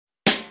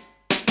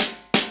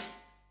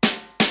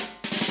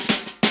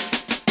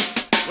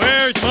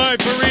Where's my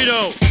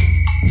burrito?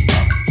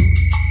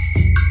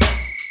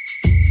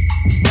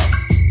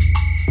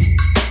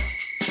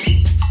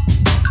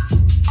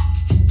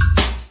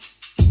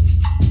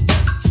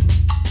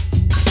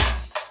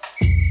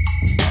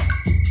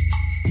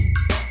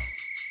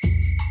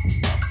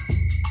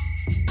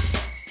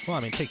 Well, I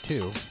mean, take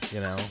two, you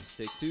know.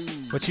 Take two.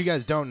 What you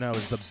guys don't know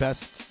is the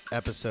best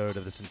episode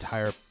of this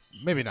entire,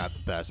 maybe not the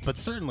best, but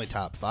certainly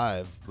top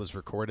 5 was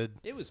recorded.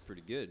 It was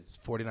pretty good. It's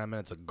 49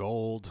 minutes of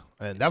gold,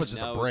 and that was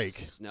just a break.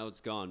 Now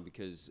it's gone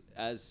because,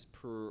 as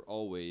per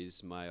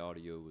always, my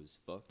audio was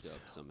fucked up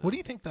somehow. What do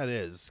you think that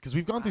is? Because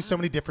we've gone through so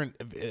many different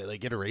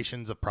like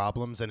iterations of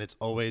problems, and it's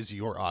always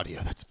your audio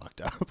that's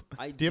fucked up.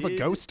 Do you have a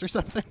ghost or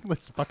something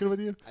that's fucking with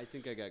you? I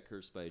think I got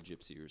cursed by a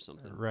gypsy or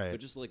something. Right. But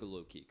just like a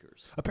low-key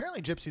curse.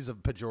 Apparently, gypsy's a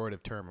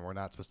pejorative term, and we're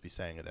not supposed to be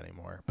saying it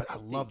anymore. But I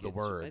love the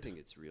word. I think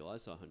it's real. I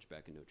saw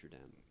Hunchback of Notre Dame.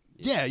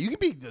 Yeah, you can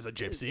be as a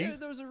gypsy. Yeah,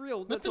 there's a real.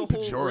 Nothing that's a whole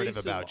pejorative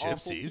race about of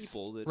awful gypsies.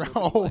 people that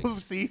Oh, nobody likes.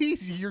 see,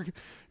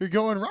 you're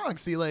going wrong.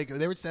 See, like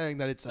they were saying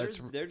that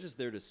They're just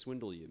there to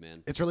swindle you,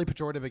 man. it's really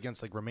pejorative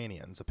against like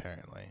Romanians,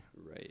 apparently.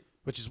 Right.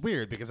 Which is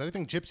weird because I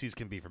think gypsies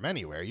can be from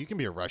anywhere. You can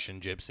be a Russian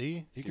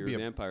gypsy. You can be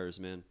vampires,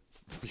 man.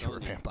 You're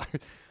a vampire.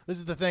 This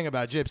is the thing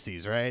about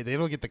gypsies, right? They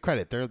don't get the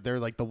credit. They're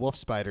like the wolf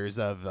spiders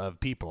of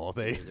people.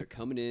 They're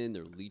coming in.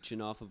 They're leeching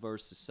off of our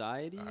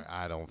society.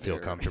 I don't feel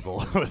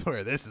comfortable with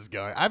where this is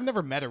going. I've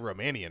never met a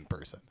Romanian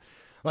person.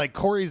 Like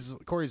Corey's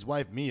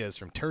wife Mia is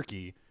from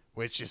Turkey,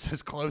 which is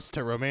as close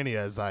to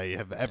Romania as I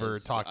have ever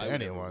talked to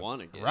anyone.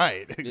 Wanna get.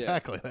 Right, Yeah.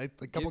 exactly. Like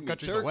a couple Give me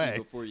countries Turkey away.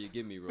 before you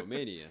give me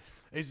Romania.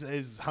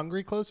 Is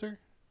Hungary closer?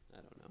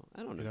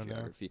 I don't know don't know?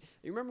 geography.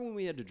 You remember when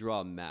we had to draw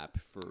a map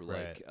for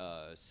Right.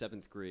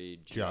 7th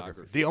grade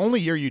geography? The only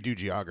year you do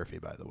geography,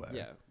 by the way.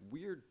 Yeah,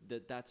 weird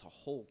that's a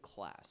whole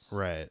class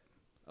Right.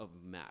 of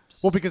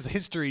maps. Well, because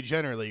history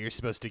generally, you're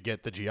supposed to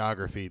get the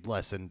geography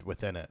lesson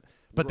within it.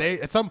 But Right.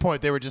 they, at some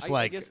point, they were just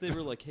I guess they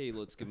were like, hey,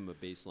 let's give them a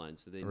baseline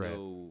so they Right.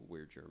 know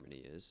where Germany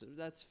is. So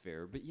that's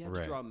fair. But you had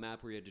Right. to draw a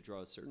map where you had to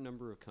draw a certain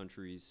number of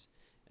countries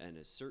and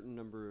a certain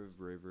number of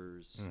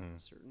rivers, a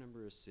certain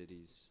number of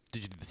cities.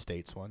 Did you do the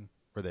states one?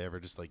 Were they ever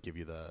just like give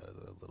you the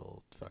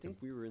little I fucking?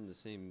 think we were in the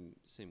same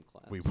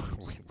class. We same,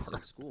 were.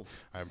 same school.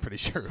 I'm pretty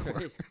sure we were.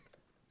 Right.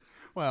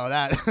 Well,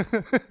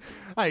 that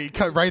I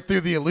cut right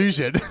through the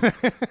illusion.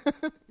 I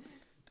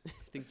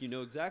think you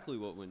know exactly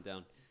what went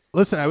down.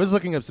 Listen, I was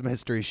looking up some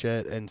history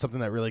shit, and something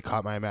that really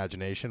caught my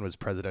imagination was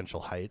presidential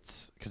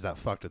heights, because that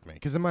fucked with me.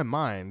 Because in my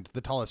mind,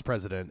 the tallest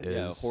president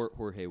is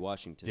Jorge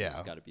Washington Yeah.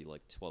 has got to be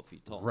like 12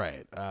 feet tall.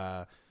 right.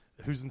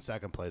 Who's in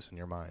second place in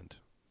your mind?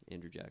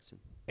 Andrew Jackson.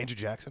 Andrew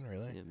Jackson,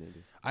 really? Yeah,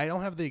 maybe. I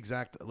don't have the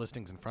exact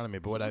listings in front of me,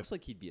 but what He I looks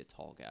like he'd be a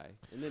tall guy.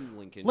 And then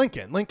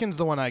Lincoln. Lincoln's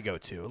the one I go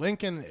to.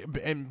 Lincoln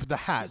and the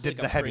hat He's did like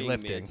the a heavy praying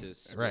lifting,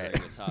 mantis right?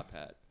 wearing a top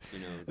hat. You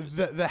know,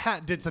 just The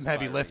hat did some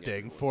heavy inspiring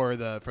lifting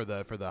everyone.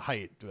 for the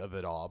height of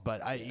it all,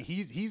 but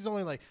he's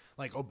only like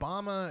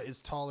Obama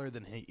is taller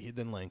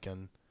than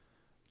Lincoln.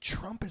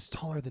 Trump is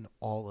taller than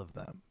all of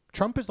them.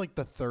 Trump is like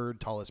the 3rd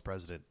tallest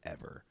president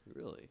ever.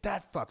 Really?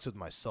 That fucks with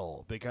my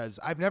soul because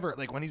I've never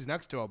like when he's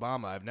next to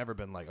Obama, I've never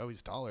been like, oh,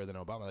 he's taller than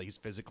Obama. Like he's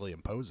physically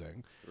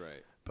imposing,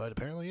 Right. but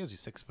apparently he is.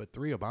 He's 6'3".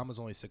 Obama's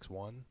only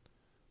 6'1".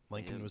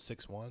 Lincoln Damn. was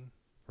 6'1",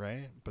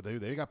 right? But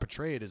they got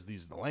portrayed as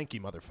these lanky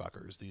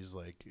motherfuckers, these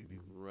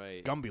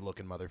Right. Gumby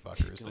looking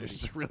motherfuckers. They're Gumby.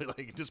 just really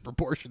like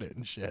disproportionate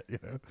and shit, you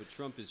know. But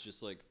Trump is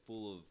just like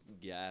full of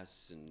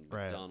gas and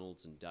Right.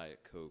 McDonald's and Diet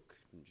Coke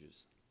and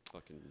just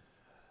fucking.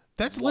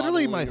 That's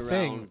literally my waddling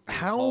thing. around the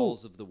How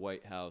halls of the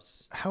White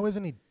House.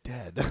 isn't he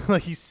dead?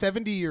 Like he's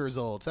 70 years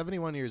old,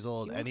 71 years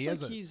old, He and looks he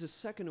has like he's a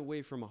second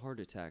away from a heart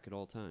attack at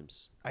all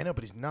times. I know,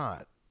 but he's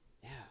not.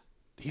 Yeah.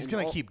 He's And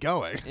gonna all- keep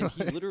going. And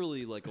he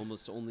literally like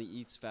almost only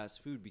eats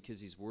fast food because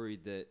he's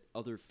worried that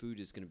other food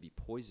is going to be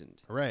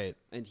poisoned. Right.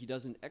 And he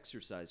doesn't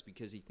exercise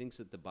because he thinks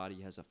that the body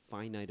has a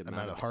finite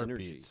Amount of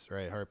energy. heartbeats,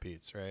 right?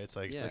 Heartbeats, right? It's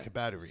like Yeah. it's like a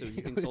battery. So he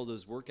thinks all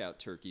those workout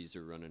turkeys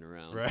are running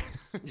around, Right.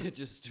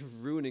 just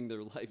ruining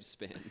their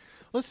lifespan.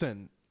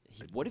 Listen,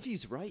 What if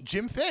he's right?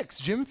 Jim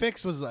Fix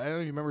was, I don't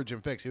even remember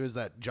Jim Fix. He was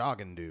that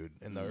jogging dude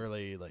in the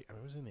early, like,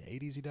 it was in the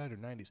 80s he died or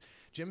 90s.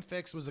 Jim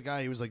Fix was a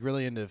guy who was like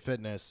really into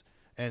fitness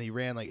and he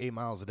ran like 8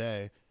 miles a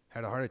day,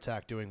 had a heart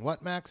attack doing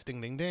what, Max? Ding,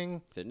 ding,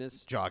 ding.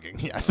 Fitness? Jogging,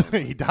 yes.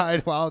 He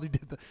died while he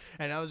did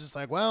and I was just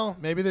like, well,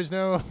 maybe there's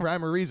no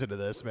rhyme or reason to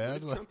this, man. What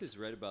if Like, Trump is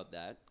right about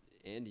that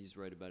and he's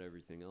right about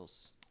everything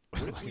else?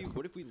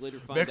 What if we later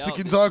find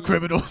Mexicans out are that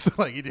criminals.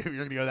 Like, you're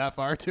going to go that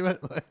far to it?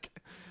 Like,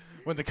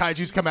 when the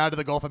kaijus come out of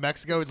the Gulf of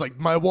Mexico, it's like,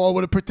 my wall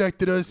would have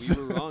protected us.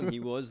 we were wrong? He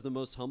was the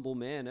most humble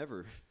man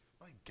ever.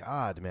 My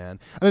God, man.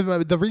 I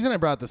mean, the reason I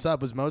brought this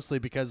up was mostly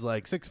because,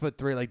 like,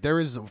 6'3", like, there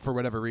is, for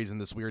whatever reason,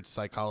 this weird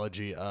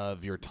psychology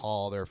of you're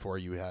tall, therefore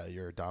you're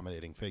a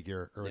dominating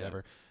figure or Yeah.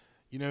 whatever.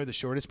 You know who the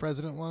shortest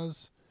president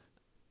was?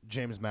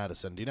 James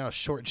Madison. Do you know how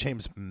short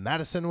James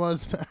Madison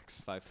was,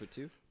 Max?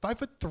 5'2".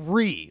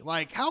 5'3".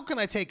 Like, how can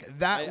I take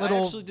that I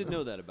little? actually did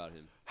know that about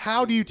him.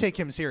 How do you take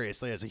him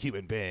seriously as a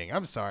human being?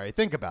 I'm sorry.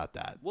 Think about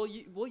that. Well,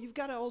 you've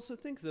got to also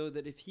think though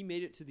that if he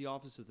made it to the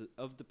office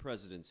of the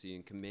presidency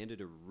and commanded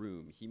a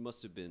room, he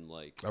must have been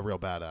like A real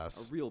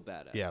badass. a real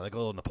badass. Yeah, like a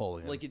little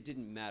Napoleon. Like it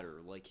didn't matter.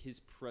 Like his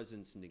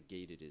presence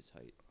negated his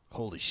height.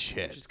 Holy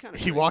shit. Which is kinda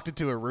He crazy. walked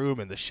into a room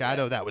and the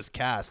shadow that was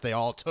cast, they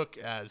all took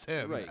as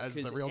him, Right, as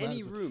the because real any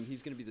Madison. room,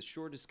 he's going to be the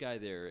shortest guy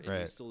there, and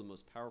Right. he's still the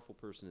most powerful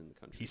person in the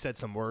country. He said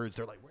some words.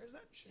 They're like, "Where's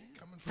that shit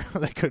coming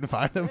from?" They couldn't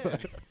find him.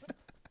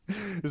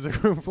 There's a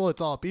room full of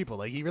tall people.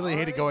 Like he really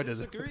hated going to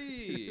the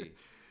disagree.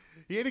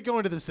 he hated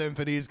going to the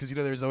symphonies because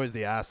there's always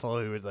the asshole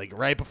who would like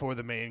right before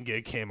the main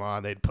gig came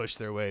on, they'd push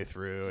their way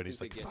through, and he's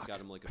like, "Fuck." got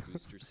him like a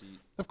booster seat,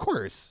 Of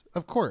course.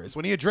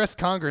 When he addressed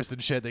Congress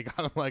and shit, they got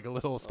him like a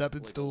little stepping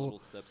like stool. a little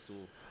step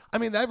stool. I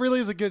mean, that really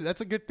is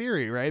that's a good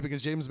theory, right?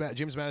 Because James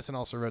Madison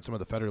also wrote some of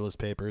the Federalist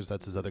Papers.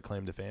 That's his other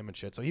claim to fame and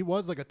shit. So he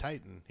was like a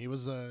titan. He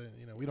was,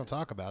 we don't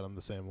talk about him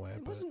the same way.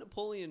 And But wasn't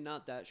Napoleon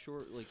not that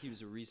short? Like he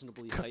was a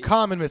reasonably height.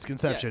 common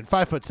misconception: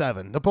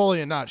 5'7".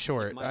 Napoleon not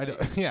short. my I don't,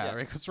 height. yeah, Yeah.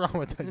 right. What's wrong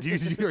with that,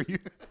 dude?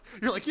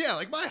 You're like, yeah,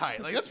 like my height.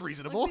 Like that's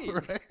reasonable, me.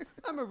 right?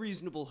 I'm a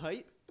reasonable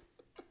height.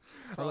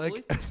 I Probably.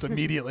 like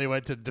immediately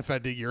went to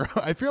defending your.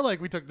 I feel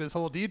like we took this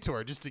whole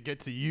detour just to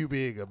get to you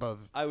being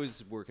above I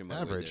was working my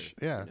average.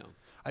 way there. Yeah. You know.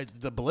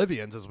 The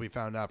Bolivians, as we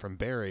found out from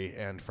Barry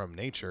and from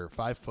Nature,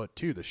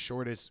 5'2", the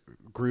shortest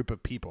group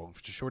of people,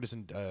 shortest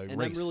in And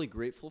race. I'm really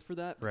grateful for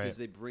that because Right.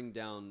 they bring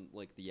down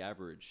like the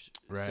average.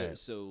 Right.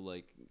 So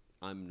like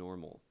I'm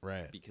normal.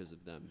 Right. Because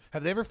of them.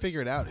 Have they ever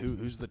figured out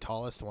who's the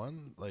tallest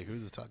one? Like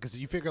who's the tall? Because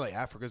you figure like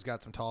Africa's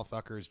got some tall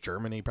fuckers.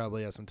 Germany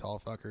probably has some tall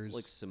fuckers.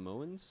 Like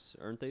Samoans,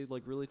 aren't they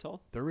like really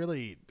tall? they're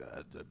really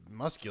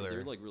muscular.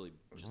 They're like really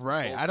just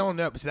Right, bulky. I don't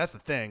know. But see, that's the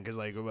thing, because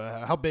like,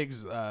 how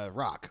big's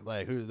Rock?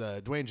 Like, who's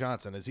Dwayne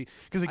Johnson? Is he?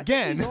 Because I think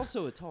again, he's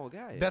also a tall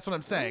guy. that's what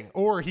I'm saying.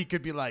 Or he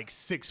could be like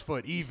 6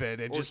 foot even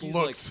and Or just he's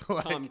looks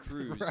like like Tom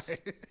Cruise.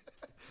 Right.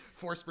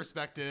 Forced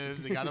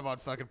perspectives. They got him on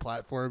fucking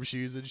platform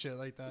shoes and shit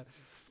like that.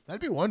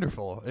 That'd be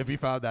wonderful if we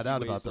found that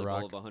out about Weighs The like Rock.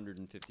 all of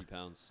 150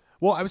 pounds.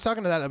 Well, I was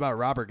talking to that about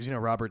Robert because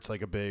Robert's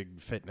like a big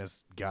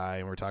fitness guy,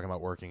 and we're talking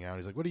about working out.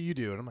 He's like, "What do you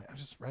do?" And I'm like, "I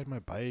just ride my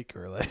bike,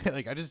 or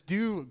like I just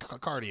do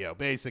cardio,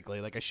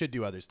 basically. Like I should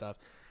do other stuff."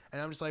 And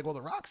I'm just like, "Well,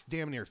 The Rock's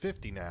damn near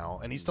 50 now,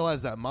 and he still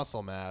has that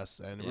muscle mass."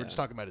 And we're Yeah. just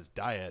talking about his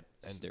diet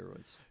and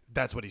Steroids.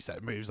 That's what he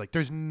said. He was like,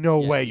 "There's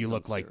no Yeah, way he's you on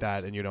look like steroids.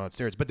 that and you don't have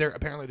steroids." But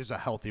apparently there's a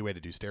healthy way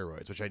to do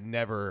steroids, which I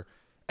never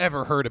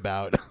ever heard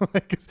about.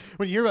 Because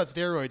when you hear about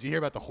steroids, you hear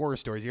about the horror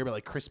stories. You hear about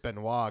like Chris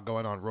Benoit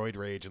going on roid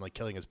rage and like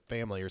killing his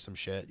family or some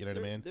shit. You know what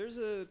I mean? There's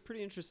a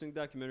pretty interesting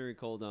documentary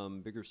called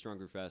Bigger,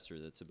 Stronger, Faster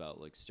that's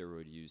about like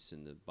steroid use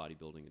in the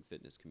bodybuilding and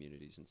fitness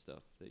communities and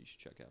stuff that you should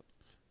check out.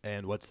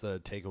 And what's the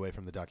takeaway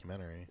from the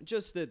documentary?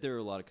 Just that there are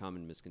a lot of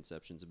common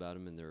misconceptions about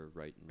them, and they're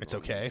right and It's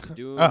wrong okay? ways to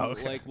do 'em. Oh,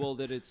 okay. Like, well,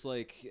 that it's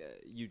like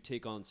you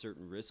take on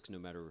certain risks no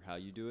matter how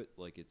you do it.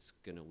 Like, it's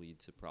gonna lead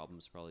to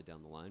problems probably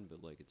down the line,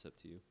 but like it's up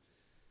to you.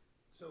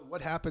 So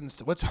what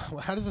happens?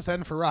 How does this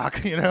end for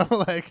Rock?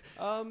 Like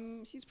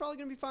He's probably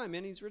gonna be fine,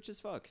 man. He's rich as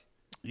fuck.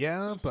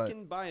 yeah, but He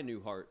can buy a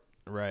new heart.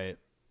 right.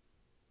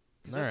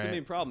 Because All that's the right.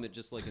 main problem. It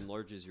just like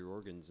enlarges your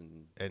organs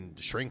and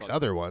shrinks fuck-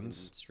 other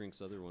ones. and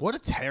shrinks other ones. What a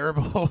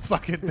terrible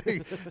fucking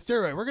thing.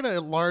 Steroid. We're gonna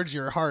enlarge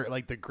your heart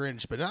like the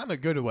Grinch, but not in a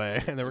good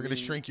way. And then we're gonna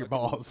shrink your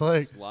fucking balls.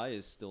 Like, Sly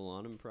is still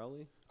on him,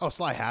 probably. oh,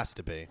 Sly has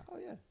to be. Oh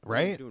yeah,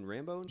 Right? He's doing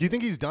Rambo. And Do you shit?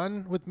 think he's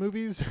done with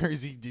movies, or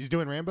he's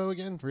doing Rambo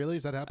again? Really?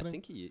 Is that I happening?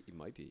 think he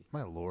might be.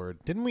 My lord,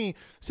 didn't we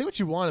say what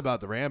you want about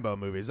the Rambo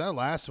movies? That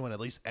last one at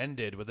least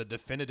ended with a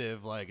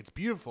definitive, like, it's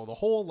beautiful. The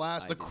whole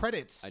last, the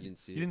credits. I didn't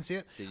see You it. didn't see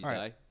it? Did he All right.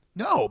 die?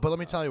 No, but let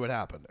me tell you what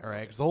happened. All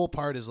right, because the whole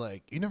part is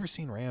like, you never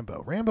seen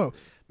Rambo. Rambo,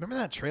 remember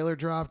that trailer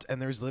dropped,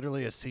 and there's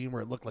literally a scene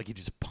where it looked like he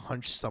just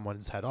punched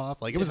someone's head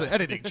off. Like it was an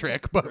editing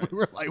trick, but we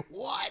were like,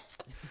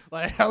 what?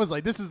 Like I was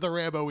like, this is the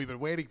Rambo we've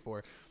been waiting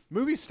for.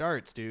 Movie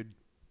starts, dude.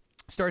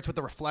 Starts with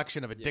the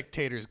reflection of a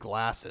dictator's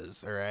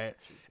glasses, all right?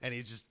 And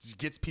he just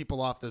gets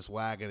people off this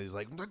wagon. He's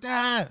like,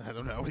 "Ah!" I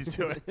don't know what he's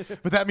doing,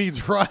 but that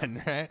means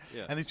run, right?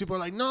 Yeah. And these people are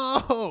like,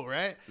 no,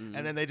 right?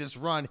 And then they just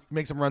run. He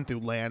makes them run through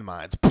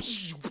landmines.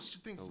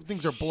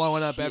 Things are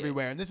blowing up shit.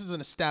 everywhere. And this is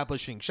an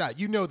establishing shot.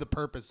 You know the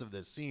purpose of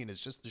this scene is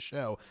just to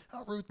show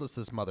how ruthless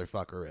this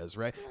motherfucker is,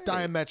 right?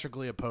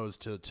 Diametrically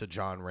opposed to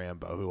John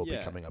Rambo, who will be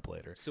Yeah. coming up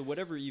later. So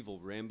whatever evil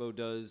Rambo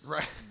does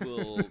Right.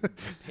 will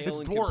pale It's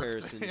in dwarfed.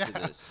 comparison Yeah. to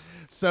this.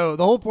 So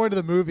the whole point of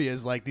the movie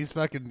is like these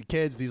fucking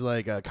kids, these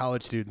like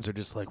college students are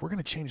just like, we're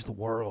gonna change the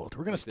world.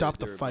 We're gonna stop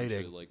They're the a bunch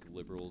fighting. of, like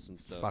liberals and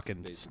stuff.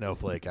 Fucking basically.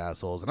 snowflake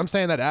assholes. And I'm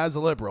saying that as a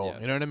liberal. Yeah.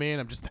 You know what I mean?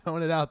 I'm just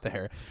throwing it out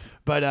there.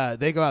 But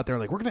they go out there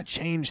like, we're gonna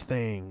change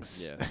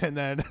things. Yeah. And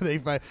then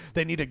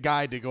they need a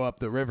guide to go up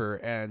the river,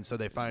 and so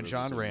they find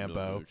John Rebels are not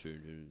Rambo. gonna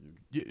change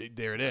anything.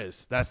 There it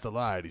is. That's the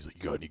line. He's like,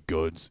 "You got any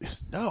guns?" He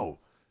says, "No,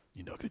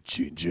 you're not gonna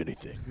change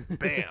anything."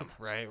 Bam.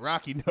 Right.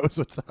 Rocky knows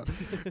what's up.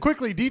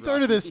 Quickly, detour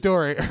to this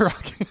story.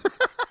 Rocky.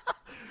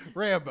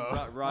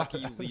 Rambo.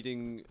 Rocky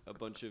leading a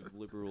bunch of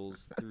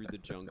liberals through the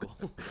jungle.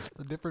 It's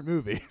a different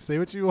movie. Say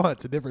what you want.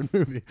 It's a different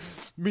movie.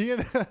 Me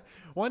and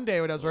one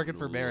day when I was working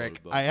for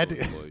Merrick, I had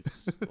to. I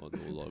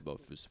know a lot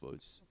about fist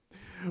fights.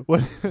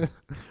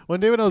 One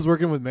day when I was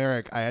working with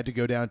Merrick, I had to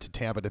go down to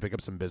Tampa to pick up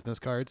some business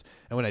cards.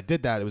 And when I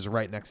did that, it was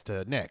right next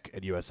to Nick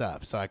at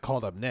USF. So I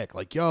called up Nick,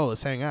 like, yo,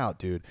 let's hang out,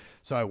 dude.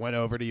 So I went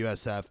over to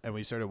USF and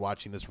we started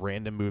watching this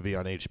random movie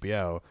on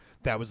HBO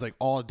that was like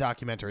all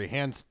documentary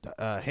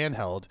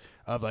handheld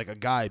of like a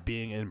guy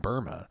being in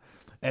Burma.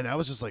 And I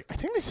was just like, I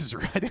think this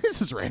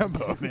is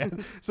Rambo,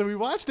 man. So we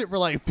watched it for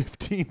like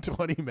 15,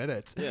 20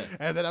 minutes. Yeah.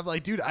 And then I'm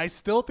like, dude, I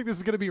still think this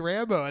is going to be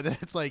Rambo. And then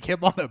it's like him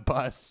on a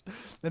bus.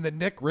 And then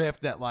Nick riffed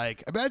that,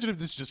 like, imagine if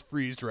this just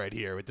freezed right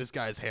here with this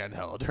guy's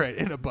handheld, right,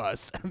 in a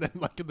bus. And then,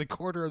 like, in the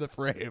corner of the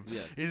frame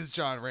is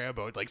John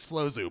Rambo. It's like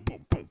slow zoom,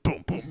 boom, boom,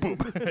 boom, boom,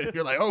 boom. And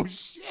you're like, oh,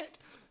 shit.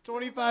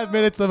 25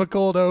 minutes of a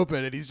cold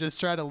open. And he's just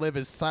trying to live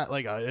his,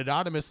 like, an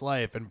anonymous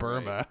life in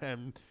Burma. Right.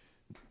 And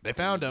they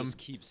found him. Just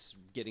keeps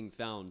getting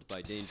found by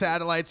danger.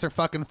 Satellites are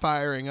fucking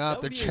firing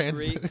up. That would They're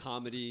be a great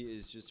comedy.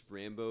 Is just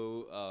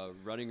Rambo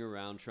running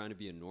around trying to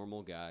be a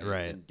normal guy,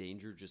 right? And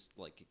danger just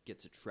like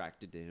gets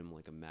attracted to him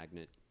like a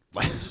magnet.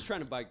 He's just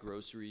trying to buy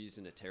groceries,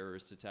 and a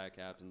terrorist attack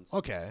happens.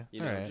 Okay, you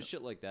know, just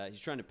shit like that.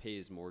 He's trying to pay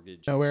his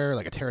mortgage. Nowhere,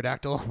 like a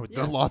pterodactyl with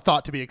the law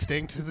thought to be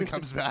extinct as it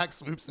comes back,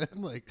 swoops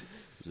in. Like,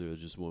 I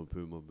just want to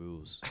pay my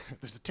bills.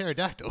 There's a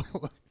pterodactyl.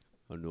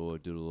 I know I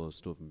did a lot of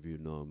stuff in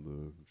Vietnam, but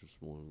I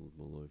just want to live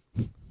my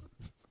life.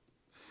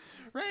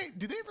 Right?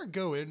 Did they ever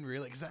go in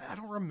really? Because I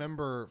don't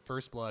remember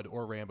First Blood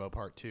or Rambo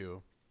Part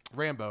 2.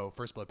 Rambo,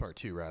 First Blood Part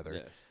 2,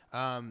 rather.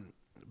 Yeah.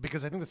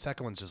 Because I think the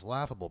second one's just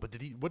laughable. But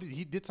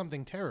he did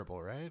something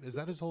terrible, right? Is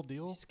that his whole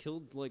deal? He's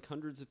killed like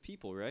hundreds of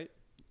people, right?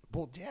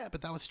 Well, yeah,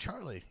 but that was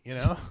Charlie, you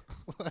know?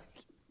 Like,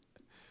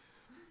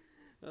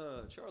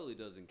 Charlie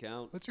doesn't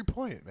count. What's your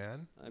point,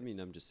 man? I mean,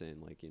 I'm just saying,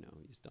 like, you know,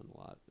 he's done a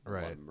lot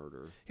of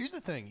murder. Here's the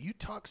thing. You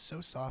talk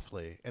so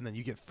softly, and then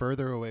you get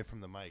further away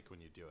from the mic when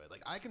you do it.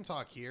 Like, I can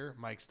talk here.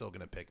 Mike's still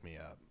going to pick me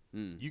up.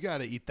 You got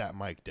to eat that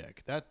mic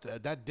dick.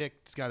 That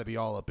dick's got to be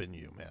all up in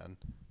you, man.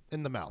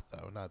 In the mouth,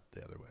 though, not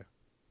the other way.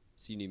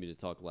 So you need me to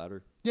talk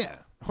louder? Yeah,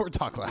 or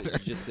talk louder. You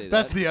just say that?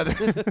 That's the other.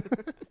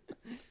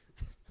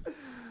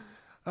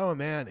 Oh,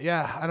 man.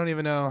 Yeah, I don't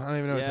even know.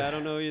 Yeah, I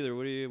don't know either.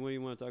 What do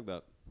you want to talk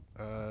about?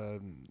 The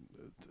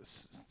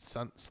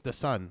sun.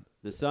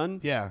 The sun?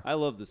 Yeah. I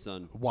love the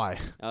sun. Why?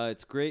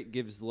 It's great.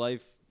 Gives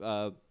life.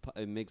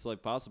 It makes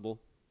life possible.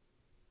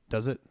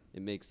 Does it?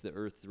 It makes the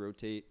earth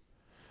rotate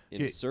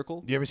in a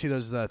circle. You ever see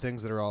those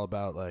things that are all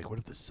about, like, what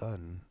if the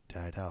sun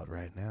died out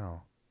right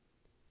now?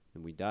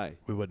 And we die.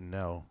 We wouldn't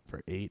know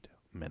for 8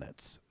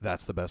 minutes.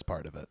 That's the best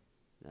part of it.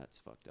 That's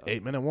fucked up.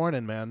 8-minute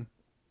warning, man.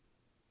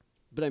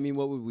 But, I mean,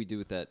 what would we do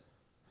with that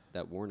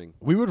warning?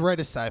 We would write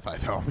a sci-fi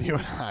film, you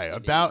and I,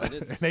 about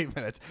in 8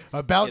 minutes,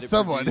 about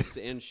someone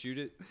and shoot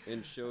it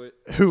and show it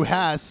who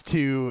has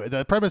to.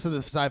 The premise of the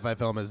sci-fi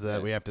film is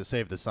that we have to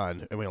save the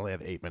sun, and we only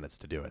have 8 minutes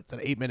to do it. It's an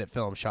 8-minute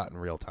film shot in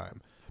real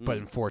time, but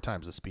in 4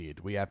 times the speed.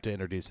 We have to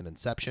introduce an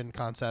Inception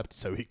concept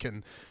so we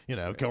can,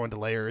 go into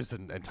layers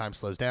and time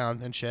slows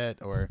down and shit.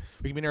 Or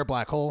we can be near a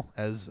black hole.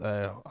 As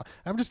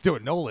I'm just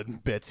doing Nolan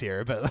bits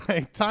here, but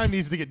like time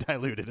needs to get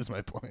diluted. Is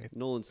my point.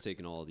 Nolan's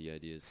taking all the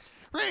ideas.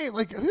 Right?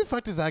 Like, who the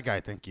fuck does that guy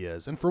think he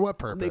is, and for what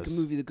purpose? I'll make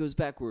a movie that goes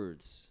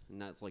backwards,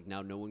 and that's like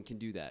now no one can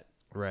do that.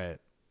 Right.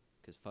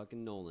 Because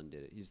fucking Nolan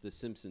did it. He's the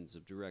Simpsons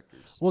of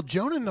directors. Well,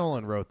 Jonah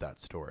Nolan wrote that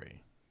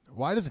story.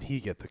 Why doesn't he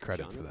get the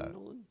credit for that?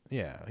 Nolan?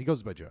 Yeah, he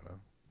goes by Jonah.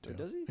 Oh,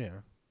 does he? Yeah.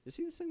 Is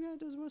he the same guy that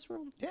does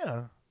Westworld?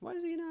 Yeah. Why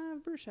does he not have a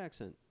British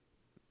accent?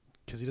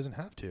 Because he doesn't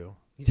have to.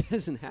 He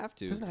doesn't have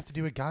to. He doesn't have to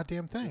do a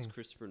goddamn thing. Does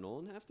Christopher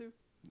Nolan have to?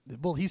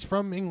 Well, he's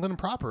from England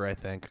proper, I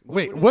think.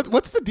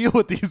 What's the deal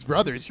with these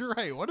brothers? You're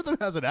right. One of them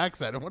has an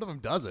accent and one of them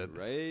doesn't.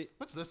 Right.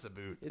 What's this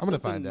about? I'm going to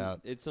find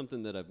out. It's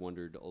something that I've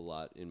wondered a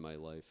lot in my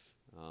life.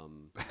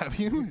 Have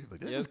you?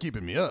 Like, this is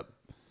keeping me up.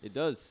 It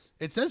does.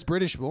 It says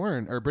British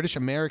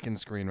American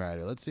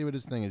screenwriter. Let's see what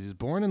his thing is. He's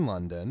born in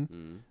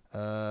London.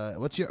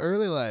 What's your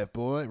early life,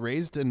 boy?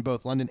 Raised in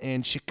both London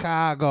and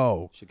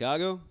Chicago.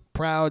 Chicago?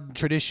 Proud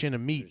tradition of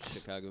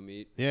meats. Chicago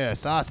meat. Yeah,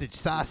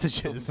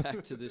 sausages.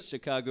 Back to the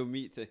Chicago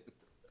meat thing.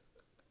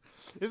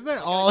 Isn't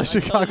that all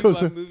Chicago's?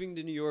 Chicago's? I'm moving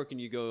to New York,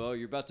 and you go, "Oh,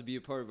 you're about to be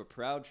a part of a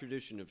proud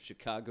tradition of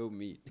Chicago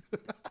meat."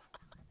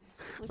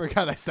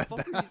 Forgot I said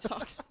what the fuck that. are you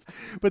talking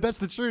about? But that's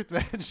the truth,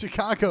 man.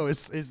 Chicago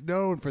is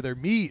known for their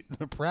meat,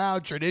 the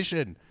proud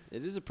tradition.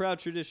 It is a proud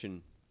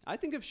tradition. I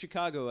think of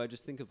Chicago, I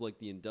just think of like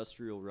the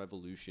Industrial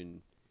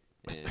Revolution,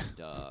 and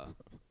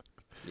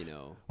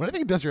When I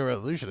think Industrial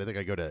Revolution, I think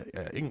I go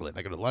to England.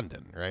 I go to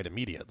London, right?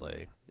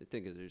 Immediately. I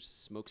think there's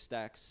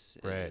smokestacks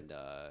Right. and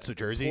So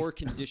Jersey? poor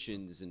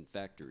conditions in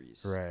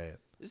factories. Right.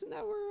 Isn't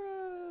that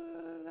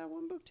where that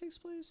one book takes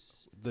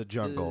place? The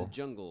Jungle. The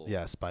Jungle.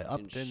 Yes, by in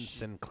Upton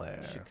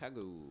Sinclair.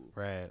 Chicago.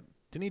 Right.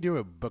 Didn't he do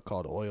a book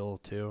called Oil,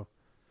 too?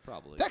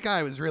 Probably. That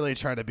guy was really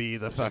trying to be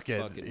the Such a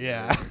fucking fucking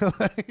yeah.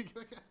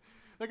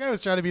 That guy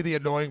was trying to be the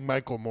annoying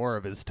Michael Moore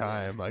of his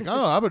time. Like,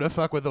 oh, I'm gonna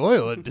fuck with the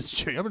oil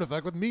industry. I'm gonna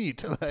fuck with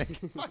meat. Like,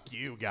 fuck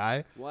you,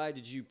 guy. Why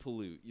did you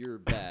pollute? You're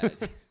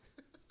bad.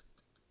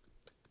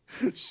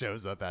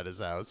 Shows up at his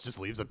house, just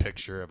leaves a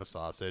picture of a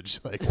sausage.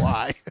 Like,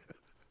 why?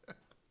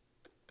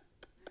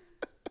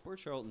 Poor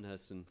Charlton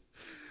Heston.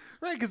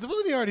 Right, because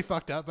wasn't he already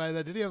fucked up by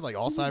that? Did he have like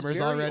He was Alzheimer's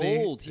very already?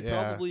 old. He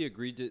Yeah. probably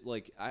agreed to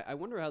I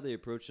wonder how they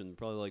approached him.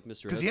 Probably like Mr.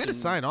 Heston. Because he had to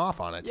sign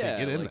off on it to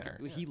get in like, there.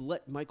 He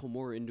let Michael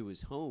Moore into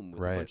his home with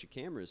Right. a bunch of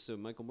cameras. So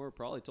Michael Moore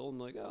probably told him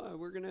like, "Oh,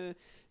 we're gonna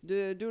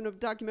doing a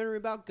documentary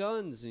about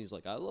guns," and he's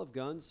like, "I love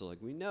guns," so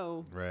like we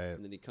know. Right.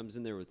 And then he comes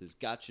in there with his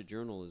gotcha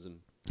journalism.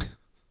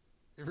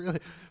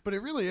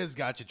 It really is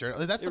gotcha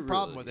journal. That's the It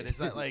problem really with it is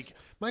that is. like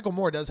Michael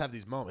Moore does have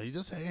these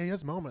moments. He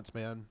has moments,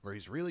 man, where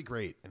he's really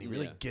great and he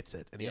really Yeah. gets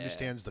it and he Yeah.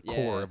 understands the Yeah.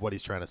 core of what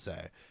he's trying to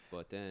say.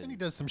 But And he then,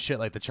 does some shit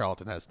like the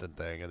Charlton Heston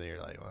thing, and then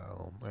you're like,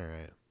 well, all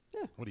right,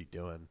 Yeah. what are you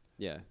doing?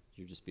 yeah,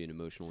 you're just being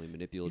emotionally He's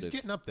manipulative.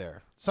 getting up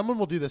there. Someone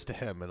will do this to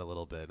him in a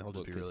little bit, and he'll just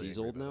What, be 'cause really he's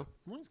angry old about now? it.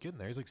 Well, he's getting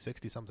there. He's like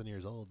 60-something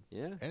years old,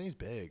 Yeah, and he's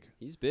big.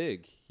 he's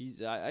big.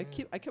 I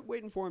kept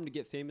waiting for him to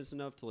get famous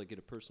enough to like get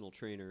a personal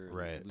trainer and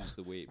Right. lose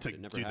the weight. To But it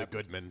never do the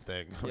happened. Goodman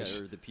thing. Yeah,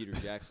 which- or the Peter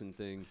Jackson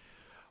thing.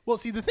 well,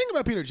 see, the thing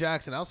about Peter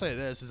Jackson, I'll say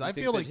this, is I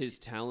think feel that like his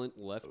talent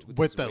left with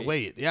with his the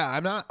weight. Yeah,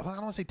 I'm not. Well, I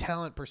don't want to say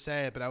talent per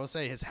se, but I will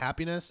say his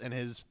happiness and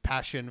his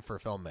passion for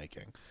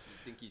filmmaking.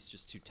 I think he's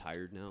just too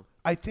tired now.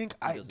 I think He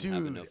I doesn't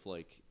have do. enough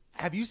like.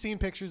 Have you seen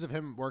pictures of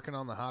him working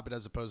on The Hobbit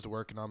as opposed to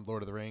working on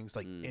Lord of the Rings?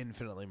 Like Mm.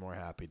 infinitely more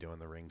happy doing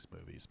the Rings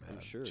movies, man.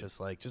 sure. Just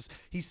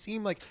he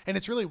seemed like, and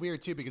it's really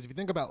weird too because if you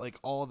think about like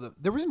all of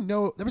there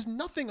was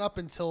nothing up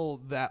until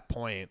that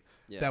point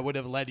Yeah. that would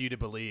have led you to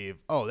believe,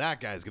 oh, that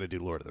guy's gonna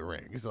do Lord of the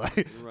Rings. Like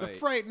the Right.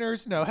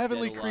 Frighteners, no,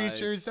 Heavenly Dead Alive.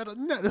 Creatures,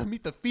 no,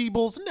 Meet the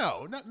Feebles,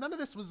 no, none of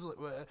this was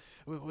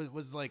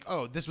like,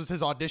 oh, this was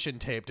his audition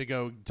tape to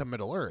go to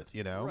Middle Earth,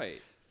 you know?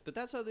 Right. But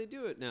that's how they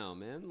do it now,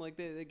 man. Like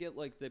they get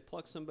like they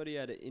pluck somebody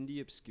out of indie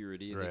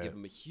obscurity and Right. they give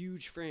them a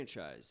huge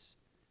franchise.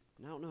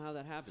 And I don't know how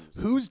that happens.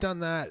 Who's done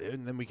that?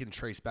 And then we can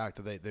trace back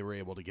that they were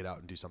able to get out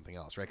and do something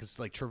else, right? Because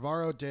like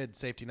Trevorrow did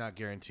Safety Not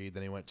Guaranteed,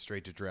 then he went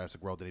straight to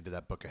Jurassic World, then he did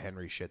that Book of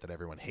Henry shit that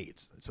everyone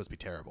hates. It's supposed to be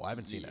terrible. I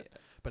haven't seen it,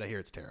 but I hear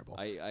it's terrible.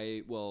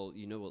 Well,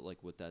 you know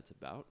what that's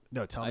about?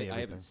 No, tell me I everything.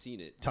 haven't seen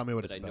it. Tell me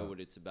what but it's I know about. what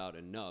it's about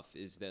enough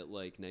is that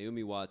like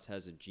Naomi Watts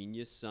has a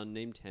genius son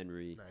named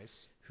Henry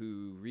Nice.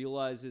 who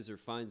realizes or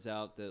finds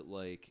out that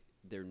like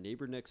their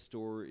neighbor next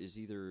door is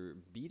either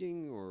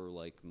beating or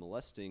like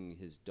molesting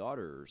his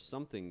daughter or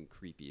something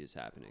creepy is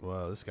happening.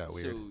 Whoa, this got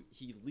weird. So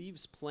he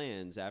leaves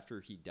plans after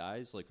he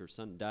dies, like her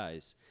son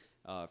dies,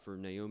 for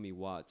Naomi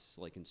Watts,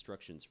 like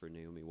instructions for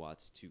Naomi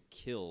Watts to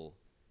kill,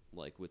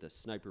 like with a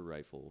sniper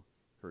rifle,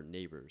 her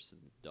neighbor's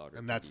daughter.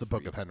 And to that's be the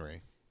Book freed. of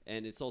Henry.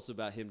 And it's also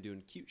about him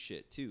doing cute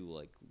shit too,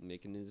 like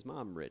making his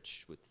mom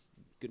rich with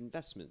good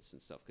investments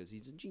and stuff because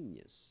he's a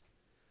genius.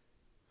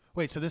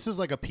 Wait, so this is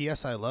like a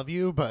P.S. I Love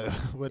You, but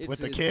with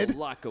the It's kid? a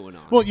lot going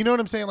on. Well, you know what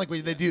I'm saying? Like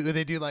they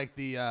do like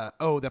the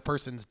that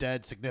person's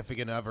dead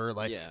significant other,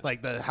 like Yeah.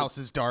 like the house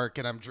is dark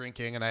and I'm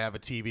drinking and I have a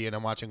TV and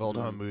I'm watching old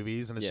home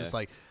movies and it's Yeah. just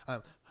like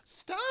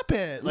stop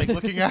it, like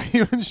looking at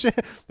you and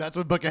shit. That's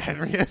what Book of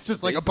Henry is,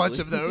 just like a bunch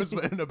of those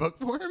but in a book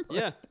form.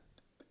 yeah.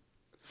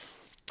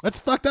 That's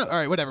fucked up. All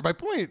right, whatever. My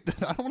point,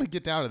 I don't want to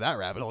get down to that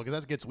rabbit hole because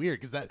that gets weird.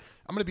 Because that,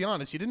 I'm gonna be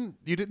honest, you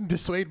didn't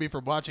dissuade me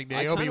from watching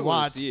I Naomi kinda wanna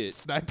Watts see it.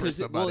 sniper 'Cause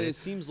somebody. well, it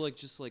seems like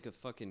just like a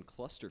fucking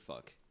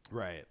clusterfuck.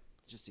 Right.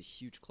 Just a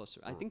huge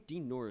cluster. I think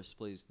Dean Norris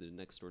plays the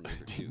next door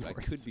neighbor Dean too. I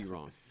Norris could is- be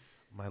wrong.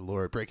 My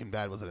lord, Breaking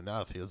Bad wasn't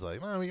enough. He was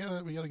like, well, we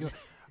gotta go. All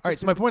right.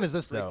 So my point is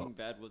this Breaking though.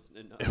 Bad wasn't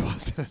enough. It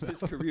wasn't enough.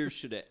 His career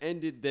should have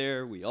ended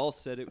there. We all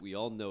said it. We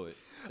all know it.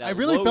 That I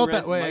really felt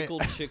low-rent that way. Michael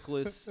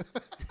Chiklis.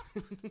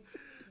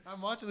 I'm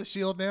watching The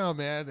Shield now,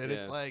 man, and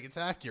it's Yeah. like it's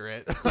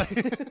accurate.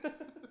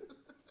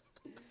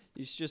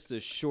 He's just a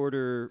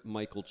shorter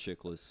Michael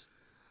Chiklis.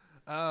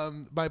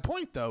 My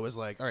point though is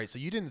like, all right, so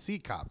you didn't see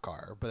Cop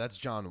Car, but that's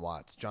John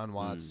Watts. John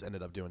Watts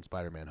ended up doing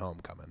Spider-Man: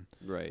 Homecoming.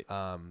 Right.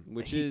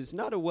 Which he- is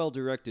not a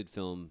well-directed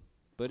film,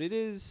 but it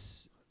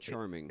is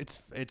charming.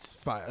 It's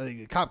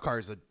fine. Cop Car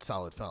is a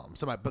solid film.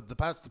 So,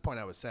 that's the point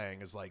I was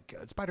saying is like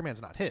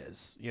Spider-Man's not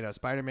his. You know,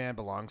 Spider-Man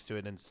belongs to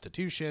an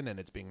institution and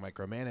it's being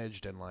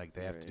micromanaged and like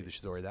they have to do Right. the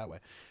story that way.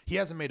 He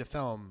hasn't made a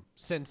film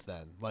since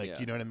then. Like, Yeah.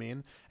 you know what I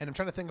mean? And I'm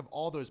trying to think of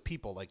all those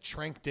people. Like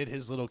Trank did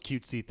his little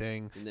cutesy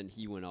thing. and then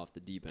he went off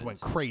the deep end.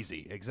 Went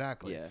crazy,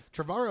 exactly. Yeah.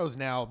 Trevorrow's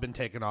now been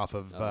taken off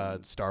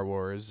of Star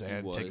Wars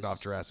and taken was.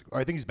 off Jurassic. Or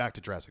I think he's back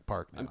to Jurassic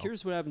Park now. I'm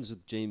curious what happens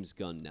with James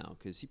Gunn now,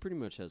 because he pretty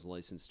much has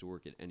license to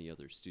work at any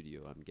other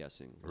studio. I'm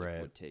guessing Right.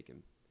 would take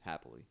him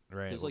happily,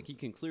 Right. Because like he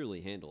can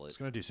clearly handle it. He's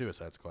gonna do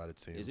Suicide Squad. It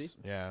seems. Is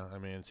he? Yeah. I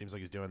mean, it seems like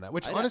he's doing that.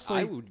 Which I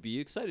honestly, would be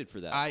excited for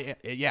that.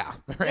 yeah,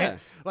 right. Yeah.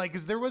 Like,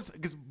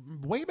 because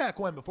way back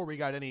when, before we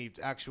got any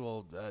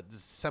actual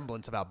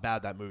semblance of how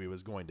bad that movie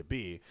was going to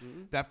be,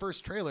 that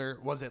first trailer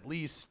was at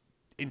least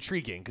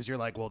intriguing because you're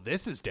like, well,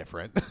 this is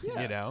different.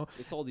 Yeah. You know.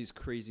 It's all these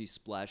crazy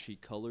splashy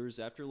colors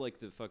after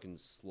like the fucking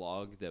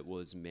slog that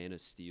was Man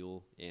of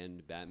Steel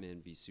and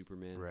Batman v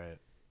Superman. Right.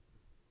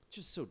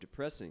 just so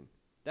depressing.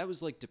 That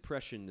was like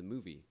Depression the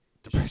movie.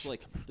 It's just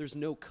like there's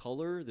no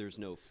color, there's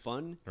no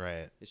fun.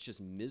 Right. It's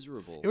just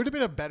miserable. It would have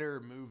been a better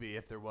movie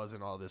if there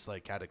wasn't all this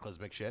like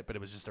cataclysmic shit, but it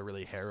was just a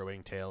really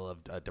harrowing tale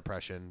of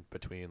depression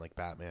between like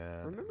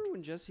Batman. Remember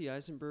when Jesse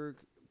Eisenberg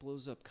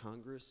blows up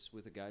Congress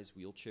with a guy's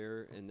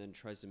wheelchair and then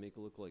tries to make it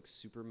look like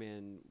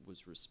Superman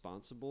was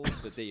responsible,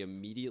 but they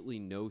immediately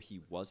know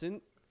he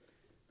wasn't?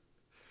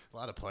 A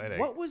lot of planning.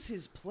 What was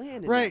his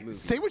plan in Right. that movie?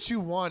 Say what you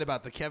want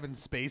about the Kevin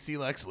Spacey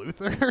Lex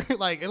Luthor.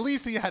 Like, at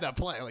least he had a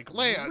plan. Like,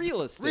 land.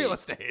 Real estate. Real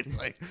estate.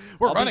 Like,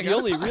 we're I'll running be the out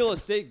only of time. real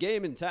estate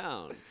game in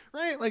town.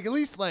 Right? Like, at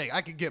least, like, I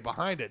could get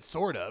behind it,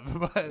 sort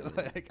of. But,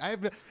 like, I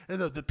have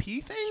the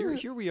P thing?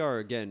 Here we are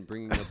again,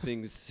 bringing up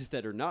things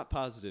that are not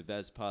positive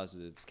as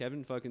positives.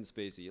 Kevin fucking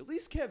Spacey. At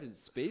least Kevin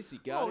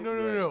Spacey got Oh, it no,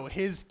 right. no.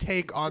 His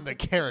take on the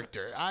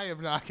character. I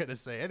am not going to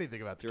say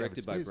anything about the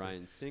Directed by Kevin Spacey.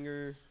 Bryan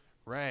Singer.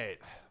 Right.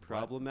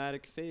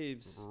 Problematic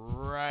faves.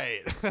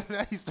 Right.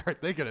 Now you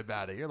start thinking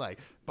about it. You're like,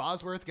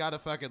 Bosworth got a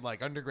fucking,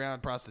 like,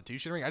 underground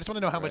prostitution ring. I just want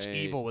to know how much Right.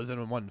 evil was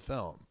in one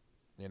film,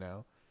 you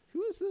know?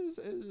 Who is this?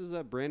 Is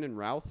that Brandon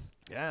Routh?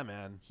 Yeah,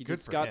 man. He Good did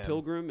for Scott him.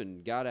 Pilgrim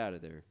and got out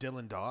of there.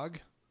 Dylan Dog?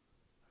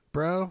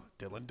 Bro,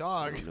 Dylan I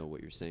Dog. don't know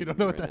what you're saying. You don't to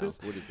know me what right that now. is?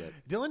 What is that?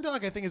 Dylan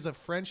Dog, I think, is a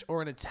French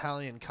or an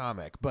Italian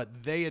comic,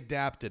 but they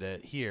adapted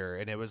it here,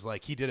 and it was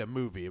like he did a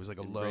movie. It was like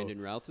a And low. Brandon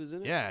Routh was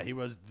in it? Yeah, he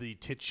was the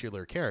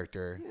titular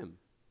character, Damn.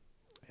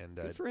 and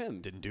Good for him.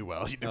 didn't do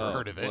well. You never Oh,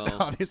 heard of it,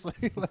 well. obviously.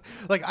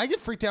 Like, I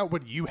get freaked out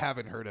when you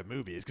haven't heard of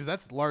movies because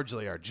that's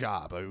largely our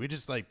job. I mean, we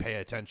just like pay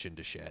attention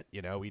to shit.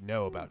 You know, we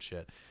know about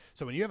shit.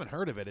 So when you haven't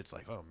heard of it, it's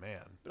like, oh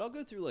man. But I'll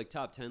go through like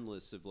top 10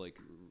 lists of like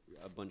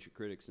a bunch of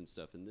critics and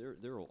stuff, and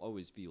there will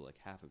always be like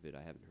half of it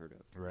I haven't heard of.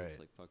 Right. It's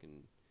like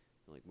fucking,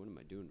 like, what am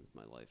I doing with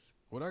my life?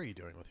 What are you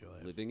doing with your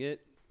life? Living it,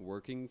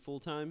 working full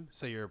time.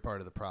 So you're a part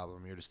of the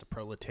problem. You're just a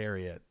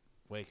proletariat.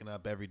 Waking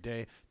up every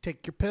day,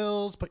 take your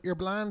pills, put your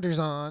blinders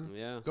on,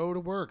 Yeah. go to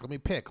work. Let me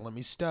pick, let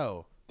me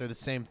stow. They're the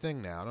same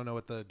thing now. I don't know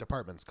what the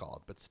department's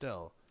called, but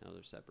still. No,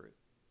 they're separate.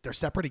 They're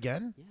separate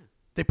again? Yeah,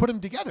 They put them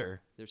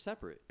together, they're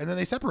separate. and then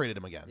they separated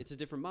them again. It's a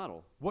different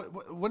model.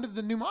 When did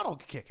the new model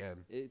kick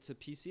in? It's a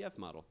PCF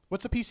model.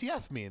 What's a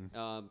PCF mean?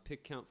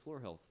 Pick, count,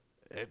 floor health.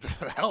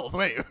 Health.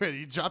 Wait,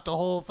 you dropped a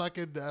whole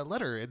fucking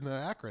letter in the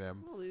acronym.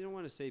 Well, they don't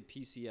want to say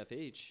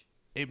PCFH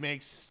It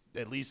makes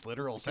at least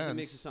literal because sense. it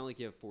makes it sound like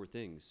you have 4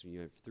 things when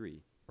you have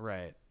 3.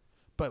 Right.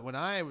 But when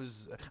I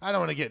don't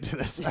want to get into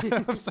this.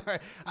 I'm sorry.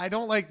 I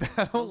don't like that.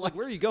 I I don't was like like,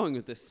 where are you going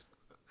with this?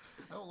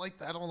 I don't like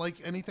that. I don't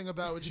like anything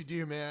about what you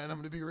do, man. I'm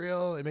going to be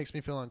real. It makes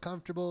me feel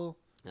uncomfortable.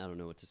 I don't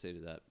know what to say to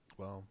that.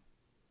 Well,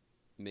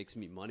 It makes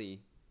me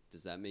money.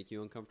 Does that make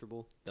you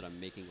uncomfortable that I'm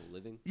making a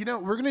living? you know,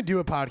 we're going to do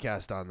a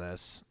podcast on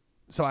this.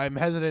 So I'm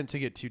hesitant to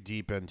get too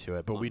deep into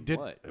it, but we On did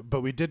what? but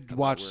we did About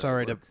watch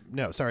where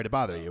I Sorry to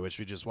Bother Oh. You, which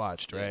we just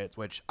watched, Yeah. right?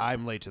 Which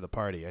I'm late to the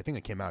party. I think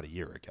it came out a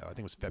year ago. I think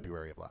it was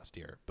February of last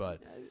year.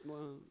 But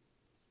Well,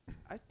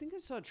 I think I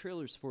saw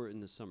trailers for it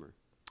in the summer.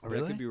 Oh, But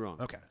really? I could be wrong.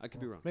 Okay. I could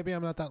be wrong. Maybe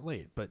I'm not that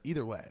late, but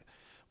either way,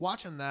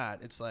 watching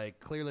that, it's like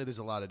clearly there's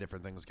a lot of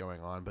different things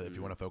going on. But if Mm-hmm.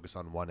 you want to focus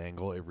on one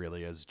angle, it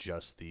really is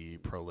just the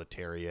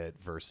proletariat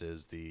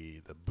versus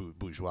the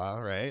bourgeois,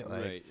 right?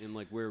 Like, Right. And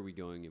like, where are we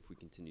going if we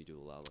continue to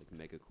allow like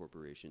mega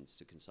corporations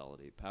to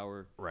consolidate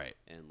power? Right.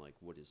 And like,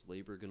 what is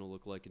labor going to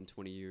look like in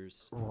 20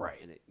 years?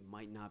 Right. And it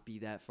might not be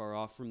that far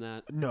off from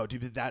that. No,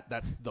 dude, but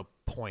that's the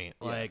point.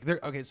 Yeah. Like,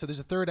 so there's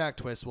a third act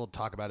twist. We'll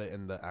talk about it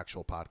in the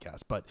actual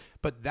podcast. But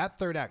that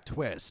third act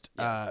twist,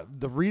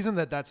 the reason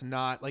that's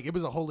not like it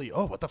was a holy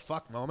what the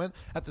fuck moment.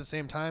 At the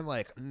same time,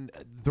 like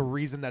the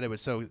reason that it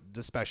was so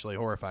especially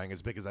horrifying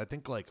is because I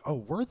think like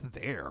we're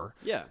there.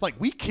 Yeah. Like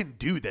we can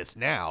do this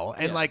now,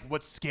 and Yeah. like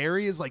what's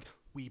scary is like.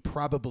 We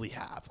probably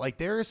have. Like,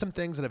 there are some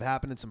things that have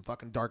happened in some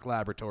fucking dark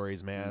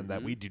laboratories, man,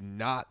 that we do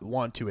not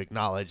want to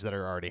acknowledge that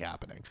are already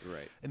happening.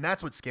 Right. And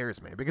that's what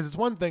scares me because it's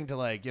one thing to,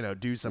 like, you know,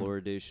 do some.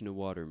 Fluoridation of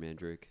water,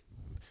 Mandrake.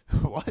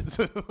 What?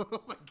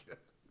 Oh, my God.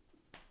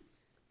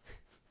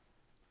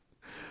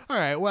 All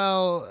right.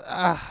 Well,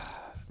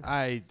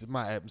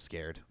 I'm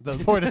scared. The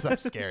point is I'm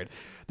scared.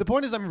 The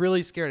point is I'm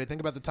really scared. I think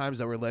about the times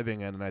that we're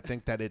living in, and I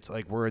think that it's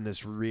like we're in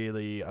this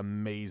really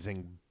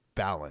amazing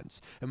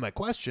balance. And my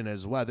question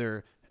is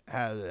whether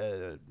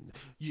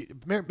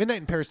Midnight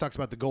in Paris talks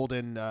about the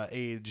golden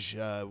age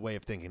way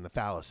of thinking, the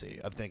fallacy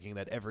of thinking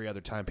that every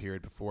other time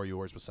period before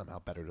yours was somehow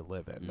better to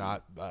live in,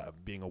 not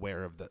being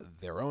aware of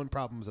their own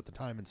problems at the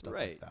time and stuff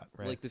like that.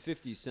 Right? Like the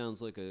 50s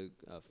sounds like a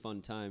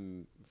fun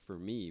time for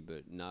me,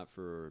 but not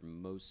for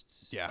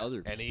most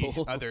other people.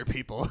 Any other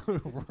people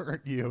who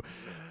weren't you.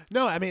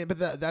 No, I mean, but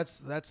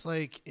that's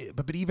like,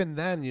 but even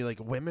then, you like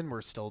women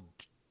were still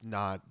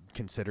not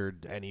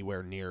considered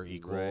anywhere near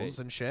equals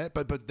and shit,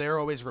 but they're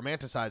always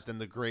romanticized in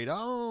the great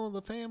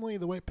the family,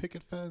 the white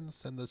picket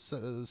fence, and the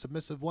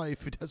submissive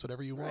wife who does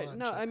whatever you want.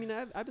 No, shit. I mean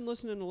I've been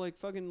listening to like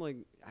fucking like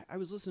I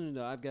was listening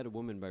to I've Got a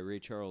Woman by Ray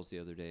Charles the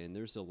other day, and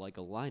there's a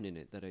line in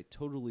it that I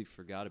totally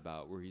forgot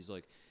about where he's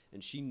like,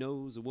 and she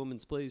knows a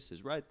woman's place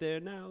is right there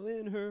now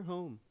in her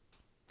home.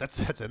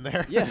 That's in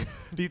there. Yeah.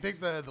 Do you think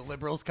the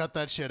liberals cut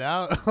that shit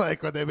out,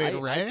 like when they made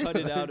Ray? I cut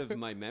it out of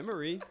my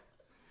memory.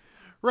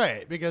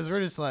 Right, because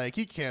we're just like,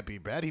 he can't be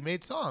bad. He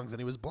made songs and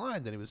he was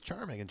blind and he was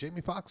charming and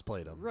Jamie Foxx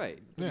played him.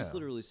 Right. But Yeah. he's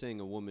literally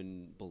saying a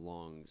woman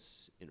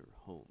belongs in her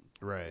home.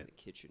 Right. In the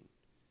kitchen.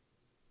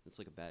 It's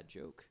like a bad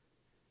joke.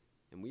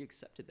 And we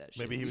accepted that shit.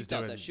 Maybe he we was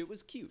thought doing- that shit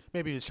was cute.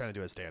 Maybe he was trying to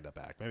do a stand-up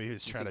act. Maybe he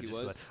was trying to think just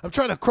he be was? like, I'm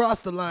trying to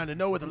cross the line and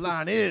know where the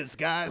line is,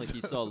 guys. Like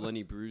he saw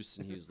Lenny Bruce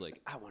and he was like,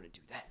 I want to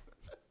do that.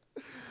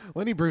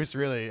 Lenny Bruce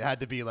really had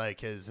to be like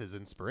his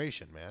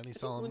inspiration, man. He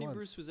saw him Lenny once.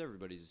 Bruce was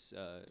everybody's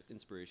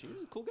inspiration. He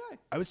was a cool guy.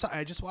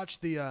 I just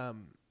watched the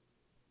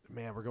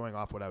man, we're going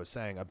off what I was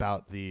saying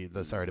about the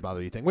Sorry to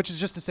Bother You thing, which is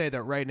just to say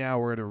that right now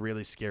we're in a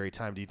really scary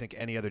time. Do you think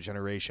any other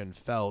generation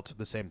felt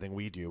the same thing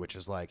we do, which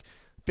is like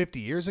 50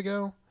 years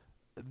ago?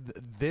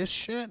 This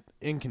shit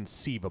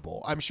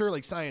inconceivable. I'm sure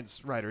like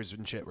science writers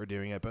and shit were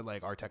doing it, but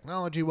like our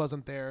technology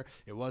wasn't there.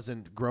 It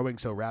wasn't growing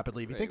so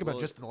rapidly. If you Right, think about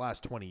well, just in the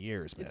last 20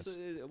 years, man. It's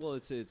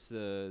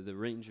the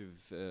range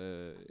of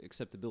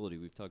acceptability.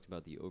 We've talked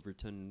about the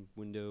Overton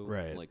window.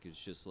 Right. Like it's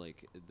just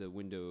like the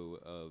window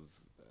of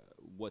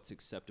what's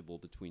acceptable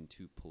between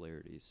two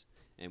polarities,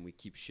 and we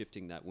keep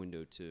shifting that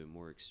window to a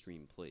more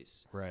extreme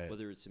place. Right.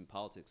 Whether it's in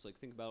politics, like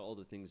think about all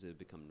the things that have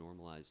become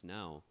normalized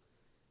now.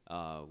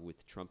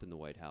 With Trump in the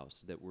White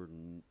House that were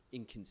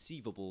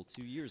inconceivable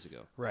 2 years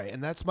ago. Right,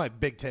 and that's my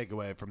big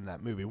takeaway from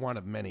that movie. One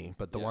of many,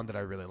 but the Yeah. one that I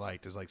really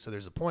liked is like, so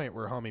there's a point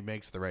where homie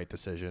makes the right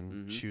decision,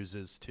 Mm-hmm.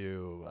 chooses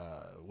to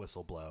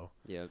whistle blow.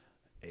 Yeah.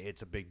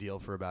 It's a big deal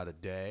for about a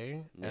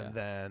day, Yeah. and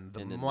then the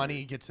And then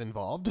money gets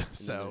involved. And then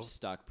So, their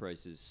stock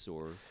prices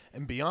soar.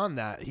 and beyond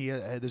that,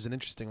 there's an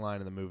interesting line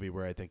in the movie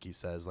where I think he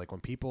says, like, when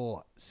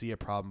people see a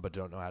problem but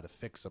don't know how to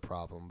fix a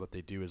problem, what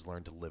they do is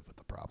learn to live with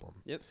the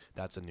problem. Yep.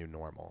 That's a new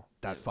normal.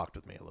 That Yeah. fucked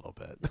with me a little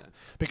bit.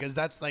 Because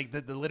that's like,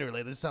 the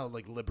literally, this is how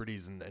like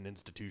liberties and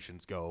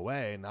institutions go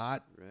away,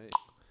 not Right.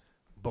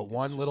 but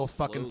one just little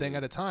fucking thing slowly.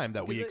 at a time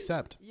that we 'Cause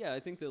accept. Yeah, I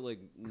think that like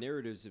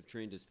narratives have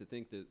trained us to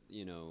think that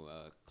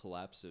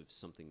collapse of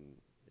something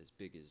as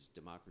big as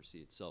democracy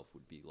itself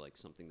would be like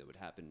something that would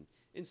happen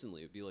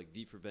instantly. It would be like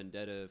V for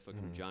Vendetta.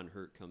 Fucking John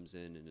Hurt comes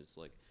in and it's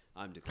like,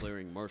 I'm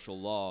declaring martial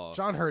law.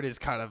 John Hurt is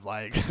kind of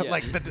like Yeah.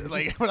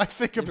 like when I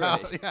think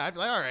about Right. yeah, I'm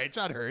like, all right,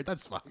 John Hurt,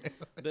 that's fine.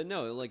 But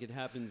no, like it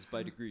happens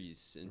by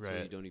degrees until you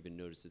Right. don't even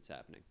notice it's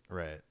happening.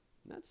 Right.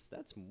 And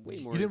that's way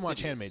You more. didn't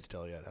watch insidious. Handmaid's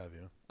Tale yet, have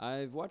you?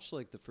 I've watched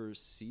like the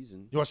first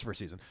season. You watched the first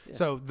season. Yeah.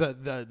 So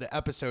the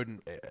episode,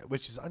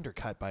 which is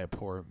undercut by a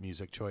poor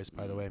music choice,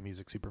 by Mm. the way,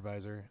 music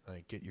supervisor,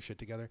 like get your shit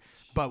together.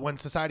 But when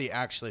society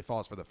actually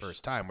falls for the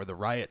first time, where the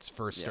riots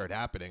first Yeah. start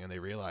happening, and they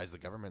realize the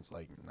government's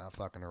like not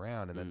fucking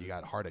around, and then Mm. you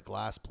got Heart of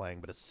Glass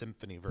playing, but a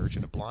symphony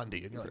version of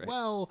Blondie, and you're like, Right.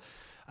 well.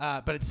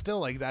 But it's still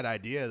like that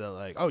idea that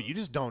like, oh, you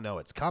just don't know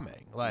it's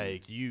coming. Mm.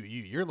 Like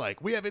you're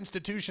like, we have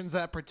institutions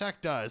that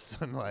protect us,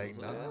 and like,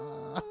 like,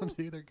 no,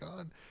 they're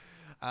gone.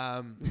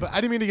 But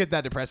I didn't mean to get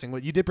that depressing.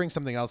 Well, you did bring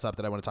something else up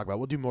that I want to talk about.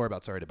 We'll do more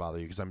about Sorry to Bother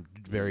You because I'm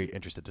very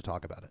interested to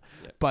talk about it.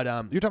 Yeah. But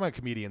you're talking about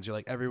comedians. You're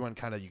like everyone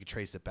kind of you could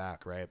trace it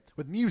back, right?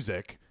 With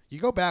music, you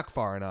go back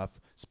far enough.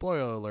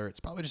 Spoiler alert: it's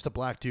probably just a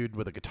black dude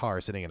with a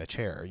guitar sitting in a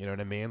chair. You know what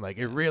I mean? Like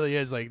it really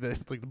is like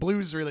the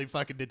blues really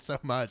fucking did so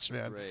much,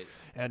 man, Right.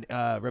 and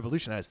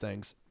revolutionized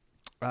things.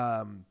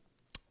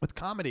 With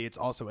comedy, it's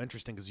also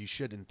interesting because you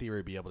should, in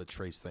theory, be able to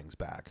trace things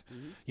back.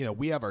 You know,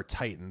 we have our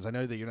titans. I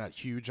know that you're not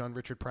huge on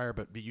Richard Pryor,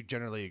 but you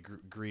generally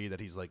agree that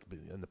he's like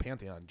in the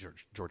pantheon.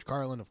 George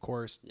Carlin, of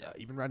course. Yeah.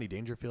 Even Rodney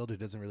Dangerfield, who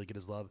doesn't really get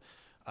his love.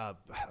 I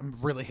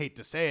really hate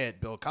to say it,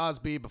 Bill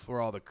Cosby before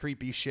all the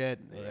creepy shit,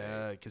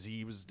 because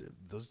he was.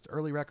 Those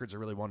early records are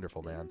really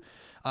wonderful, man.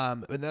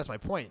 And that's my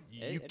point.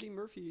 Eddie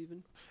Murphy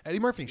even. Eddie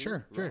Murphy,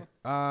 sure.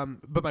 raw.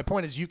 But my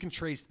point is, you can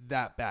trace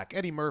that back.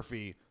 Eddie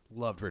Murphy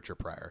loved Richard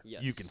Pryor.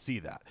 Yes. You can see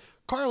that.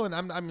 Carlin,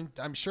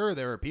 I'm sure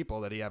there are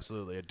people that he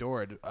absolutely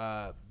adored.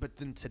 But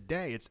then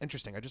today, it's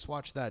interesting. I just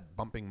watched that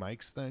Bumping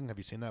Mics thing. Have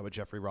you seen that with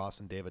Jeffrey Ross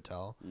and Dave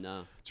Attell?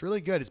 No. It's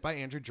really good. It's by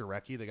Andrew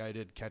Jarecki, the guy who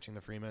did Catching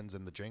the Freemans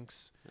and The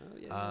Jinx. Oh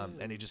yeah.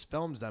 And he just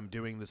films them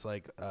doing this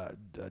like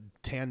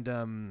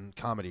tandem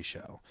comedy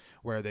show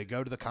where they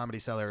go to the Comedy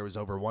Cellar. It was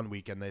over 1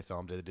 weekend they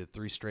filmed it. They did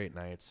 3 straight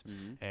nights,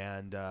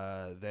 and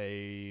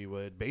they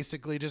would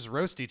basically just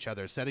roast each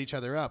other, set each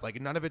other up.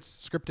 Like none of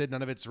it's scripted,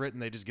 none of it's written.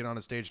 They just get on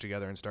a stage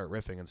together and start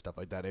riffing and stuff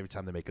like that. Every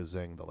time they make a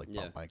zing, they'll like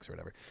bump mics or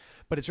whatever.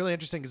 But it's really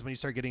interesting because when you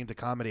start getting into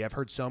comedy, I've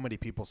heard so many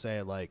people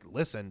say like,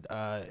 listen,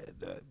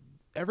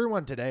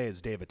 everyone today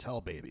is Dave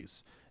Attell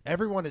babies.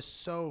 Everyone is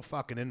so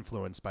fucking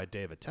influenced by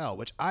Dave Attell,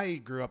 which I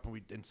grew up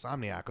when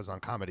Insomniac was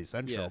on Comedy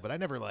Central, Yeah. but I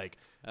never like,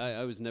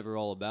 I was never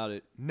all about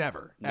it.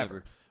 never, Never.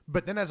 ever.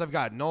 But then as I've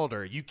gotten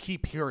older, you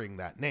keep hearing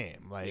that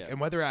name. Like, Yeah. and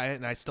whether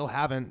I still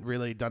haven't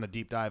really done a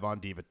deep dive on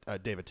Dave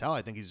Attell.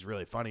 I think he's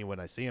really funny when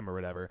I see him or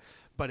whatever.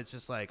 But it's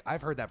just like,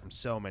 I've heard that from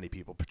so many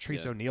people.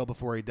 Patrice Yeah. O'Neill,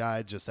 before he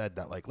died, just said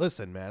that, like,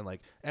 listen, man,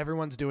 like,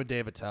 everyone's doing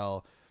Dave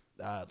Attell.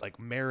 Like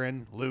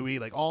Marin, Louis,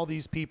 like all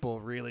these people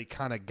really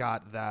kind of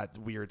got that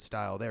weird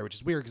style there, which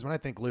is weird because when I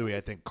think Louis,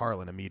 I think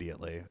Carlin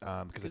immediately.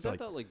 Because Because I I feel like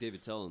thought like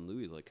David Tell and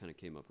Louis like kind of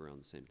came up around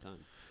the same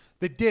time.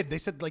 They did. They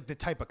said like the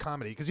type of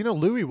comedy because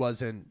Louis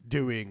wasn't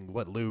doing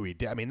what Louis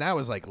did. I mean, that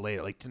was like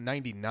later, like to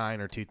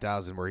 99 or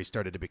 2000, where he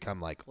started to become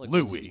like Like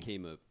once he Louis.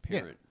 became a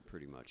parent,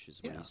 pretty much,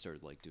 is when he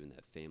started like doing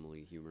that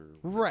family humor.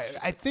 Right.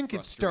 Just, I like, think it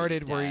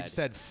frustrated started where he dad.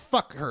 said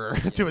 "fuck her"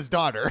 to his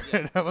daughter,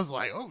 and I was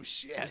like, "Oh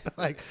shit!"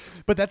 Like,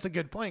 but that's a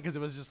good point because it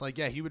was just like,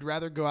 yeah, he would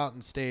rather go out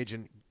on stage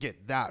and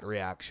get that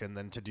reaction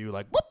than to do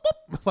like whoop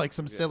whoop, like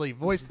some silly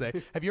voice thing.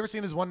 Have you ever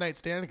seen his one night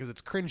stand? Because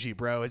it's cringy,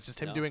 bro. It's just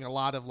him No. doing a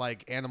lot of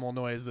like animal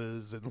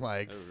noises and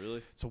like. Oh,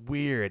 really? It's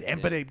weird, and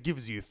Yeah. but it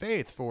gives you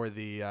faith for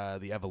the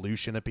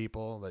evolution of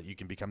people that you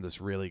can become this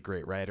really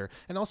great writer,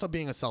 and also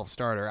being a self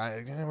starter.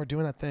 We're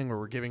doing that thing where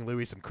we're giving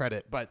Louis some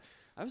credit, but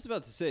I was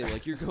about to say,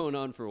 like, you're going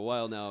on for a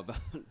while now about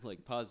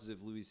like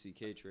positive Louis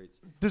C.K.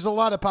 traits. there's a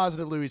lot of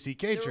positive Louis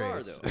C.K. There are,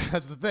 traits. though.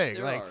 That's the thing.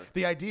 There like are.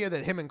 the idea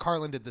that him and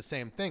Carlin did the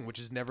same thing, which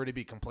is never to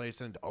be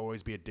complacent, to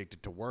always be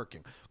addicted to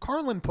working.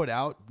 Carlin put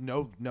out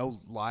no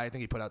lie. I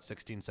think he put out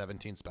 16,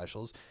 17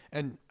 specials,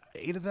 and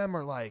 8 of them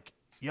are like,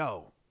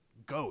 yo.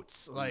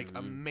 Goats, like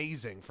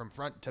amazing from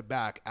front to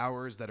back.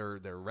 Hours they're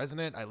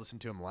resonant. I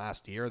listened to them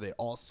last year. They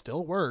all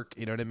still work.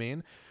 You know what I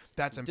mean?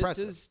 That's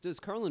impressive. Does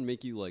Carlin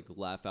make you like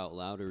laugh out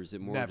loud, or is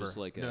it more Never. just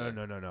like No.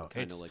 kind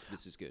It's- of like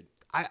this is good?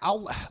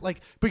 I'll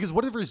like because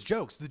whatever his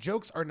jokes, the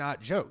jokes are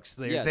not jokes.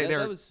 They're Yeah, they're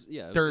that was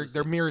I was they're gonna say.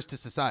 they're mirrors to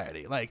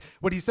society. Like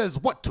when he says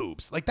 "what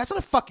tubes," like that's not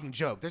a fucking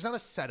joke. There's not a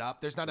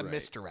setup. There's not a Right.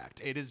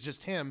 misdirect. It is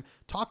just him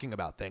talking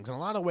about things. In a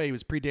lot of ways, he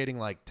was predating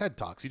like TED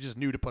Talks. He just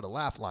knew to put a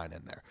laugh line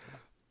in there.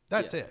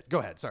 That's Yeah. it. Go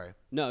ahead. Sorry.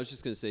 No, I was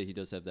just gonna say he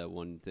does have that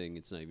one thing.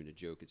 It's not even a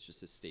joke. It's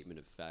just a statement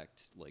of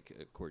fact. Like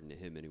according to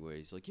him, anyway.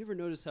 He's like, you ever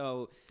notice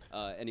how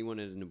anyone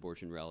at an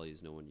abortion rally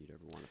is no one you'd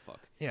ever want to fuck?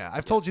 Yeah,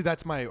 I've told you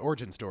that's my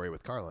origin story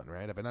with Carlin,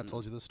 right? Have I not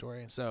told you this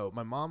story? So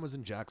my mom was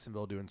in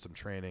Jacksonville doing some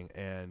training,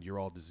 and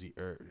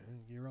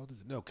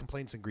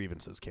Complaints and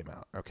Grievances came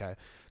out. Okay,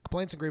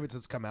 Complaints and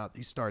Grievances come out.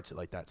 He starts it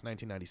like that. It's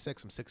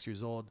 1996. I'm 6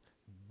 years old.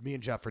 Me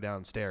and Jeff are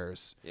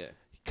downstairs. Yeah.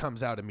 He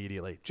comes out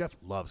immediately. Jeff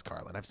loves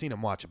Carlin. I've seen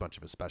him watch a bunch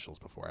of his specials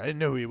before. I didn't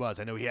know who he was.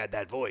 I know he had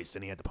that voice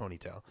and he had the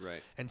ponytail.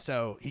 Right. And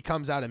so he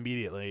comes out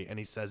immediately and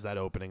he says that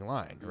opening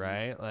line,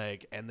 right?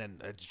 Like, and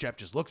then Jeff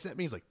just looks at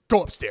me. He's like,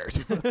 "Go upstairs."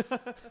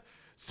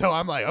 So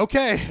I'm like,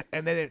 okay.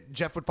 And then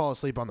Jeff would fall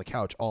asleep on the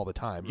couch all the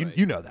time. Right.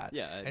 You know that.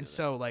 Yeah, I know And that.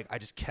 so like I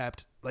just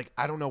kept like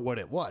I don't know what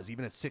it was.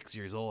 Even at 6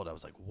 years old, I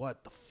was like,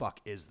 what the fuck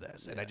is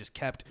this? And I just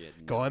kept Yeah,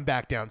 no. going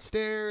back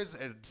downstairs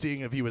and seeing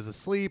if he was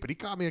asleep. And he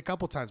caught me a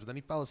couple times, but then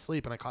he fell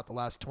asleep and I caught the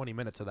last 20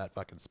 minutes of that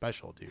fucking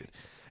special, dude.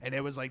 Nice. And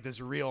it was like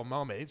this real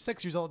moment. At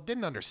 6 years old,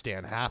 didn't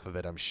understand half of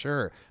it, I'm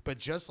sure. But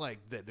just like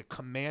the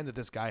command that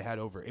this guy had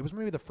over it was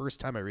maybe the first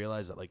time I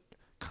realized that like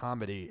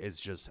comedy is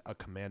just a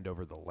command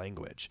over the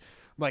language.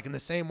 Like in the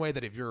same way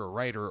that if you're a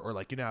writer or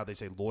like, you know how they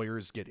say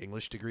lawyers get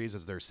English degrees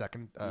as their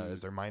second,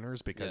 as their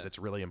minors because Yeah. it's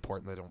really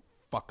important they don't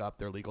fuck up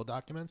their legal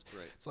documents.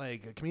 Right. It's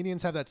like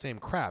comedians have that same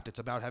craft. It's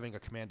about having a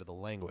command of the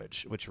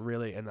language, which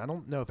really, and I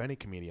don't know if any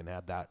comedian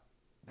had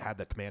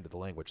the command of the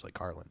language like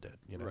Carlin did,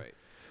 you know? Right.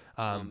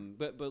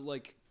 But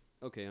like,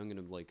 okay, I'm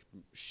gonna like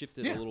shift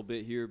it Yeah. a little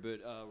bit here,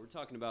 but we're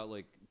talking about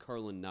like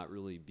Carlin not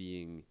really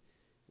being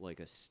like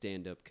a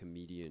stand-up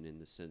comedian in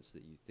the sense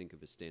that you think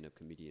of a stand-up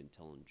comedian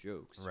telling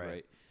jokes, Right.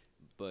 right?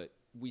 But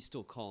we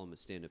still call him a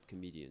stand-up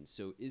comedian.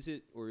 So is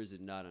it or is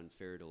it not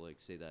unfair to like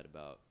say that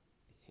about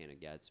Hannah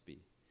Gadsby?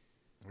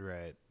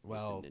 Right.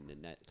 Well, and the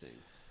Nanette thing.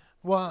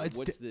 it's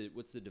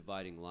What's the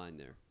dividing line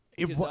there?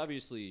 It Because wa-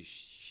 obviously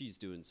she's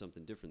doing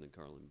something different than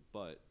Carlin,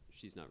 but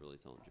she's not really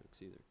telling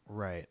jokes either.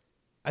 right.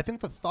 I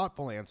think the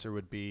thoughtful answer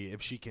would be if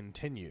she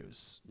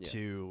continues Yeah.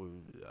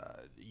 to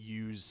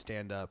use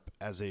stand up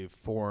as a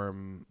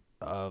form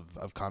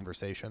of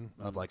conversation,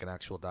 of like an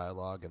actual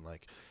dialogue and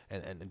like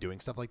and doing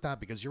stuff like that,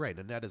 because you're right,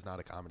 Nanette is not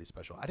a comedy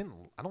special. I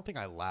don't think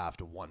I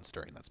laughed once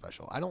during that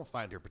special. I don't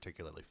find her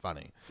particularly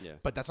funny. Yeah.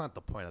 But that's not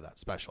the point of that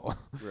special.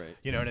 Right.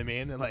 You know what I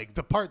mean? And like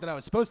the part that I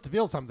was supposed to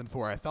feel something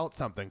for, I felt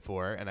something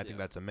for, and I think Yeah.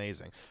 that's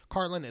amazing.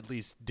 Carlin at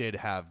least did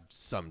have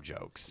some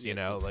jokes, you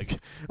Yeah, know, some-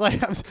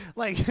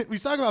 like we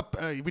talk about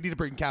we need to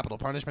bring capital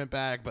punishment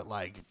back, but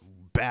like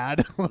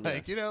bad,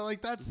 like you know,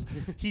 like that's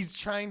he's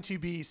trying to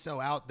be so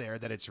out there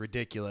that it's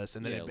ridiculous,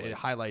 and then Yeah, it like,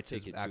 highlights take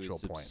his it to actual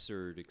its point.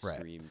 absurd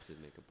extreme to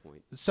make a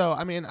point. So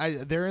I mean,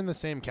 they're in the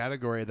same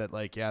category that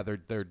like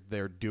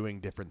they're doing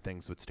different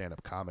things with stand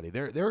up comedy.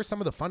 There are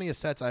some of the funniest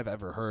sets I've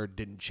ever heard.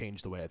 Didn't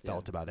change the way I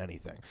felt about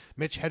anything.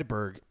 Mitch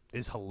Hedberg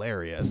is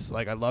hilarious.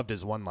 Like I loved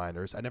his one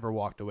liners. I never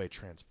walked away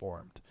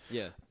transformed.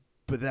 Yeah.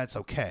 But that's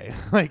okay.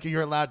 Like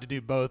you're allowed to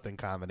do both in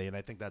comedy, and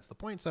I think that's the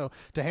point. So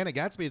to Hannah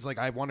Gadsby, it's like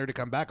I want her to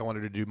come back. I want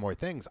her to do more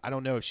things. I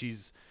don't know if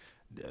she's.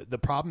 The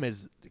problem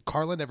is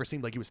Carlin never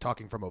seemed like he was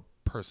talking from a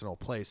personal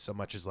place so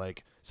much as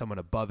like someone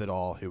above it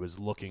all who was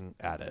looking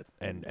at it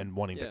and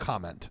wanting to Yeah.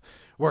 comment.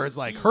 Whereas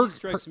like he her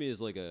strikes me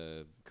as like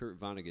a Kurt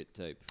Vonnegut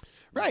type.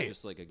 Right.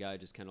 Just like a guy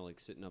just kind of like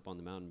sitting up on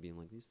the mountain being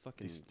like, these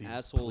fucking these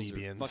assholes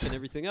plebeians. are fucking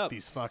everything up.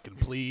 these fucking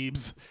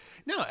plebes.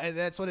 No, and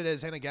that's what it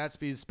is. Hannah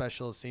Gadsby's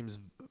special seems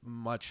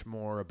much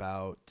more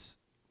about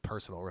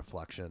personal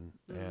reflection,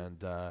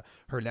 and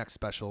her next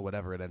special,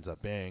 whatever it ends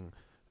up being,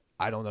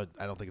 I don't know.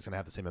 I don't think it's gonna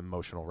have the same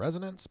emotional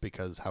resonance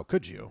because how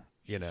could you?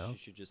 You know. She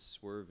should just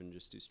swerve and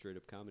just do straight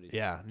up comedy.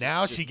 Yeah.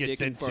 Now Just she gets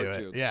dick and into fart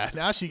it. jokes. Yeah.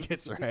 Now she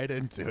gets right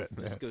into it.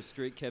 Man. Just go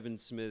straight Kevin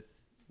Smith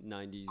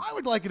 90s. I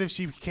would like it if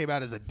she came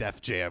out as a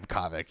Def Jam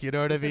comic. You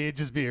know what I mean?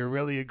 Just be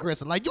really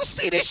aggressive. Like, you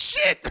see this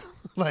shit?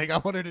 Like, I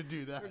want her to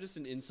do that. Or just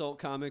an insult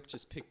comic,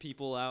 just pick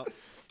people out.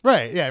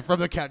 Right, yeah, from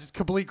the couch. Just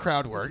complete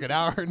crowd work. An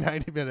hour and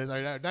 90 minutes.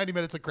 Or 90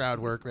 minutes of crowd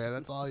work, man.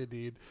 That's all you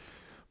need.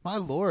 My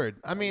Lord.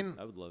 I mean,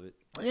 I would love it.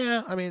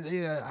 yeah, I mean,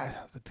 yeah,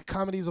 the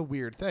comedy is a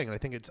weird thing, and I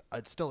think it's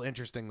still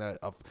interesting that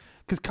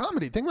because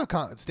comedy, think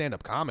about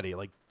stand-up comedy,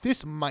 like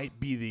this might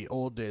be the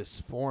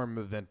oldest form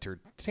of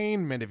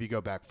entertainment if you go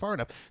back far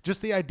enough.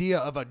 Just the idea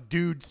of a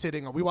dude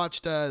sitting. We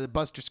watched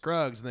Buster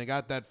Scruggs, and they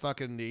got that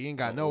fucking he ain't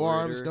got no orator.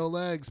 arms, no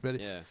legs, but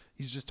Yeah.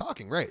 he's just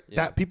talking, right? Yeah.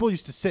 That people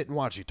used to sit and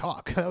watch you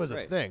talk. That was a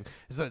Right. thing.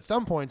 So at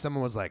some point,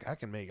 someone was like, "I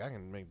can make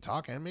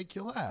talk and make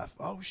you laugh."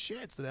 Oh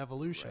shit, it's the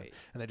evolution, Right.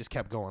 and they just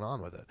kept going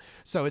on with it.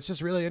 So it's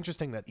just really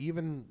interesting that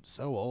even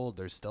so old,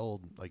 there's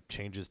still like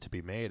changes to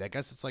be made. I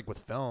guess it's like with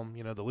film,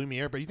 you know, the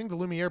Lumiere. But you think the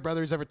Lumiere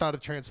brothers ever thought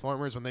of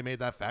Transformers when they made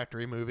that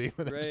factory movie?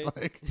 Where they're just Right.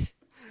 like,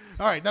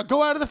 "All right, now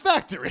go out of the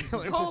factory!"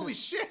 Like, holy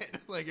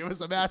shit! Like it was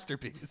a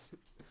masterpiece.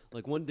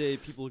 Like one day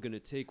people are going to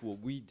take what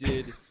we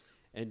did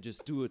and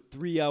just do a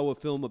 3-hour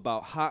film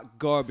about hot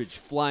garbage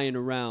flying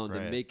around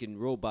Right. and making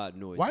robot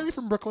noises. Why are they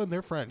from Brooklyn?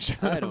 They're French.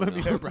 I don't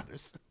Lumiere know.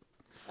 brothers.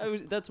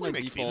 That's my We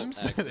make default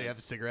films. accent. They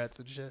have cigarettes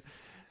and shit.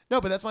 No,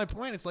 but that's my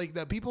point. It's like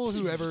the people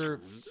who ever.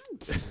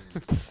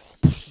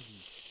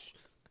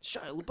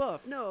 Shia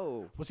LaBeouf,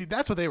 no. Well, see,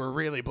 that's what they were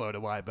really blown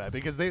away by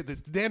because they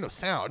had no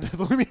sound.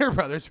 The Lumiere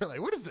brothers were like,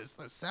 "What is this?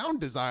 The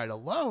sound design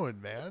alone,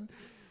 man."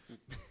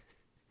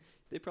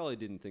 They probably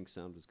didn't think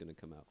sound was going to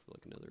come out for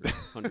like another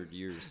 100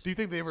 years. Do you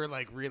think they were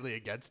like really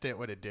against it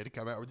when it did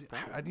come out?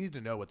 I need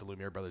to know what the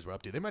Lumiere brothers were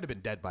up to. They might have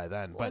been dead by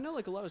then, Well, I but know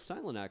like a lot of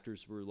silent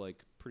actors were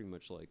like pretty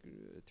much like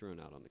thrown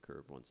out on the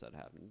curb once that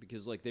happened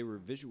because like they were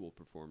visual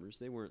performers.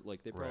 They weren't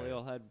like they probably Right.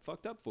 all had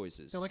fucked up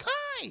voices. they're like,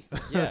 "Hi!"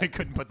 Yeah. They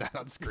couldn't put that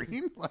on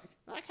screen. like,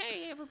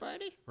 hey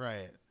everybody.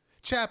 Right.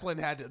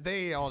 Chaplin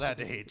they all had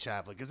to hate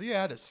Chaplin because he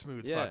had a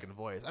smooth Yeah. fucking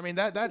voice. I mean,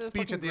 that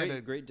speech at the great, end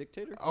of great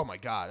dictator. Oh my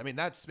God! I mean,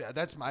 that's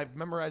I've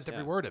memorized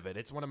every Yeah. word of it.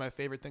 It's one of my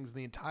favorite things in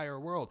the entire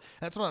world.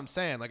 That's what I'm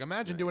saying. Like,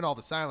 imagine doing all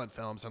the silent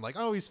films and like,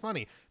 oh, he's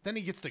funny. Then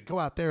he gets to go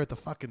out there with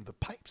the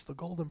pipes, the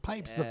golden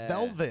pipes, the Yeah.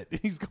 velvet.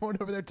 He's going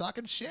over there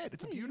talking shit.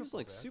 It's He beautiful. was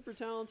like man. super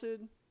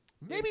talented.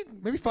 Maybe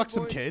fuck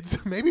some voice.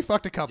 kids. Maybe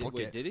fucked a couple Wait,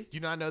 kids. did he? Do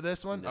you not know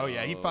this one? Oh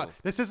yeah, he No.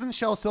 fucked. This isn't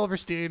Shel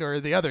Silverstein or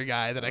the other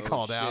guy that I Oh,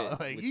 called shit.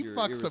 out. Like With he your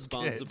fucked some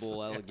kids.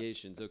 irresponsible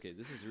allegations. Okay,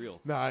 this is real.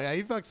 No, yeah,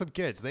 he fucked some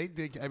kids. They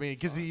I mean,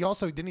 because he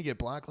also didn't he get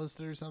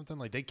blacklisted or something?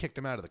 Like they kicked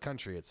him out of the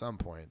country at some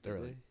point. They were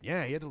Did like,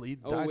 yeah, he had to leave.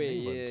 Oh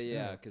wait,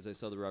 yeah, because I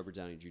saw the Robert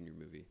Downey Jr.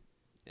 movie,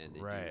 and they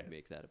Right. didn't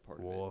make that a part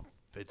of Well,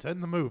 if it's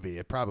in the movie,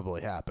 it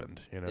probably happened.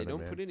 You know it. They what I don't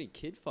mean? put any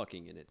kid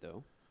fucking in it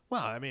though.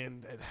 Well, I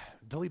mean,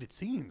 deleted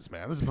scenes,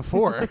 man. This is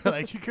before.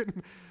 Like you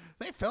couldn't.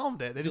 They filmed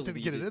it. They just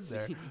didn't get it in Deleted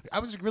there. scenes. I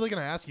was really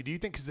gonna ask you. Do you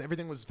think because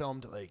everything was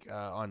filmed like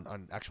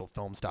on actual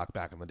film stock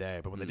back in the day,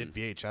 but when they did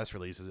VHS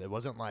releases, it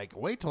wasn't like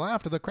wait till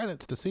after the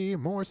credits to see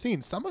more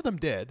scenes. Some of them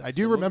did. I do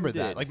Some of remember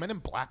them that. did. Like Men in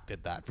Black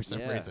did that for some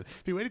Yeah. reason.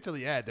 If you waited till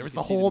the end, there was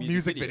You the can see whole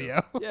music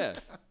video. Yeah,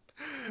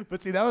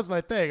 But see, that was my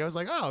thing. I was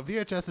like, oh,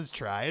 VHS has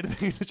tried.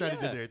 They tried to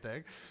do Yeah. their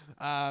thing.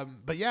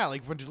 But yeah,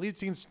 like when deleted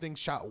scenes things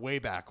shot way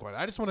back when.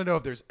 I just want to know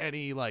if there's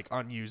any like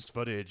unused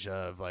footage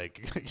of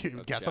like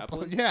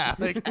Chaplin? yeah,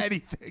 like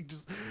anything,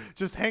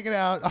 just hanging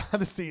out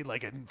on a scene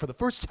like for the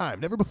first time,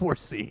 never before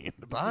seen,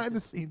 behind the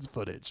scenes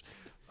footage.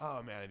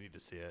 Oh man, I need to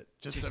see it.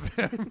 Just a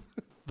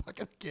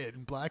fucking kid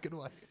in black and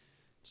white.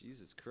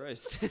 Jesus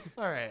Christ.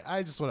 All right,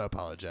 I just want to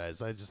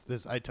apologize.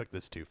 I took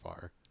this too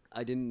far.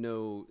 I didn't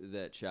know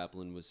that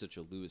Chaplin was such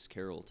a Lewis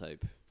Carroll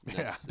type.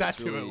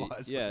 That's who it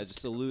was, Yeah, Lewis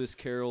just a Lewis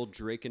Carroll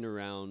draking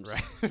around,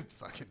 Right,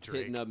 fucking Drake.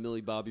 hitting up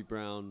Millie Bobby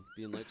Brown,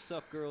 being like,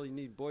 "Sup, girl? You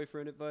need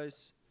boyfriend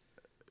advice?"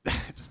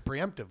 Just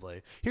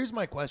preemptively. Here's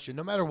my question.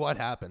 No matter what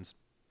happens,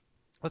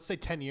 let's say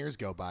 10 years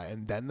go by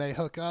and then they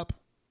hook up.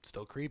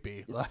 Still creepy.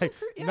 It's Like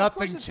still yeah, of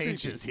course nothing it's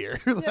changes creepy.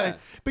 here. Like, Yeah.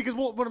 because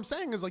what I'm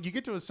saying is like you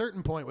get to a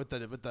certain point with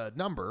the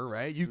number,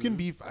 right? You can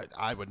be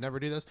I would never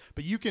do this,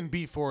 but you can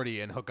be 40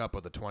 and hook up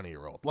with a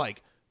 20-year-old.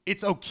 Like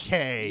it's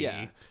okay.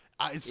 Yeah.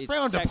 It's It's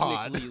frowned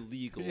upon. technically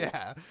legal.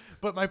 Yeah.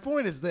 But my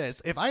point is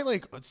this. If I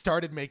like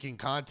started making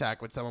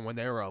contact with someone when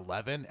they were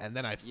 11 and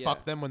then I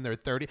fuck them when they're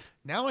 30,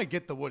 now I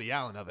get the Woody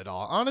Allen of it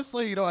all.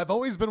 Honestly, you know, I've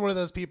always been one of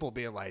those people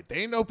being like, they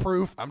ain't no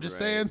proof. I'm just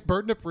Right. saying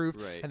burden of proof.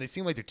 Right. And they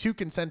seem like they're two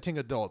consenting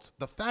adults.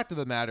 The fact of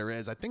the matter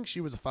is I think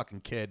she was a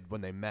fucking kid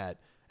when they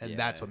met. And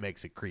that's Yeah. what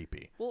makes it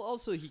creepy. Well,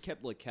 also he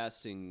kept like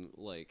casting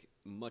like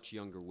much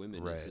younger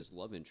women Right. as his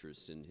love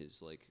interests in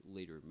his like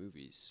later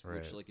movies,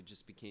 Right. which like it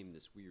just became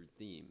this weird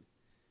theme.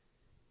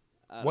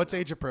 What's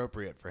age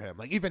appropriate for him?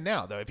 Like even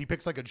now though, if he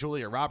picks like a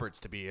Julia Roberts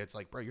to be, it's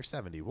like, bro, you're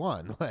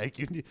 71. Like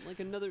you need, like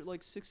another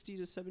like 60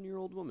 to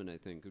 7-year-old woman, I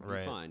think would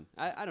Right. be fine.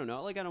 I don't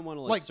know. Like I don't want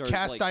to like start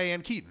cast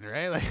Diane Keaton,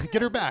 right? Like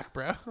get her back,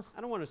 bro.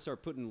 I don't want to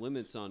start putting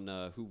limits on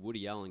who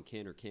Woody Allen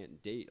can or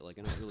can't date. Like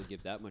I don't really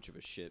give that much of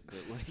a shit. But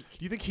like, Do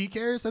you think he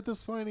cares at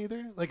this point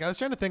either? Like I was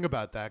trying to think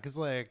about that because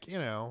like you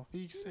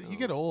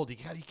get old, you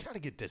gotta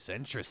get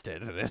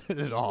disinterested in it he at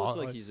just all. looks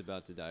like Like, he's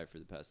about to die for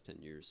the past 10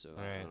 years. So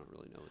I Right. don't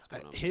really know what's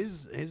going on.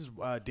 his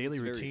daily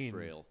It's very routine.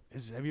 frail.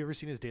 Have you ever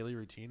seen his daily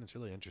routine? It's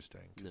really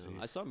interesting. No, 'Cause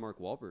I saw Mark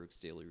Wahlberg's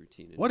daily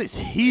routine. And what it's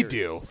does he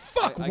hilarious. do?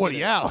 Fuck I Woody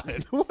gotta-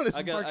 Allen. What is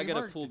I Marky gotta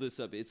Mark? pull this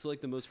up. It's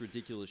like the most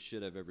ridiculous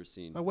shit I've ever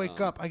seen. I wake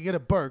up, I get a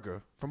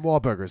burger from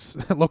Wahlburgers,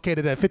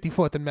 located at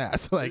 54th and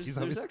Mass. Like There's,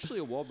 there's actually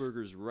a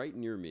Wahlburgers right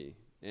near me,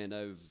 and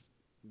I've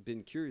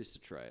been curious to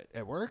try it.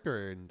 at work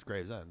or in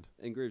Gravesend.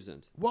 In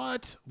Gravesend.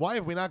 What? Why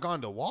have we not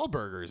gone to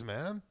Wahlburgers,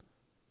 man?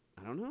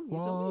 I don't know.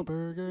 You tell me.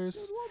 Wahlburgers.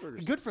 Let's go to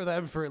Wahlburgers. Good for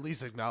them for at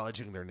least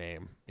acknowledging their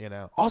name.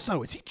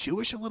 Also, is he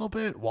Jewish a little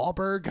bit?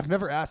 Wahlberg. I've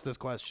never asked this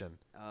question.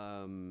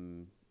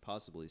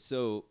 Possibly.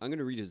 So I'm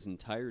gonna read his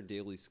entire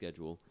daily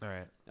schedule. All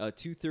right.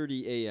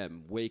 2:30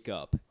 a.m. wake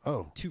up.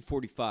 Oh.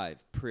 2:45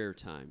 prayer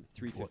time.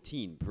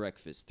 3:15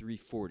 breakfast.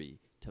 3:40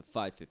 to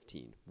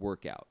 5:15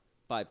 workout.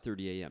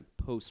 5:30 a.m.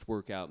 post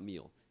workout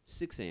meal.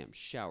 6 a.m.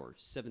 shower.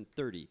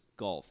 7:30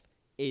 golf.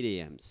 8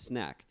 a.m.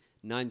 snack.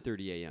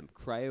 9:30 a.m.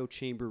 cryo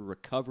chamber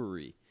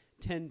recovery.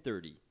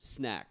 10:30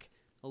 snack.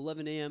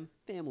 11 a.m.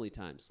 family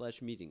time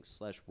 /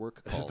 meetings /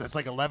 work calls. That's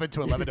like 11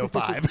 to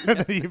 11:05, and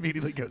then he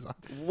immediately goes on.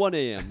 1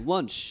 a.m.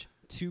 lunch.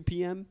 2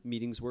 p.m.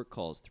 meetings, work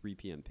calls. 3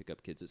 p.m. pick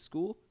up kids at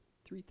school.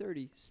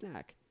 3:30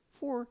 snack.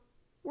 4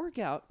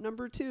 workout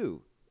number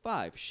 2.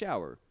 5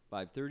 shower.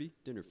 5:30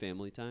 dinner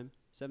family time.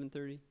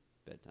 7:30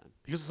 bedtime.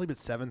 He goes to sleep at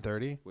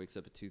 7:30. Wakes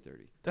up at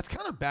 2:30. That's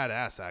kind of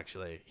badass,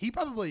 actually. He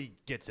probably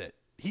gets it.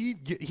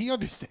 He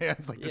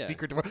understands like the Yeah.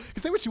 secret to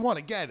because say what you want.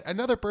 Again,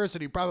 another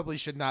person who probably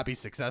should not be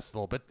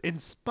successful, but in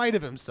spite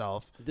of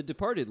himself, The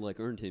Departed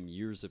earned him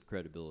years of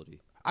credibility.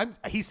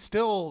 he's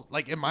still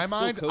like in my He's still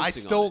mind. I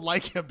coasting still on it.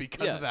 like him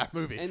because of that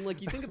movie. And like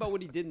you think about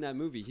what he did in that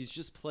movie, he's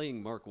just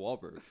playing Mark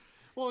Wahlberg.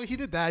 Well, he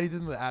did that. He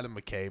did the Adam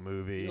McKay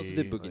movie. He also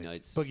did Boogie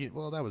Nights.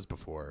 Well, that was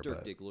before. Dirk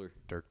but Diggler.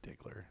 Dirk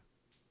Diggler.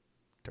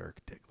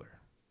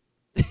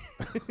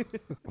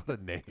 What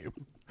a name.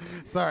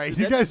 Sorry, Did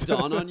you that guys just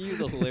dawn on you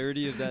the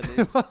hilarity of that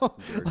name? Well,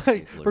 Dirk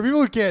like, Diggler. for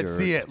people who can't Dirk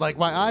see it, like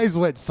my Diggler. eyes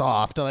went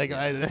soft. Like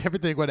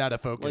everything went out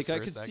of focus. Like for I a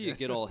could see second. it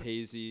get all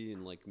hazy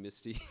and like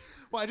misty.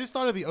 Well, I just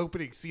thought of the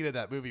opening scene of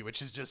that movie,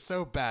 which is just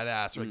so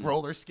badass, like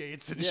roller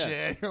skates and Yeah.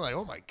 shit. You're like,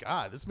 oh my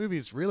god, this movie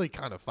is really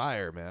kind of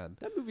fire, man.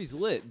 That movie's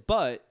lit,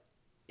 but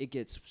it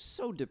gets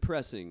so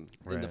depressing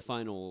in the Right.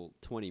 final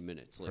 20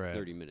 minutes, like Right.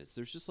 30 minutes.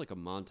 There's just like a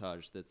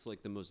montage that's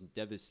like the most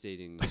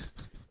devastating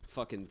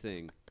fucking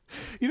thing.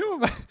 You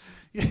know,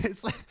 yeah,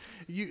 it's like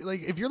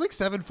if you're like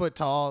 7 foot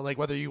tall, like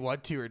whether you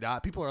want to or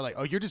not, people are like,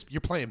 oh, you're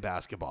playing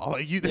basketball.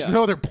 Like there's Yeah.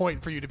 no other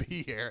point for you to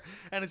be here.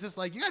 And it's just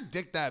like you got a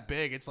dick that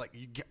big. It's like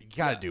you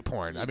got to Yeah. do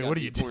porn. You I mean, gotta what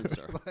do be you a porn do?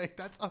 star. Like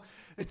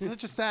it's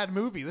such a sad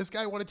movie. This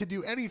guy wanted to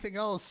do anything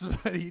else,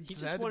 but He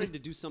just wanted to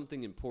do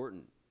something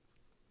important.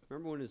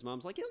 Remember when his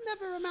mom's like, "You'll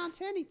never amount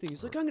to anything."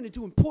 He's like, "I'm going to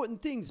do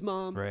important things,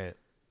 Mom." right.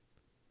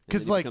 And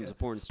Because then he like, becomes a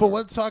porn star. but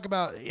let's talk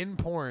about in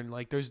porn.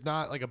 Like, there's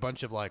not like a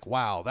bunch of like,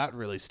 wow, that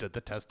really stood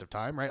the test of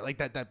time, right? Like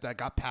that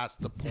got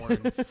past the porn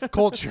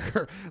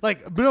culture.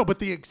 Like, but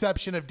the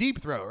exception of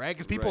Deep Throat, right?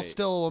 Because people Right.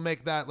 still will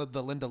make that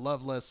the Linda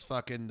Lovelace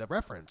fucking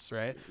reference,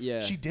 right?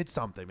 Yeah. she did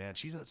something, man.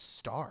 She's a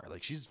star.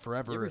 Like, she's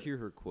forever. You ever hear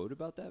her quote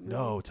about that movie?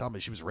 No, tell me,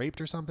 she was raped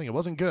or something. It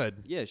wasn't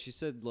good. Yeah, she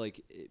said like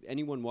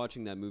anyone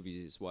watching that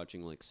movie is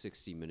watching like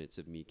 60 minutes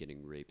of me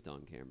getting raped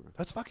on camera.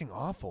 That's fucking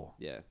awful.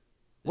 Yeah.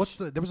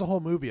 There was a whole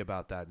movie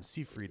about that, and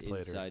Seyfried played her.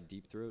 Inside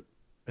Deep Throat?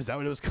 Is that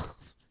what it was called?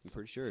 I'm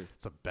pretty sure.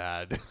 It's a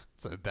bad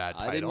title.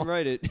 I didn't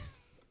write it.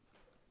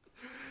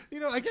 You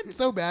know, I get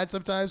so mad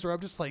sometimes where I'm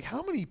just like,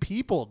 how many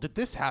people did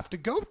this have to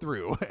go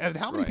through? And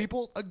how many Right.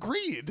 people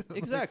agreed?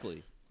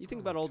 Exactly. You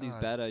think about all these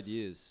God. bad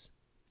ideas,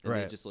 and they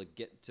Right. just like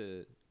get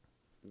to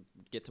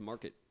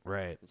market.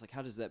 Right. It's like,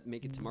 how does that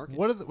make it to market?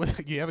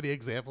 Do you have any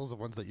examples of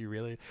ones that you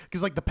really?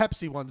 Because like the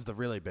Pepsi one's the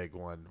really big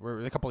one.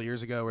 Where a couple of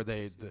years ago, where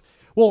they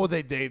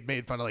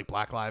made fun of like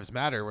Black Lives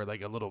Matter, where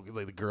like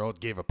the girl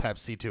gave a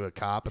Pepsi to a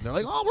cop, and they're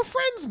like, oh, we're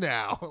friends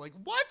now. Like,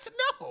 what?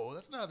 No,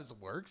 that's not how this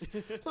works.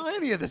 That's not how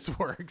any of this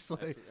works.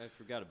 Like, I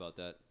forgot about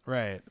that.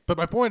 right. But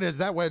my point is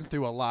that went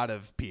through a lot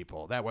of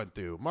people. That went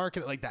through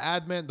market, like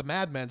the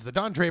Mad Men's, the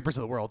Don Drapers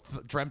of the world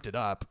dreamt it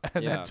up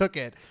and Yeah. then took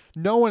it.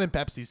 No one in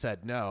Pepsi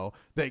said no.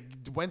 They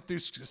went through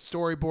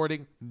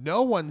storyboarding.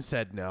 No one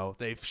said no.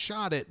 They've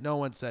shot it. No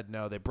one said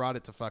no. They brought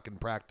it to fucking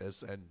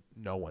practice and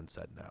no one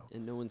said no.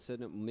 And no one said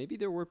no. Maybe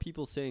there were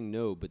people saying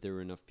no, but there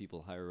were enough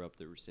people higher up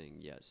that were saying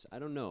yes. I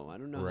don't know. How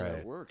Right.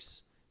 that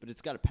works. But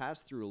it's got to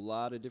pass through a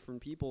lot of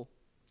different people.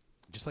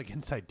 Just like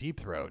Inside Deep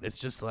Throat. It's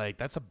just like,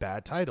 that's a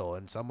bad title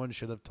and someone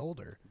should have told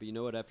her. But you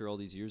know what? After all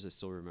these years, I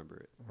still remember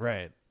it.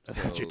 Right.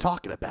 So You're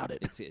talking about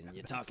it. And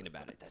you're talking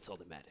about it. That's all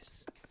that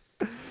matters.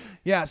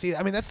 Yeah, see,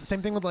 I mean, that's the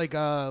same thing with like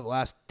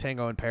Last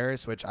Tango in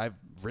Paris, which I've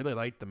really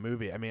liked the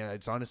movie. I mean,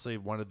 it's honestly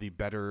one of the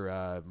better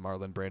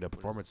Marlon Brando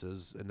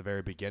performances in the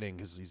very beginning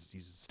because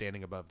he's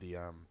standing above the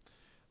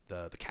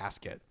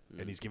casket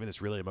and he's giving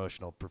this really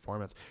emotional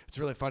performance. It's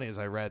really funny as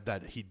I read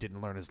that he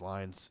didn't learn his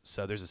lines,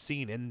 so there's a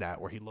scene in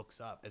that where he looks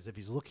up as if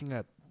he's looking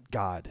at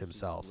God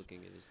himself. He's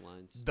looking at his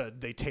lines.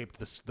 They taped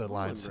the Marlon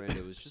lines.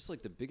 Brando was just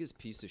like the biggest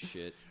piece of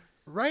shit.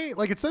 Right?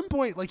 Like at some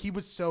point, like he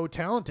was so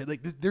talented. Like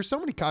there's so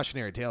many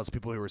cautionary tales of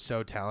people who were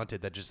so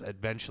talented that just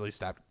eventually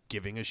stopped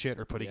giving a shit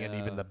or putting in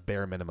even the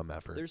bare minimum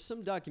effort. There's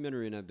some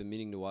documentary, and I've been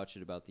meaning to watch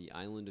it, about the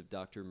Island of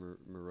Dr.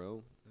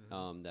 Moreau,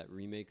 that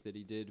remake that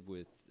he did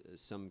with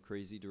some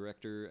crazy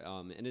director.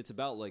 And it's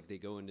about like they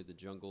go into the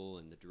jungle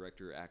and the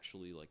director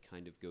actually like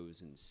kind of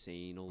goes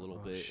insane a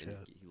little bit. Shit. And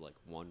he like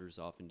wanders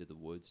off into the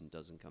woods and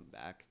doesn't come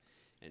back.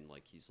 And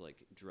like he's like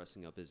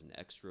dressing up as an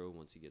extra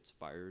once he gets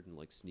fired and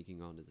like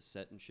sneaking onto the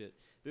set and shit.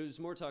 But it was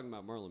more talking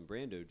about Marlon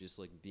Brando just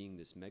like being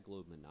this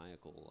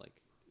megalomaniacal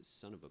like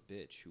son of a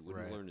bitch who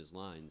wouldn't learn his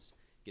lines,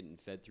 getting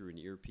fed through an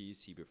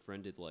earpiece. He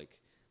befriended like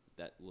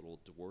that little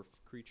dwarf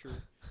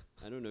creature.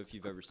 I don't know if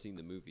you've ever seen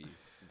the movie,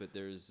 but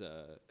there's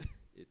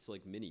it's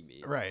like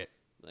Mini-Me. Right.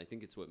 I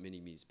think it's what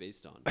Mini-Me's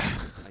based on.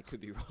 I could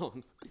be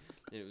wrong.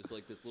 And it was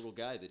like this little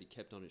guy that he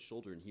kept on his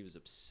shoulder, and he was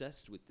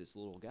obsessed with this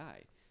little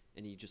guy.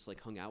 And he just like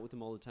hung out with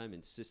him all the time,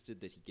 insisted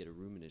that he get a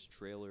room in his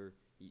trailer.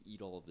 He'd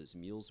eat all of his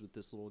meals with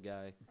this little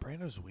guy.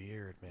 Brando's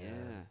weird, man.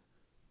 Yeah.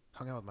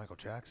 Hung out with Michael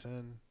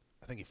Jackson.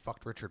 I think he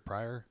fucked Richard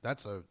Pryor.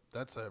 That's a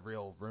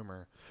real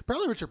rumor.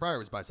 Apparently Richard Pryor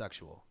was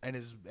bisexual and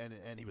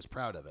he was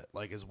proud of it.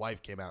 Like his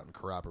wife came out and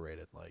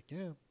corroborated like,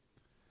 yeah.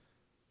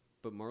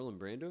 But Marlon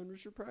Brando and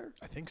Richard Pryor?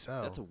 I think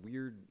so. That's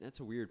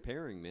a weird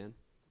pairing, man.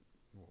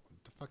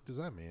 What the fuck does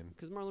that mean?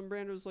 Because Marlon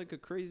Brando's like a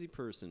crazy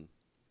person.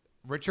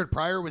 Richard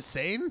Pryor was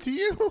sane to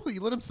you? He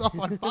lit himself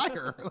on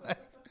fire. Like,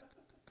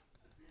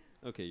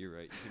 okay, you're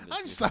right.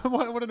 I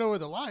want to know where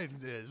the line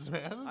is,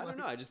 man. I don't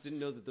know. I just didn't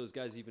know that those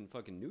guys even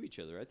fucking knew each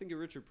other. I think of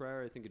Richard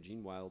Pryor. I think of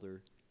Gene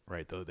Wilder.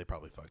 Right, though they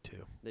probably fucked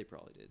too. They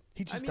probably did.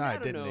 He just I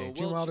died, didn't know. he?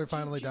 Gene Wilder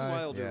finally Gene died.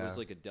 Wilder yeah. was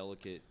like a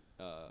delicate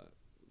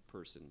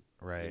person.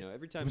 Right. You know,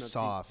 every time it was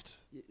soft.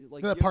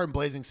 Like You know that part in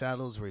Blazing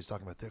Saddles where he's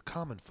talking about they're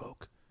common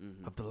folk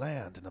of the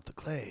land and of the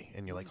clay,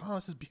 and you're like, oh,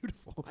 this is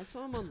beautiful. I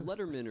saw him on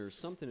Letterman or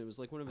something. It was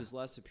like one of his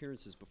last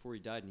appearances before he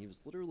died, and he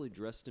was literally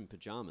dressed in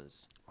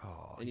pajamas.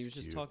 Oh, and he was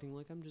just cute. talking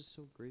like, I'm just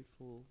so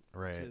grateful to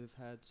have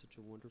had such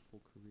a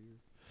wonderful career.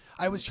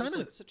 I was trying to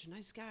like, such a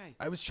nice guy.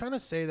 I was trying to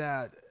say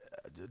that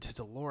to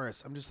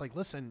Dolores. I'm just like,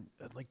 listen,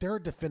 like there are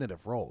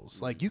definitive roles.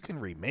 Like you can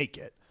remake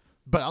it.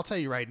 But I'll tell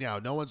you right now,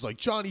 no one's like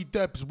Johnny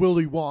Depp's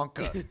Willy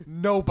Wonka.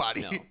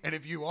 Nobody. No. And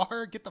if you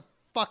are, get the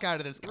fuck out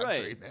of this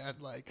country, Right. man.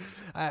 Like,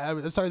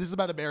 I'm sorry, this is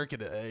about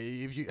American.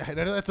 I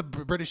know that's a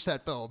British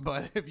set film,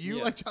 but if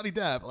you like Johnny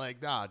Depp, like,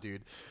 nah,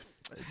 dude.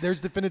 There's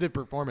definitive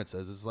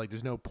performances. It's like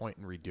there's no point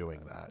in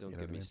redoing that. Don't you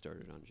know get me what I mean?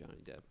 started on Johnny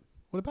Depp.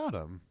 What about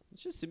him?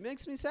 It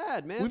makes me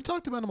sad, man. We've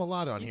talked about him a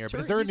lot on He's here, but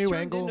turned- is there a he's new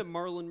turned angle? into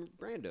Marlon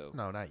Brando.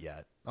 No, not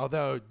yet.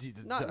 Although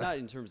Not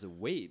in terms of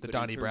weight, the but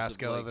in Donnie terms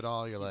Brasco of, of it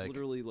all, you're he's like-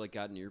 literally like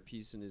got an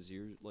earpiece in his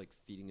ear, like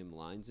feeding him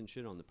lines and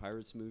shit on the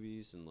Pirates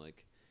movies, and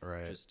like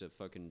right. just a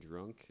fucking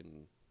drunk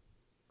and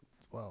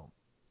Well,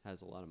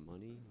 has a lot of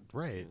money.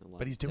 right. and a lot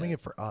But he's of doing debt.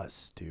 it for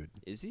us, dude.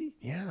 Is he?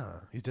 Yeah,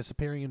 he's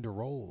disappearing into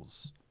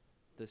roles.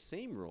 The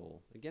same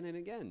role again and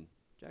again.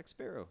 Jack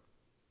Sparrow.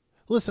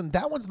 Listen,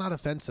 that one's not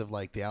offensive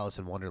like the Alice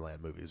in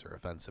Wonderland movies are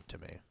offensive to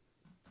me.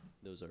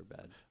 Those are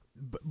bad.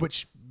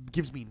 Which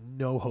gives me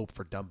no hope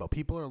for Dumbo.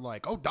 People are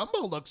like, "Oh,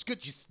 Dumbo looks good.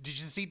 Did you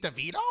see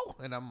DeVito?"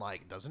 And I'm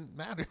like, "Doesn't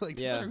matter. Like,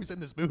 doesn't matter who's in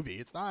this movie.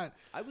 It's not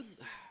I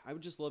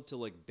would just love to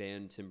like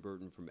ban Tim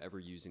Burton from ever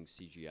using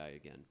CGI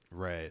again.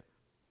 right."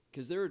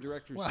 Because there are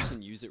directors Well, who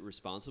can use it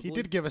responsibly. He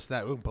did give us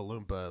that Oompa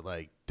Loompa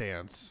like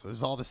dance. It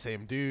was all the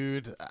same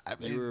dude. I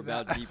mean, You were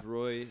about Deep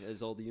Roy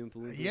as all the Oompa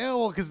Loompas. yeah,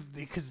 well, because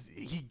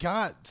he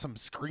got some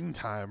screen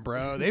time,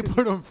 bro. They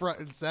put him front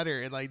and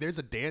center, and like there's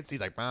a dance. He's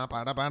like, bah,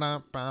 bah, bah,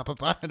 bah, bah, bah,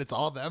 bah, and it's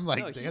all them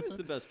like No, he was dancing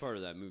the best part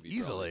of that movie.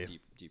 Easily. probably,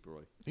 Deep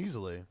Roy.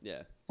 easily.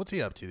 Yeah. What's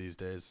he up to these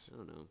days? I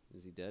don't know.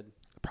 Is he dead?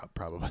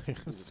 Probably.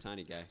 He's a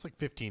tiny guy. It's like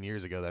 15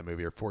 years ago that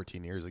movie, or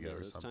 14 years ago, Yeah, or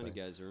those something. tiny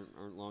guys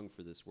aren't long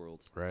for this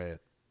world. Right.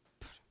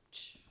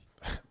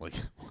 Like,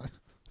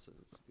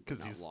 because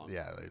Not he's long.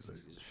 yeah, he's like,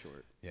 He's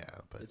short. yeah,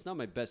 but It's not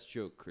my best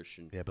joke,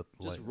 Christian. yeah, but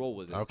Just like, roll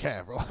with it. Okay,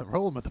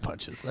 roll him with the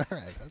punches. All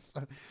right, that's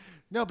fine.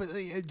 No, but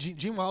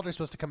Gene Wilder's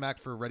supposed to come back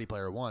for Ready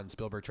Player One.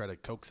 Spielberg tried to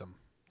coax him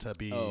to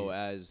be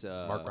as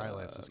Mark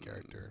Rylance's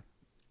character.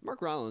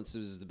 Mark Rylance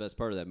was the best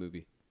part of that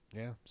movie.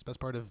 Yeah, it's the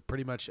best part of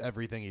pretty much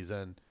everything he's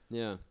in.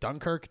 Yeah.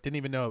 Dunkirk, didn't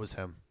even know it was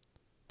him.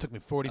 Took me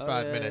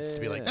 45 minutes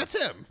to be like, that's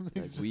him. Like,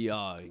 He's just, we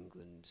are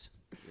England.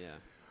 Yeah.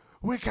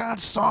 we can't,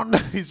 son.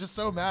 He's just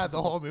so mad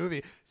the whole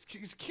movie.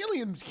 He's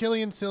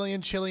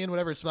Cillian,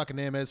 whatever his fucking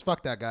name is.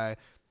 Fuck that guy.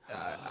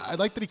 I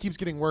like that he keeps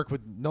getting work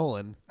with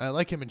Nolan. I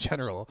like him in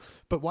general,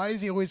 but why does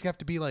he always have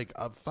to be like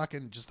a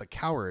fucking just a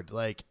coward?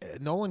 Like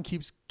Nolan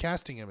keeps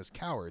casting him as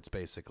cowards,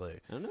 basically.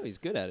 I don't know. He's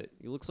good at it.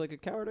 He looks like a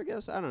coward, I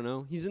guess. I don't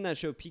know. He's in that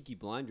show Peaky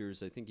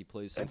Blinders. I think he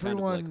plays some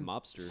Everyone kind of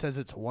like mobster. says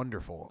it's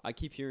wonderful. I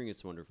keep hearing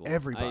it's wonderful.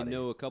 Everybody. I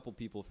know a couple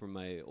people from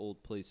my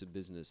old place of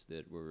business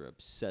that were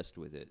obsessed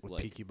with it. With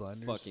like, Peaky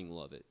Blinders? Fucking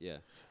love it. Yeah.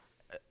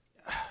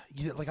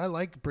 Like I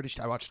like British.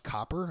 I watched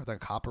Copper. I thought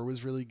Copper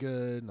was really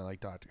good, and I like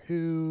Doctor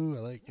Who.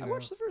 I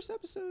watched the first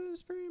episode. It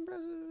was pretty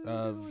impressive.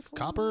 Of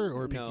Copper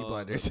or Peaky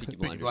Blinders? Peaky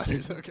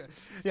Blinders. Okay.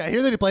 Yeah, I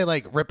hear that he played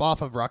like rip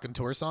off of Rock and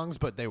Tour songs,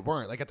 but they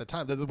weren't. Like at the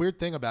time, the weird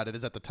thing about it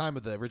is at the time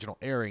of the original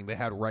airing, they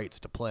had rights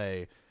to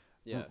play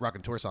Rock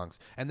and Tour songs,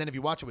 and then if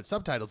you watch it with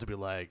subtitles, it'd be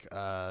like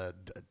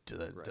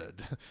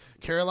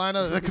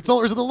Carolina, the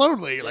Consolers of the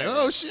Lonely. You're like,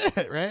 oh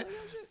shit, right?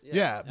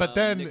 Yeah, but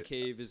then Nick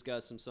Cave has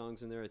got some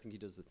songs in there. I think he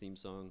does the theme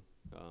song.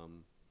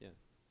 Yeah.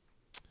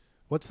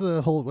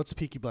 What's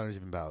Peaky Blinders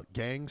even about?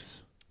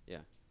 Gangs? Yeah.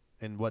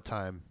 And what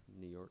time?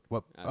 New York.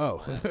 What? I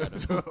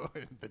don't know.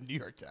 The New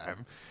York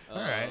time. All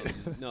right.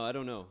 No, I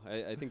don't know.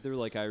 I think they're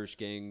like Irish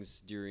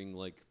gangs during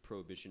like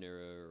Prohibition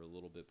era or a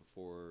little bit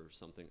before or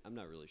something. I'm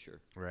not really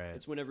sure. Right.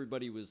 It's when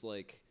everybody was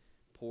like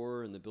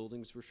poor and the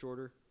buildings were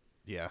shorter.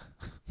 Yeah.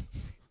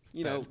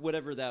 You know,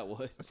 whatever that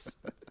was.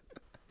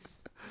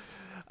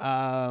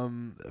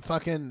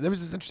 There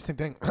was this interesting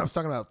thing. I was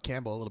talking about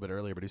Campbell a little bit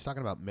earlier, but he's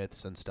talking about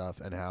myths and stuff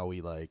and how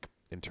we like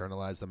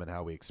internalize them and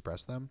how we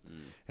express them.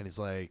 And he's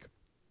like,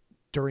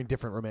 during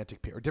different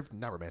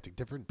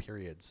different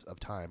periods of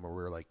time where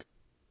we're like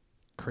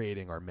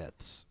creating our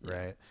myths,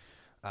 right?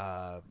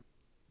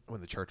 When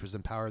the church was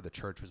in power, the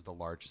church was the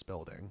largest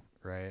building,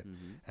 right?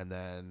 And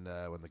then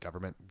when the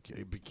government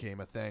became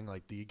a thing,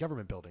 like the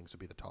government buildings would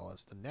be the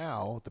tallest. And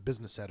now the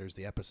business centers,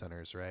 the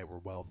epicenters, right, where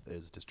wealth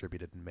is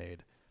distributed and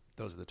made,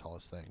 those are the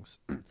tallest things.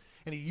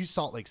 And he used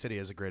Salt Lake City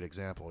as a great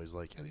example. He's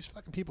like, yeah, these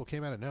fucking people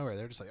came out of nowhere.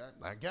 They're just like,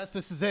 I guess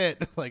this is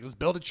it. Like, let's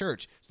build a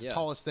church. It's the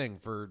tallest thing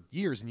for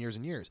years and years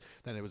and years.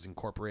 Then it was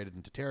incorporated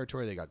into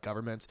territory. They got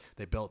governments.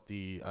 They built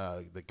the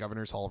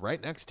governor's hall right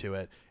next to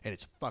it, and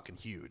it's fucking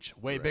huge.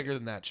 Way bigger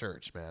than that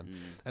church, man.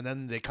 And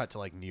then they cut to,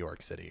 like, New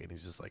York City, and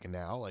he's just like, and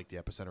now, like, the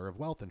epicenter of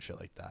wealth and shit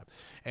like that.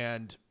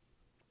 And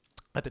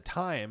at the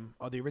time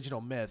of the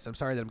original myths, I'm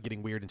sorry that I'm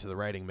getting weird into the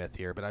writing myth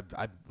here, but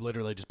I've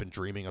literally just been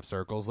dreaming of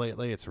circles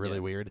lately. It's really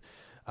weird.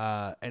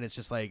 And it's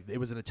just like, it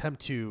was an attempt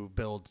to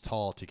build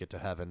tall to get to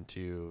heaven,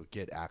 to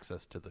get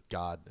access to the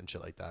God and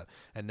shit like that.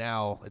 And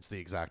now it's the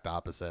exact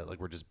opposite. Like,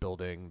 we're just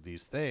building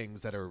these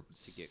things that are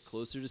to get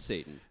closer to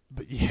Satan.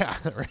 But yeah,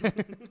 right.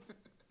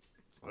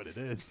 That's what it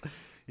is.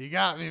 You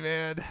got me,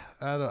 man.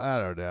 I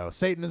don't know.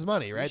 Satan is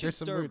money, right? There's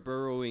some start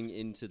burrowing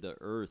into the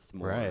earth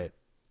more. Right.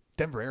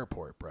 Denver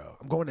Airport, bro.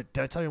 Did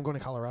I tell you I'm going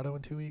to Colorado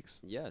in 2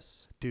 weeks?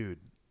 Yes. Dude,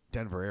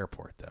 Denver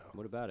Airport, though.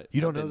 What about it?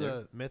 You don't know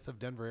the myth of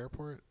Denver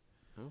Airport?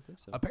 I don't think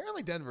so.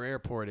 Apparently, Denver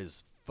Airport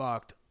is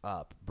fucked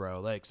up,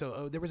 bro. Like,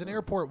 so there was an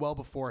airport well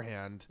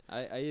beforehand.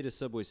 I ate a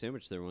Subway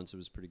sandwich there once. It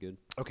was pretty good.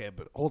 Okay,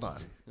 but hold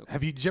on. Okay.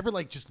 Did you ever,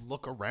 like, just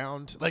look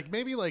around? Like,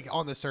 maybe, like,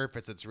 on the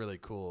surface, it's really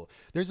cool.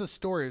 There's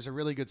a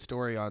really good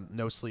story on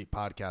No Sleep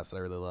podcast that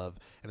I really love,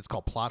 and it's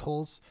called Plot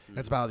Holes. And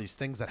it's about these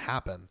things that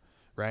happen.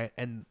 Right.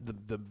 And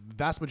the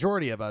vast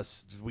majority of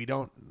us, we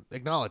don't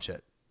acknowledge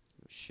it.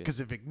 Because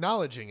if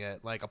acknowledging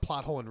it, like a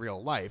plot hole in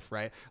real life,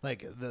 right?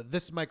 Like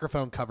this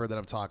microphone cover that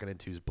I'm talking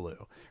into is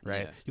blue,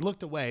 right? Yeah. You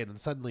looked away and then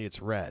suddenly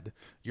it's red.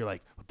 You're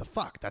like, what the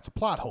fuck? That's a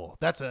plot hole.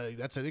 That's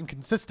an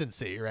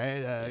inconsistency, right?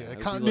 A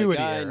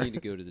continuity error. I need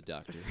to go to the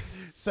doctor.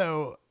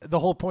 So the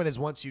whole point is,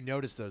 once you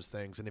notice those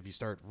things, and if you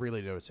start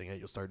really noticing it,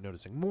 you'll start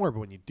noticing more.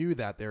 But when you do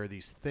that, there are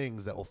these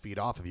things that will feed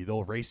off of you.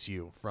 They'll erase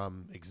you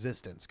from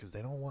existence because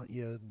they don't want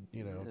you,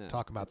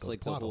 talk about those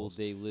plot holes. It's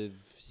like the whole They Live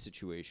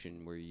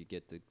situation where you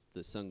get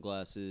the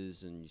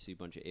sunglasses and you see a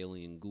bunch of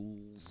alien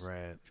ghouls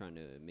trying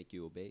to make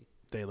you obey.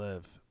 They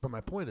Live. But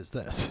my point is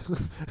this.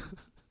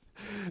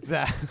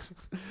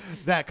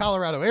 that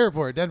Colorado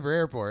airport, Denver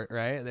airport,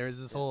 right? There's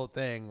this whole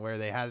thing where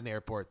they had an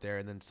airport there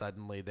and then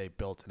suddenly they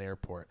built an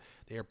airport.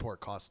 The airport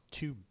cost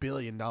 $2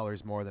 billion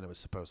more than it was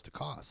supposed to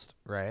cost,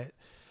 right?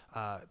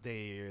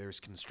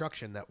 There's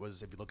construction that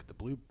was, if you look at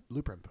the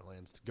blueprint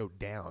plans, to go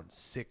down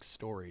 6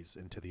 stories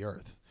into the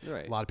earth.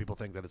 Right. A lot of people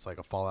think that it's like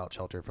a fallout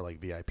shelter for like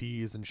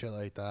VIPs and shit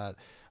like that,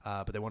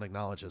 but they won't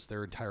acknowledge this. There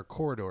are entire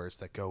corridors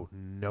that go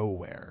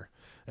nowhere.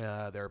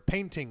 There are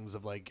paintings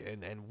of like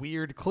and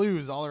weird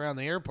clues all around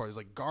the airport. There's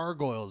like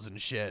gargoyles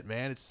and shit,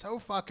 man. It's so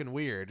fucking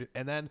weird.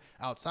 And then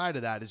outside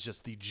of that is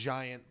just the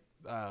giant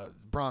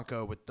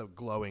Bronco with the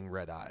glowing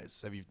red eyes.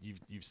 Have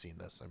you've seen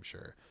this, I'm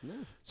sure. No.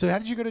 So how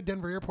did you go to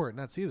Denver Airport and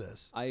not see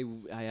this? I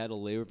had a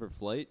layover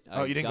flight.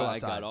 Oh, you didn't go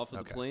outside. I got off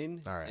of the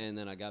plane, all right. And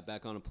then I got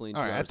back on a plane.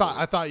 All right,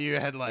 I thought you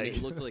had like. And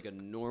it looked like a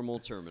normal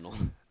terminal.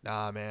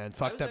 Nah, man,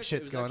 fucked up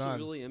shit's going on. It was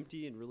really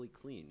empty and really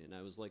clean, and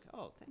I was like,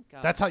 oh, thank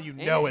God. That's how you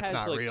know it's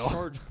not like real.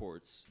 Charge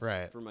ports,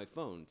 right, for my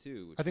phone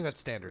too. I think that's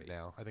standard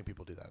now. I think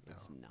people do that now.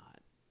 It's not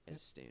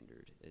as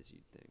standard as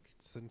you'd think.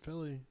 It's in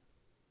Philly.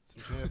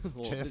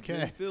 Well, if it's in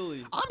JFK.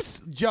 Philly.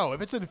 Joe.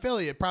 If it's in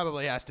Philly, it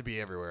probably has to be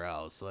everywhere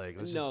else. Like,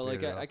 let's No, just like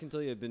be real. I can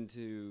tell you, I've been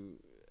to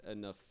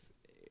enough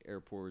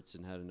airports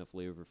and had enough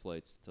layover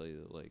flights to tell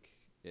you that like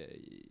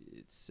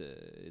it's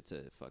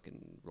a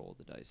fucking roll of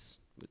the dice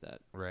with that.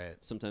 Right.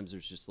 Sometimes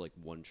there's just like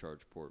one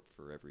charge port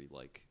for every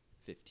like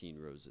 15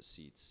 rows of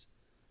seats.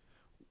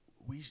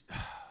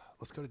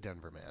 Let's go to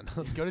Denver, man.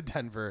 Let's go to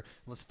Denver.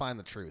 Let's find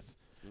the truth.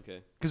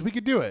 Okay. Because we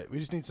could do it. We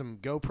just need some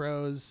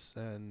GoPros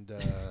and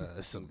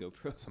Some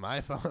GoPros. some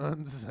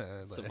iPhones.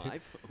 And Some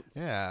like-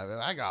 iPhones. Yeah,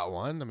 I got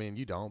one. I mean,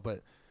 you don't, but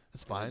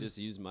it's Can I fine. just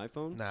use my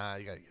phone? Nah,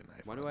 you gotta get an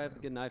iPhone. Why do I have to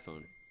get an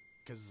iPhone?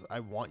 Because I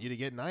want you to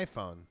get an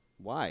iPhone.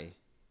 Why?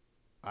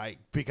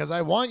 Because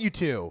I want you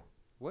to.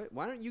 What?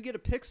 Why don't you get a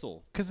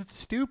Pixel? Because it's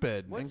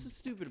stupid. What's so And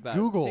stupid about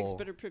Google. it? It takes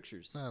better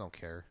pictures. I don't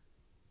care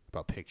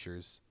about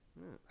pictures.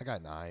 Yeah. I got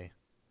an eye.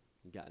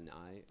 You got an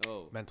eye?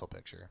 Oh, Mental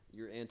picture.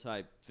 you're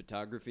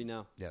anti-photography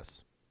now?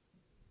 Yes.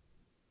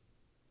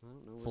 I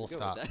don't know where Full to go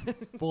stop. with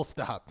that. Full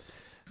stop.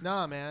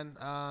 Nah, man.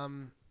 I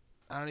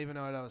don't even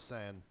know what I was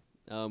saying.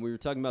 We were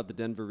talking about the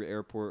Denver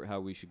airport,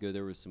 how we should go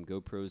there with some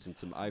GoPros and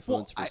some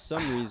iPhones for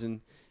some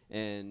reason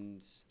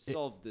and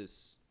solve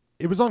this.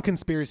 It was on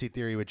Conspiracy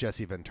Theory with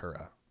Jesse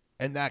Ventura.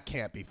 And that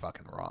can't be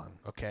fucking wrong,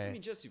 okay? I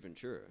mean, Jesse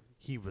Ventura.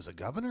 He was a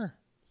governor?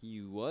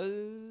 He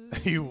was.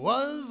 He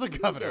was a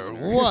governor.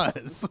 governor.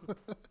 Was.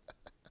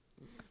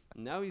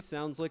 Now he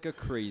sounds like a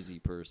crazy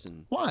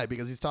person. Why?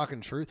 Because he's talking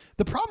truth.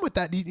 The problem with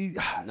that...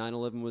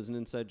 9/11 was an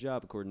inside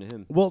job, according to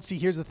him. Well, see,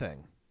 here's the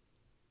thing.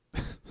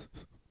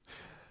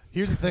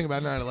 Here's the thing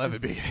about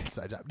 9/11 being an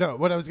inside job. No,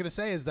 what I was going to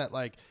say is that,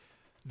 like,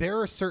 there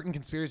are certain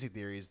conspiracy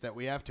theories that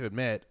we have to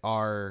admit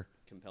are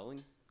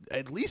Compelling?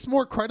 at least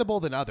more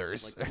credible than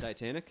others. Like the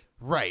Titanic?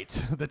 Right.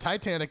 The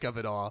Titanic of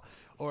it all.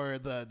 Or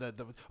the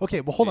okay,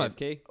 well, hold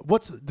JFK? on.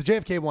 What's the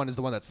JFK one is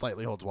the one that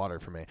slightly holds water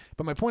for me.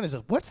 But my point is,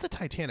 what's the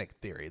Titanic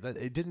theory? That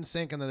it didn't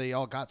sink and then they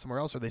all got somewhere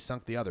else, or they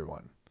sunk the other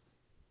one?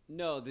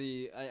 No,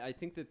 I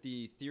think that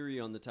the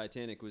theory on the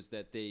Titanic was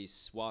that they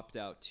swapped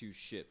out two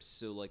ships.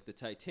 So, like, the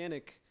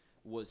Titanic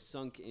was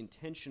sunk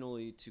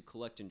intentionally to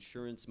collect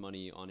insurance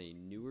money on a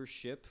newer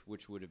ship,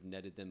 which would have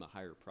netted them a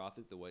higher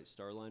profit, the White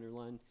Star Liner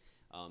line.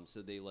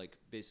 So they, like,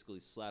 basically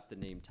slapped the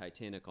name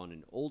Titanic on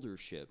an older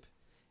ship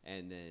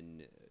and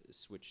then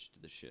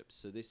switched the ships.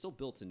 So they still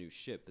built a new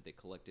ship, but they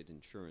collected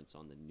insurance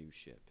on the new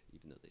ship,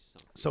 even though they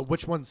sunk. So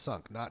which one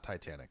sunk? Not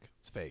Titanic.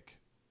 It's fake.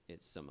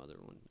 It's some other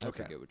one. I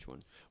Okay. forget which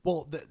one.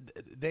 Well,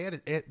 they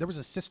had there was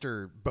a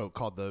sister boat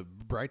called the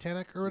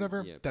Britannic or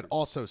whatever Yeah, that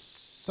also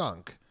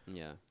sunk,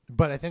 Yeah.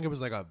 but I think it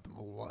was like a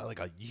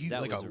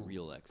That like was a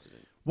real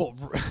accident. well.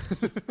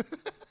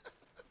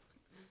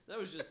 That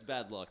was just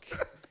bad luck.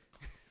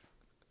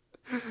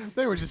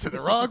 They were just in the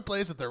wrong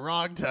place at the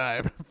wrong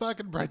time.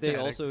 Fucking Britannic. They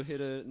also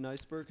hit an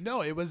iceberg?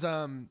 No, it was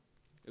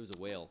It was a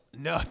whale.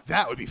 no,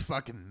 that would be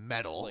fucking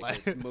metal.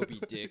 Like this Moby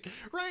Dick.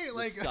 Right, The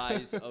like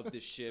size of the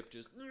ship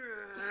just...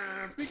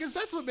 because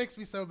that's what makes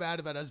me so bad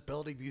about us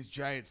building these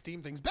giant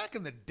steam things. Back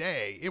in the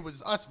day, it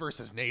was us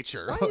versus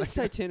nature. Why Like, is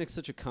Titanic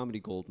such a comedy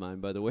gold mine,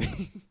 by the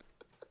way?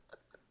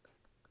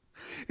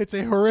 it's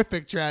a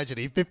horrific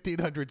tragedy.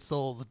 1,500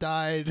 souls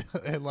died,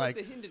 and It's like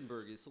like the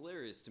Hindenburg is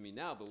hilarious to me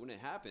now, but when it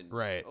happened,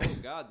 Right. oh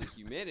God, the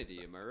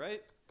humanity, am I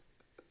right?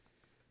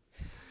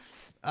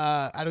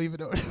 I don't even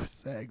know what I was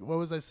saying. What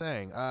was I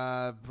saying?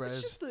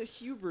 It's just the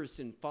hubris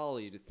and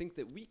folly to think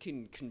that we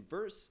can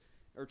traverse.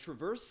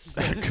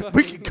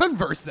 we can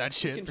converse that we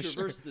shit can for sure.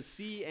 traverse the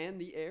sea and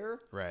the air.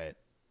 Right.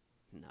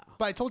 No.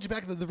 But I told you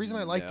back the reason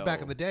I liked back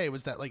No. in the day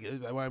was that like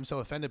why I'm so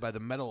offended by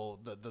the metal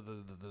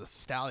the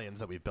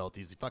stallions that we've built,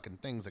 these fucking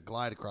things that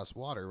glide across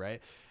water,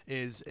 right?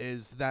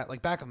 Is that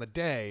like back in the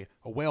day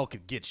a whale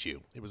could get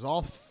you. It was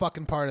all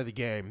fucking part of the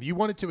game. You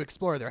wanted to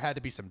explore, there had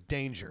to be some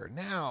danger.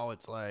 Now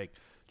it's like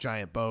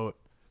giant boat.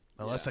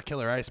 Unless Yeah. a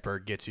killer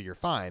iceberg gets you, you're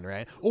fine,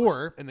 right?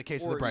 Or in the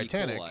case of Or the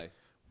Britannic, E. coli.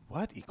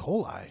 what? E.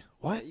 coli?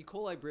 What? Yeah, E.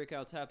 coli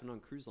breakouts happen on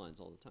cruise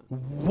lines all the time.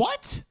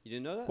 What? You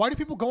didn't know that? Why do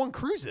people go on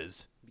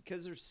cruises?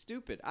 Because they're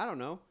stupid. I don't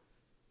know.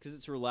 Because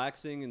it's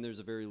relaxing and there's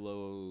a very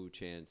low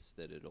chance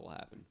that it'll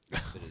happen.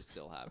 But it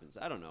still happens.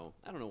 I don't know.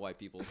 I don't know why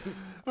people...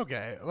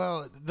 Okay,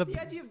 well, The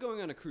idea of going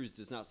on a cruise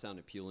does not sound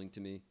appealing to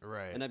me.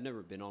 Right. And I've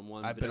never been on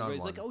one. I've but been on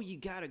everybody's one. like, oh, you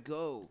gotta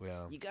go.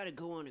 Yeah. You gotta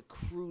go on a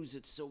cruise.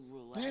 It's so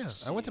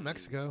relaxing. yeah, I went to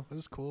Mexico. It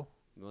was cool.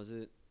 Was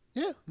it?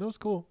 Yeah, it was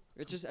cool.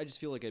 I just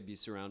feel like I'd be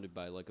surrounded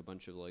by like a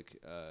bunch of like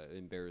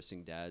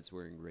embarrassing dads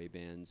wearing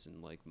Ray-Bans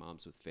and like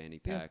moms with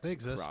fanny Yeah, packs they and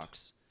exist.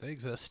 Crocs. They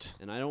exist.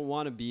 And I don't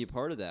want to be a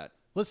part of that.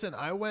 Listen,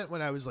 I went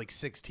when I was like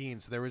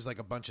 16, so there was like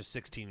a bunch of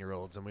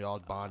 16-year-olds, and we all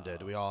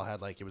bonded. We all had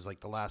like it was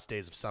like the last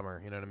days of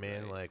summer. You know what I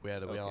mean? Right. Like we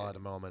all Okay. had a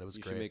moment. It was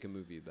You great. should make a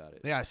movie about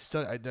it. Yeah, I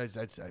stood.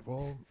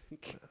 Well,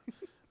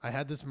 I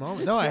had this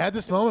moment. No, I had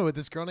this moment with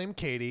this girl named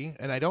Katie,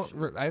 and I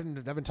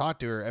haven't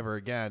talked to her ever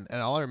again.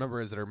 And all I remember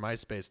is that her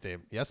MySpace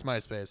name, yes,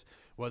 MySpace,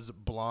 was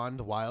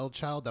Blonde Wild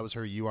Child. That was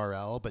her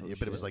URL, but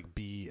it was shit. like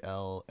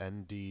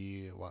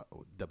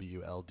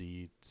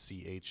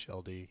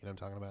BLNDWLDCHLD. You know what I'm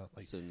talking about?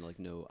 Like So like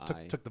no took,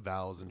 I. took the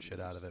vowels and shit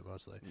out of it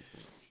mostly.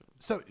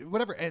 So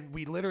whatever, and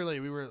we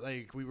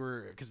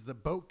were because the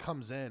boat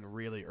comes in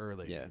really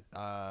early,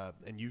 Yeah.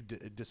 and you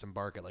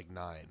disembark at like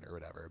 9 or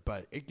whatever,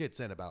 but it gets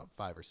in about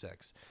 5 or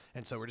 6,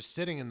 and so we're just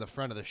sitting in the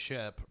front of the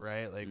ship,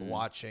 right, like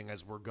watching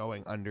as we're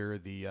going under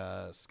the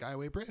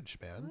Skyway Bridge,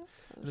 man.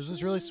 And it was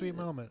this really sweet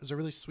moment. It was a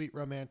really sweet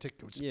romantic,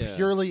 it was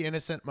purely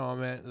innocent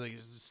moment. Like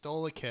just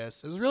stole a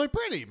kiss. It was really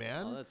pretty,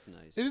 man. Oh, that's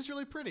nice. It is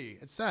really pretty.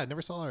 It's sad.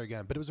 Never saw her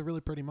again, but it was a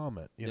really pretty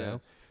moment. You know,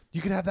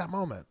 you could have that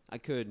moment. I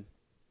could.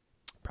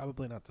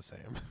 Probably not the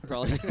same.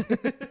 Probably.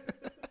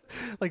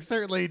 Like,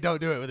 certainly don't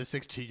do it with a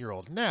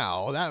 16-year-old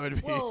now. That would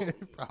be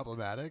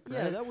problematic.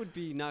 Yeah, right? that would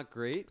be not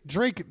great.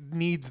 Drake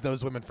needs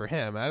those women for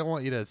him. I don't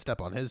want you to step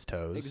on his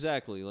toes.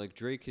 Exactly. Like,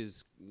 Drake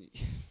is...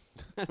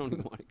 I don't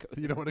even want to go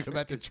there. You don't want to go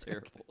back to Drake's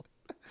Drake. terrible.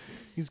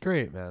 He's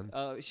great, man.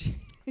 She-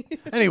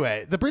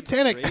 Anyway, the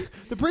Britannic, Great.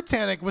 the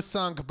Britannic was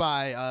sunk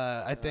by,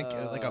 I think,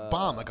 like a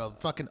bomb, like a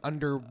fucking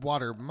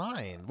underwater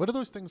mine. What are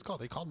those things called?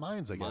 They called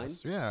mines, I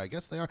guess. Mine? Yeah, I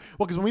guess they are.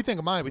 Well, because when we think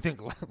of mine, we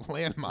think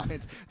land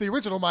mines. The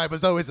original mine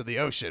was always in the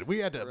ocean. We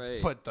had to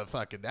put the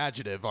fucking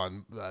adjective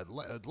on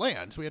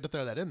land, so we had to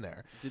throw that in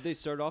there. Did they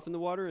start off in the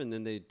water and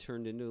then they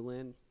turned into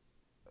land?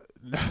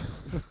 No.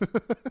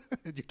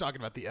 You're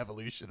talking about the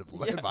evolution of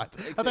land Yeah, mines.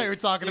 like I thought you were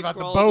talking they about the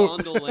crawled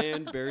boat. onto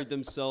land, buried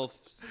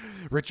themselves.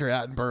 Richard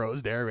Attenborough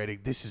is narrating,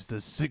 this is the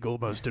single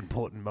most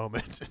important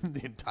moment in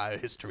the entire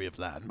history of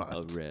land A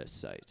mines. rare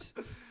sight.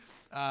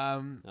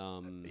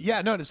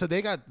 Yeah, no, so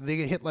they get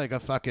hit like a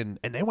fucking,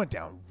 and they went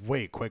down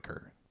way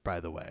quicker,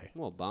 by the way.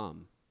 Well,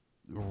 bomb.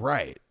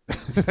 Right.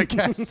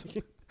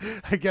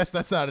 I guess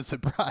that's not a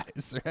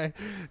surprise, right?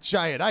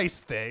 Giant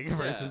ice thing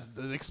versus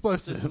an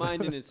explosive. Just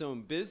minding its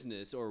own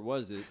business, or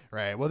was it?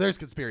 Right. Well, there's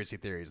conspiracy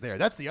theories there.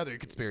 That's the other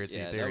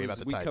conspiracy theory about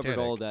the we Titanic. covered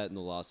all that in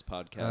the Lost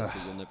podcast that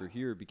you'll never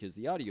hear because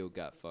the audio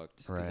got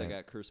fucked because I Right.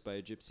 got cursed by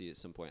a gypsy at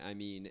some point. I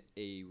mean,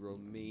 a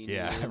Romanian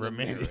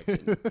Romanian.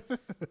 American.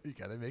 You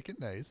gotta make it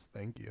nice.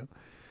 Thank you.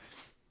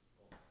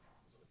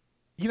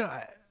 You know,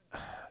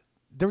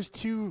 there was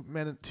two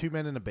men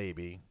and a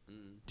baby,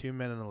 2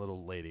 men and a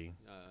little lady.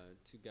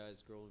 2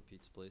 guys, girl, and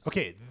pizza place.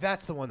 Okay,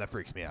 that's the one that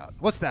freaks me out.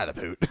 What's that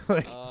about?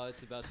 Like,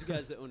 It's about 2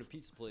 guys that own a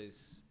pizza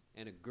place,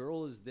 and a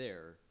girl is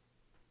there.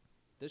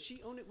 Does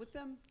she own it with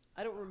them?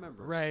 I don't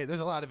remember. right, there's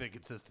a lot of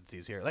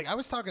inconsistencies here. Like I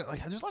was talking,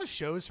 like there's a lot of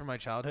shows from my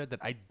childhood that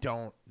I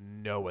don't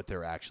know what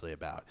they're actually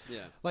about. Yeah.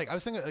 Like I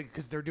was thinking,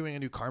 because they're doing a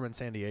new Carmen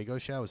Sandiego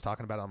show. I was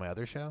talking about it on my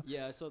other show.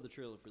 Yeah, I saw the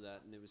trailer for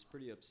that, and it was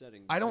pretty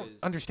upsetting. I don't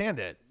because understand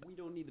it. We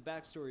don't need the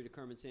backstory to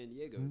Carmen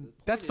Sandiego.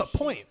 That's the is she's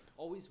point.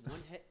 Always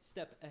one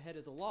step ahead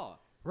of the law.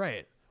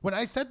 Right. When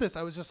I said this,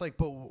 I was just like,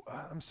 but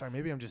I'm sorry,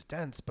 maybe I'm just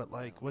dense, but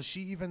like, was she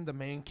even the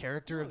main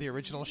character of the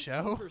original You see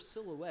show? her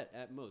silhouette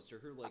at most, or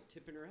her like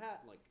tipping her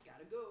hat, like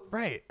gotta go.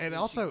 Right. And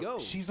Where'd she also, go?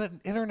 she's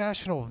an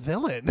international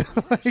villain.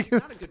 She's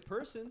not a good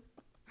person.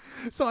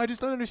 So I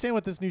just don't understand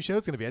what this new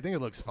show's going to be. I think it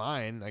looks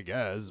fine, I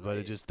guess, but it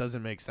Right. just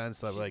doesn't make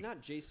sense. That, She's like,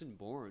 not Jason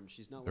Bourne.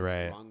 She's not like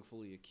Right.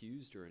 wrongfully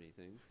accused or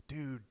anything.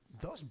 dude,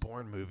 those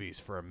Bourne movies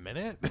for a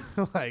minute,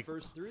 like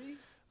First 3,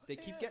 they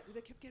kept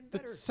getting the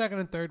better. second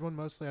and third one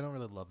mostly. I don't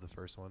really love the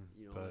first one,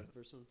 You know, but like the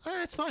first one.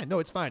 It's fine. No,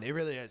 it's fine. It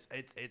really is.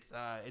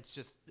 It's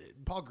just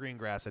Paul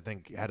Greengrass. I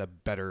think had a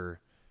better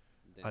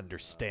Then,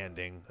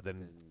 understanding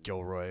than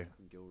Gilroy,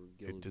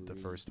 who did the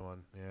Gilroy. first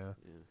one. Yeah.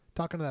 Yeah.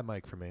 Talking to that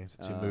mic for me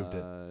since you moved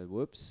it.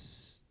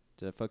 Whoops.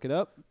 Did I fuck it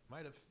up?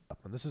 Might have.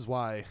 And this is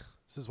why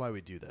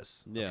we do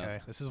this. Yeah. Okay.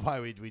 This is why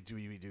we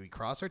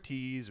cross our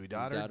T's, we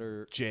dot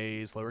our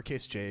J's,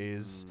 lowercase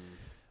J's.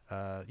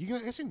 I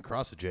guess you can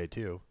cross a J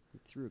too. You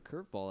threw a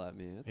curveball at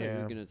me. I thought we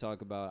Yeah. were gonna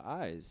talk about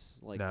eyes.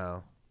 Like,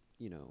 No,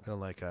 you know, I don't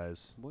like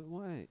eyes.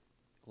 why?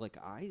 Like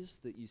eyes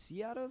that you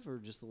see out of, or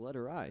just the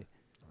letter I?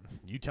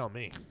 You tell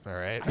me. All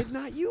right. I'm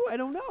not you. I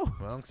don't know.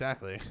 Well,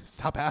 exactly.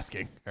 Stop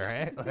asking. All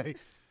right. Like,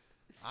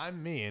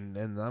 I'm mean,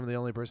 and I'm the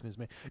only person who's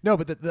mean. No,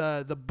 but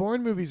the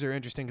Bourne movies are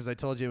interesting because I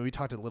told you we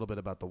talked a little bit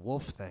about the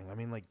wolf thing. I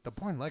mean, like the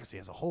Bourne Legacy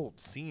has a whole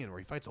scene where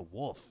he fights a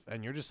wolf,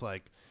 and you're just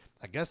like,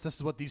 I guess this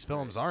is what these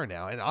films are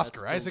now. And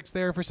Oscar Isaac's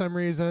there for some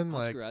reason.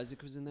 Oscar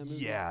Isaac was in that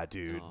movie. Yeah,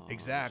 dude. Oh,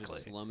 Exactly.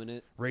 Just slumming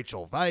it.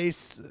 Rachel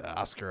Weisz,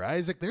 Oscar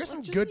Isaac. There's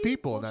some Just good the-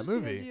 people in well, that just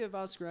movie. The idea of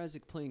Oscar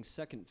Isaac playing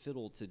second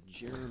fiddle to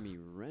Jeremy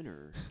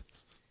Renner.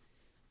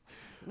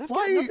 And I've Why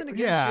got you- nothing against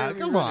yeah, Jeremy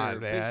come Renner, on,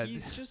 but man.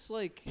 He's just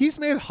like He's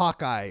made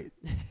Hawkeye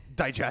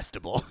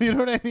digestible. You know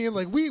what I mean?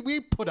 Like we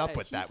put up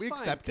with that. he's We fine,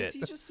 accept 'cause it.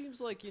 He just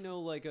seems like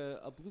like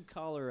a blue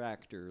collar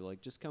actor, like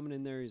just coming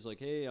in there. He's like,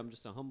 hey, I'm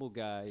just a humble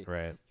guy,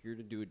 Right. here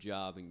to do a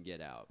job and get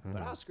out.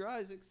 But Oscar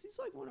Isaac, he's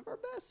like one of our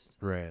best.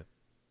 Right.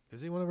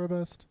 Is he one of our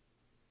best?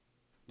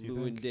 Do you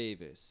Llewyn think?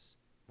 Davis,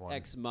 One,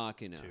 Ex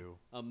Machina, two.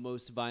 A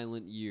Most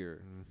Violent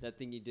Year, that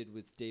thing he did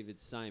with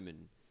David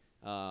Simon.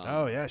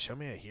 Oh yeah, show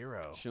me a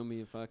hero. Show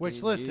me a fucking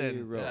Which, listen,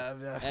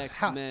 hero.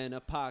 X-Men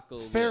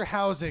Apocalypse. Fair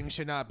housing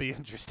should not be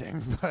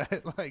interesting,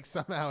 but like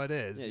somehow it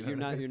is. Yeah, you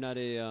know you're not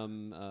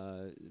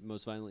a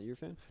Most Violent Year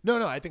fan?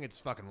 No, I think it's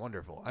fucking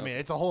wonderful. I mean, Okay.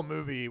 it's a whole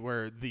movie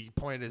where the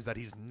point is that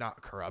he's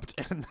not corrupt,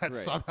 and that's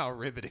Right. somehow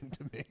riveting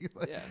to me.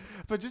 Like, Yeah.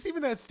 But just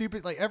even that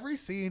stupid, like every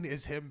scene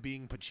is him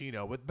being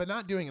Pacino, but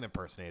not doing an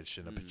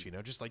impersonation of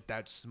Pacino, just like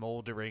that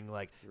smoldering,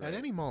 like at Right.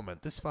 any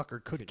moment this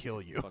fucker could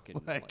kill you.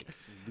 Fucking like,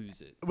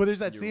 lose it. well, there's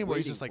that You're scene where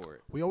he's waiting just like, for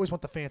it. we always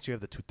want the fancy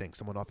of the two things.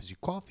 Someone offers you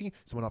coffee,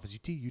 someone offers you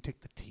tea, you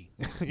take the tea.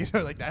 You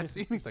know, like that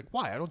scene. He's like,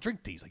 why? I don't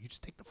drink tea. He's like, you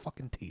just take the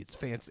fucking tea. It's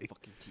fancy.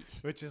 Fucking tea.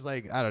 Which is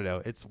like, I don't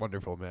know. It's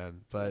wonderful,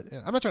 man. But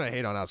I'm not trying to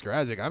hate on Oscar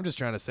Isaac. I'm just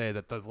trying to say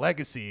that the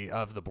legacy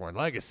of the Bourne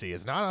Legacy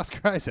is not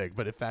Oscar Isaac,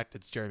 but in fact,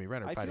 it's Jeremy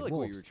Renner I fighting feel like what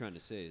wolves. you were trying to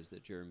say is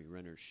that Jeremy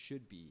Renner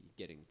should be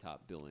getting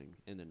top billing,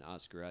 and then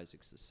Oscar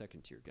Isaac's the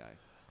second tier guy.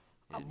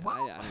 And I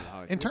don't know how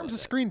I In feel terms about of that.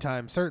 screen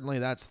time, certainly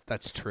that's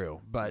true.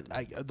 But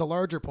the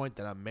larger point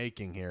that I'm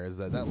making here is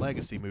that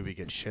Legacy movie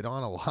gets shit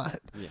on a lot.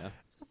 Yeah.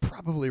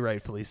 Probably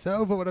rightfully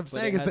so. But what I'm But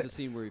saying it is has that a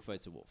scene where he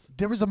fights a wolf.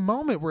 there was a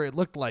moment where it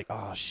looked like,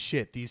 oh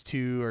shit, these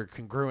two are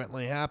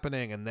congruently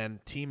happening, and then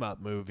team up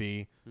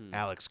movie,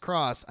 Alex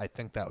Cross, I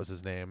think that was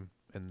his name,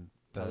 and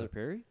Tyler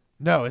Perry?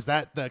 no, is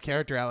that the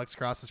character Alex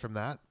Cross is from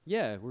that?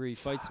 Yeah, where he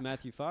fights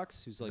Matthew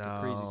Fox, who's like a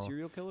crazy No.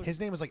 serial killer. His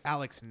name was like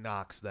Alex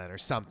Knox then, or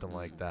something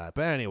like that.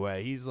 But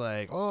anyway, he's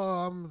like,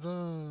 oh,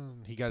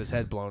 he got his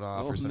head blown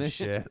off Oh, or some man.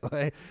 shit.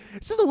 Like,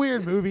 it's just a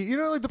weird movie. You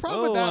know, like the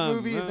problem with that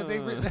movie is that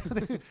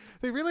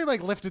they really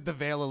like lifted the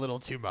veil a little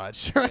too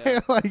much, right? Yeah.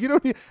 Like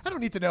I don't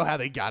need to know how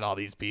they got all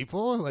these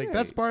people. Like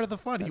that's Right. part of the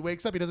fun. He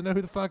wakes up, he doesn't know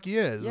who the fuck he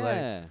is. Like,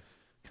 yeah.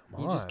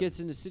 come He on. just gets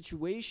into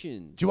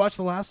situations. Did you watch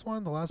the last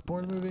one, the last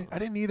Bourne movie? I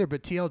didn't either,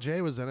 but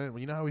TLJ was in it. Well,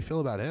 you know how we feel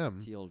about him.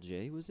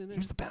 TLJ was in it? He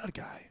was the bad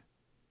guy.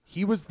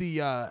 He was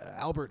the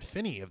Albert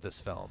Finney of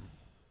this film.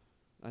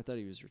 I thought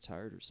he was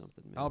retired or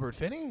something, man. Albert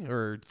Finney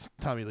or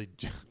Tommy Lee?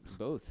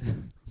 Both.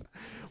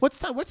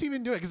 What's he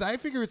been doing? Because I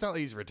figure it's not like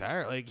he's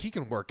retired. Like he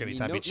can work I mean,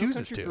 anytime no, he chooses No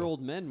Country to. for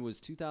Old Men was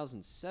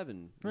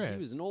 2007. Right. He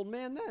was an old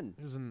man then.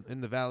 He was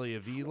in the Valley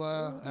of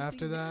Elah old is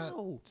after he that.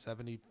 now?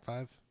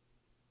 75.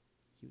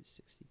 He was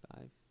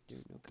 65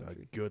 during No A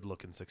Country.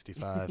 good-looking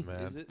 65,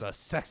 man. Is it? The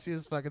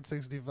sexiest fucking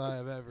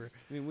 65 ever.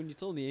 I mean, when you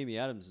told me Amy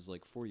Adams is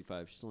like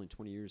 45, she's only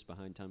 20 years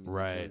behind Tommy Lee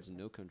Right. Jones in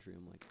No Country.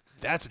 I'm like,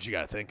 That's what you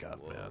got to think of,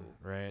 whoa. man.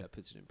 Right? That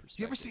puts it in perspective.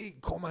 You ever see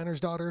Coal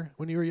Miner's Daughter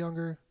when you were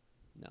younger?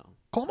 No.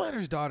 Coal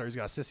Miner's Daughter's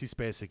got Sissy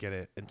Spacek in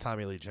it and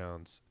Tommy Lee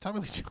Jones.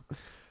 Tommy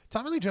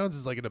Lee Jones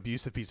is like an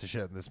abusive piece of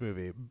shit in this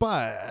movie,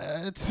 but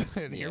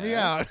and hear me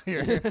Yeah. out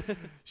here.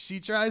 She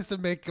tries to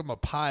make him a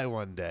pie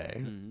one day,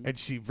 Mhm. and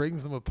she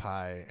brings him a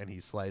pie, and he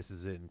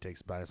slices it and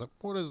takes a bite. He's like,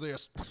 "What is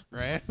this?"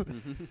 Right?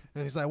 And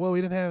he's like, "Well,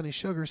 we didn't have any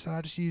sugar, so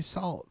I just used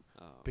salt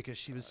Oh, because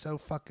she was so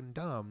fucking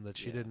dumb that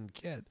she Yeah. didn't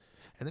get."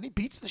 And then he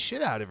beats the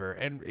shit out of her,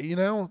 and you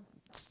know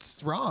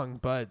it's wrong,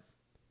 but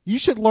you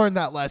should learn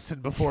that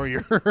lesson before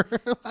you're.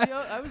 See,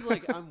 I was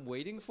like, I'm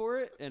waiting for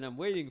it, and I'm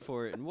waiting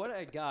for it, and what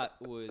I got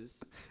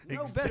was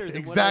no better than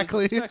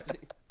exactly. what I was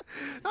expecting.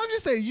 I'm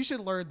just saying you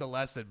should learn the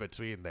lesson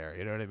between there.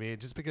 You know what I mean?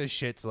 Just because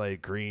shit's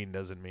like green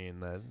doesn't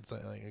mean that it's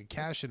like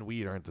cash and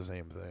weed aren't the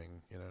same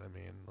thing. You know what I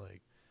mean?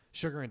 Like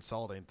sugar and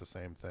salt ain't the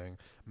same thing.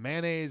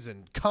 Mayonnaise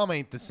and cum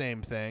ain't the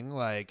same thing.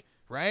 Like,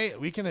 right?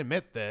 We can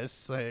admit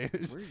this. Like,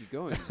 Where are you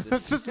going with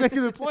that's this? just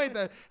making the point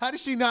that how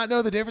does she not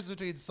know the difference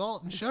between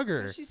salt and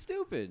sugar? She's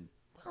stupid.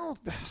 Well,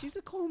 She's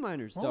a coal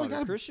miner's we daughter,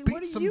 gotta Christian. beat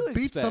What do some, you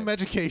beat expect? some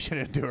education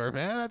into her,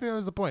 man. I think that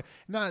was the point.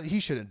 No, he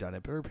shouldn't have done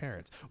it, but her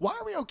parents. Why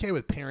are we okay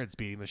with parents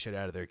beating the shit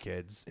out of their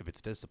kids if it's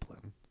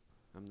discipline?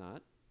 I'm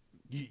not.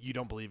 You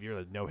don't believe you're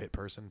a no-hit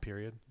person,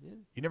 period? Yeah,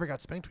 You never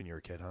got spanked when you were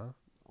a kid, huh?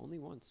 only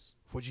once.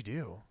 What'd you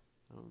do?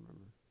 I don't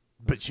remember.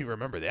 But you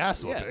remember the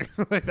ass Yeah. whooping.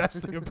 Like, that's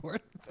the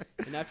important thing.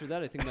 And after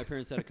that, I think my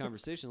parents had a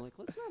conversation like,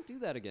 let's not do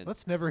that again.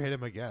 Let's never hit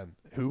him again.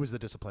 Who was the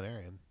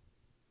disciplinarian?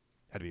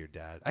 Had to be your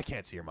dad. I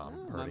can't see your mom.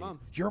 No, my hurting you. mom.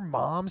 Your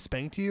mom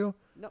spanked you?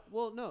 No,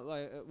 well, no. Oh,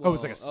 it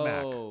was like a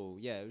smack. Oh,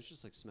 yeah, it was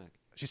just like smack.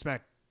 She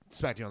smacked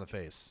you on the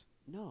face.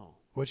 No.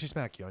 What'd she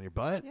smack you on your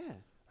butt? Yeah.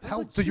 I was How?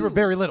 like So you were 2.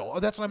 very little. Oh,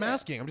 that's what I'm Yeah.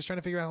 asking. I'm just trying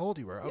to figure out how old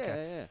you were. Okay.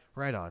 Yeah, yeah.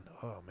 Right on.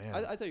 Oh man.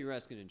 I thought you were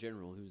asking in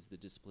general who's the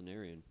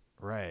disciplinarian.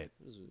 Right.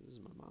 It was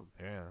my mom.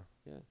 Yeah.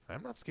 Yeah.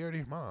 I'm not scared of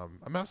your mom.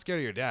 I'm not scared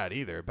of your dad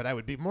either, but I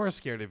would be more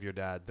scared of your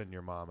dad than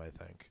your mom, I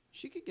think.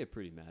 She could get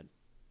pretty mad.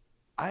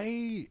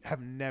 I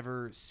have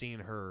never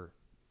seen her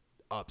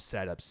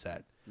upset.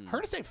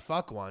 Her to say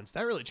fuck once,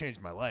 that really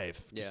changed my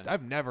life. Yeah.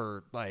 I've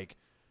never, like,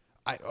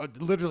 I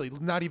literally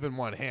not even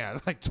one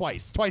hand, like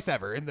twice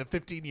ever in the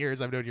 15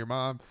 years I've known your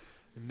mom.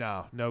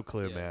 No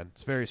clue, Yeah. man.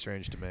 It's very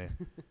strange to me.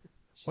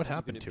 She's What keeping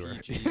happened it to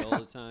her? PG all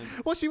the time.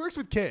 Well, she works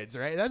with kids,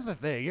 right? That's the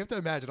thing. You have to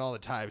imagine all the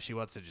time she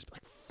wants to just be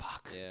like,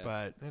 fuck. Yeah.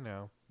 But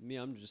Me,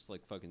 I'm just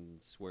like fucking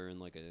swearing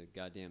like a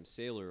goddamn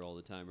sailor all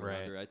the time around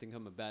Right. her. I think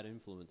I'm a bad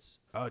influence.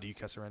 oh, do you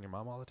cuss around your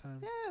mom all the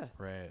time? Yeah.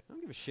 Right. I don't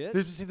give a shit.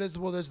 There's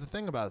the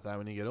thing about that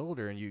when you get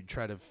older and you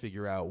try to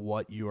figure out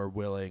what you are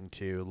willing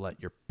to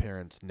let your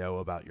parents know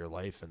about your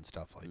life and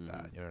stuff like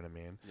that. You know what I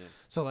mean? Yeah.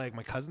 So like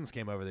my cousins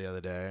came over the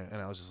other day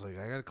and I was just like,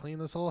 I gotta clean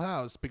this whole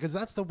house because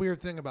that's the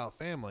weird thing about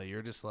family.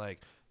 You're just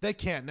like, they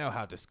can't know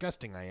how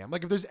disgusting I am.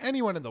 Like if there's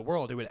anyone in the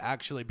world who would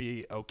actually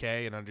be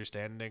okay and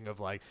understanding of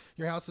like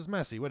your house is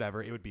messy,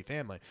 whatever, it would be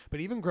family. But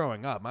even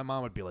growing up, my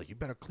mom would be like, you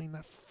better clean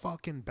that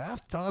fucking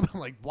bathtub. I'm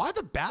like, why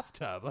the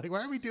bathtub? Like,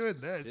 why are we doing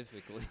this?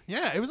 Specifically.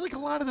 Yeah, it was like a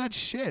lot of that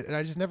shit, and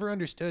I just never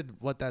understood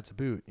what that's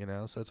about,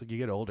 So it's like you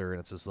get older,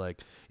 and it's just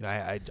like,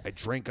 I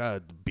drank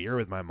a beer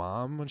with my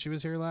mom when she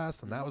was here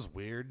last, and that was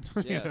weird.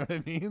 You Yeah. know what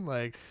I mean?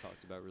 Like,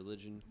 Talked about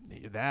religion.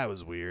 that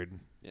was weird.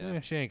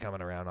 Yeah. She ain't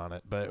coming around on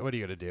it, but what are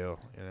you gonna do?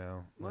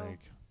 Well, Like,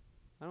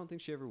 I don't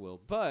think she ever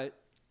will. But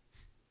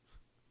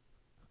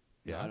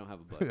no, yeah, I don't have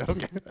a but.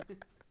 okay.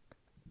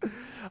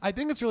 I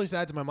think it's really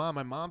sad to my mom.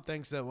 My mom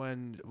thinks that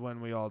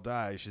when we all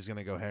die, she's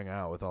gonna go hang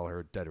out with all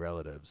her dead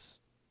relatives,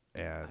 I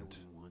and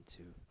wouldn't want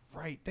to.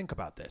 right. Think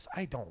about this.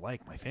 I don't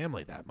like my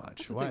family that much.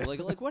 That's the Why? thing.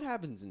 Like what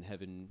happens in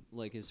heaven?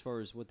 Like as far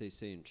as what they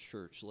say in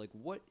church. Like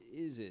what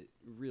is it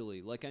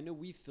really? Like I know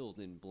we filled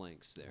in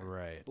blanks there.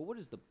 Right. But what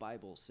does the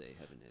Bible say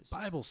heaven is?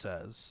 Bible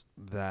says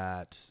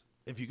that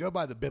if you go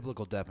by the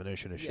biblical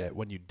definition of Yeah. shit,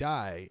 when you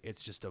die,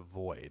 it's just a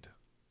void.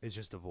 It's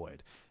just a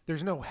void.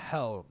 There's no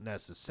hell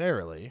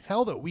necessarily.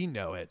 Hell that we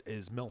know it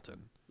is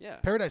Milton. Yeah.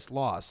 Paradise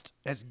Lost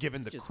has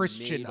given the Just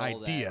Christian made all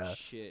that idea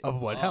shit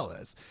of what hell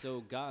up. is. So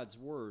God's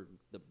word,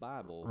 the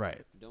Bible,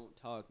 Right. don't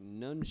talk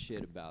none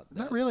shit about that.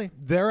 Not really.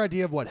 Their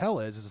idea of what hell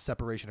is a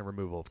separation and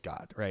removal of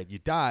God, right? You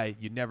die,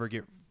 you never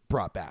get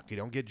brought back. You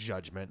don't get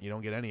judgment. You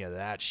don't get any of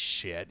that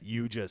shit.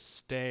 You just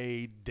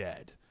stay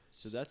dead.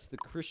 So that's the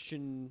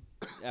Christian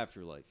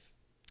afterlife.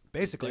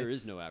 Basically, There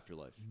is no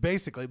afterlife.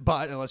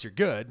 but unless you're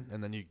good,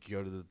 and then you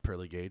go to the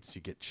pearly gates, you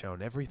get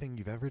shown everything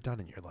you've ever done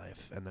in your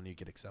life, and then you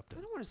get accepted.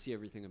 I don't want to see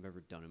everything I've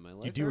ever done in my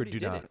life. You do I or already do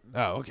did not? it.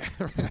 Oh,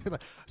 okay.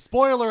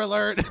 Spoiler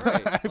alert.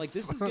 Right. Like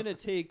this is gonna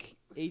take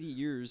 80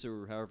 years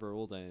or however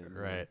old I am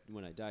Right.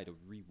 when I die to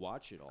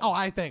rewatch it all. Oh,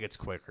 I think it's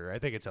quicker. I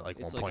think it's at like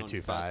It's like on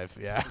 1.25. fast-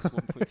 Yeah. It's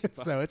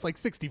 1.25. So it's like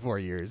 64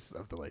 years,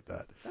 something like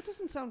that. That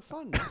doesn't sound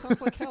fun. That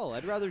sounds like hell.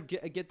 I'd rather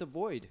get the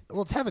void.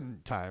 Well, it's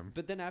heaven time.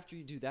 But then after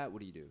you do that,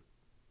 what do you do?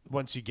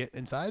 Once you get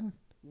inside,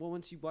 Well,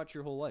 once you watch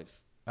your whole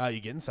life.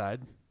 you get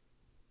inside.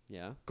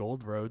 Yeah.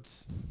 Gold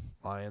roads,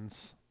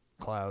 lions,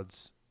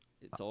 clouds,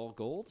 It's all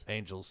gold?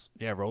 angels.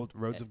 Yeah,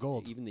 roads of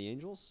gold. Even the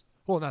angels?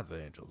 Well, not the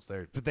angels.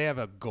 But they have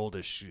a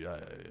goldish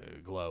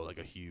glow, like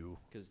a hue.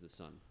 Because the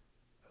sun.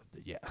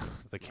 Yeah,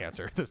 the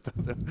cancer.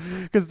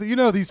 Because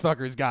these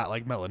fuckers got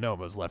like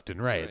melanomas left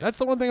and right. Right. That's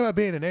the one thing about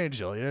being an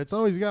angel. It's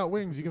always got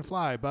wings, you can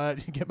fly,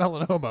 but you get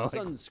melanoma.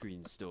 Like,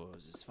 Sunscreen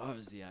stores as far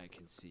as the eye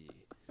can see.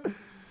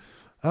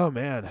 oh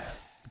man.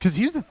 Because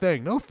here's the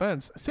thing. No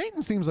offense,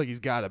 Satan seems like he's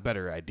got a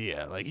better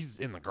idea. Like he's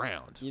in the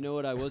ground. You know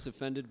what? I was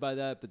offended by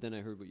that, but then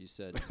I heard what you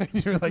said.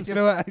 You're like, you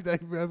know what?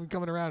 I'm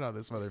coming around on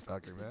this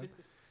motherfucker, man.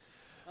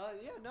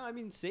 Yeah, no, I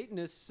mean,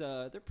 Satanists,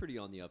 they're pretty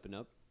on the up and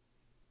up.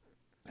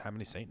 How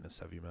many Satanists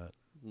have you met?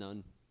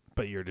 None.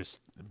 But you're just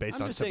based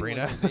I'm on just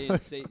Sabrina. saying,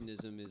 like,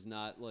 Satanism is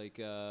not like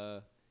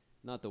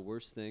not the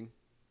worst thing.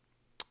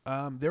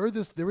 There was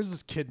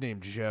this kid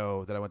named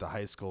Joe that I went to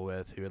high school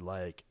with who had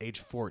like age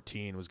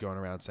 14 was going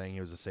around saying he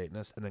was a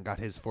Satanist and then got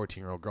his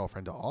 14-year-old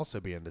girlfriend to also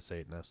be into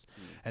Satanists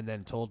and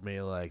then told me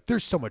like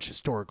there's so much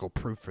historical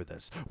proof for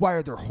this. Why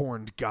are there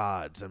horned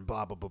gods and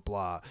blah blah blah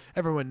blah.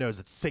 Everyone knows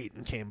that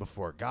Satan came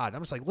before God.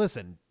 I'm just like,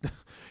 listen,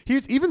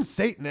 even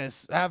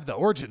Satanists have the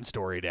origin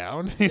story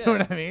down. You know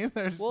what I mean?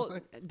 There's Well,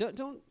 like,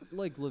 don't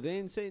like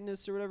Levian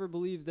Satanists or whatever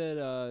believe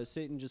that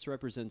Satan just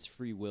represents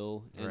free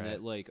will and Right.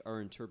 that like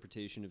our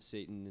interpretation of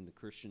Satan in the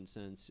Christian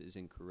sense is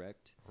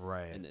incorrect.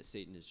 right. And that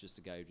Satan is just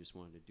a guy who just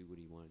wanted to do what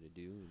he wanted to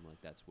do, and like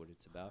that's what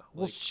it's about.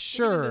 Well, like, they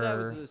get into that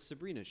sure. with the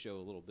Sabrina show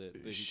a little bit,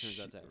 but he turns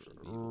out to actually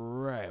be evil.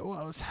 Right.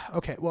 Well,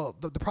 okay. Well,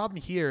 the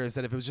problem here is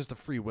that if it was just a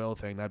free will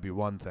thing, that'd be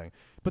one thing.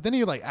 But then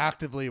he like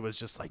actively was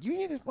just like, you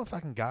need this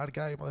motherfucking God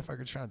guy,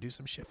 motherfucker's trying to do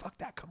some shit. Fuck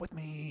that. Come with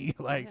me.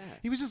 Like Yeah.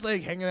 he was just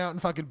like hanging out in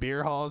fucking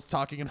beer halls,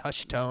 talking in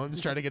hushed tones,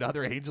 trying to get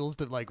other angels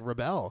to like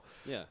rebel.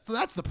 Yeah. So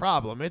that's the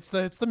problem. It's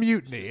the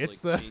mutiny. Just,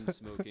 It's like, the chain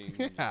smoking.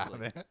 yeah, and just, like,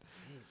 man. hey,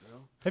 bro.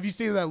 Have you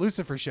seen that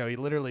Lucifer show? He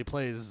literally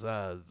plays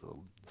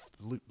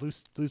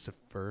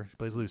Lucifer. He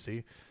plays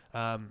Lucy.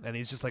 And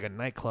he's just like a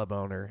nightclub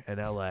owner in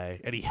LA,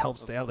 and he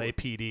helps the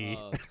LAPD.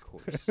 Of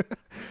course.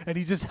 And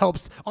he just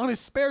helps on his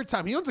spare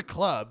time. He owns a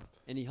club.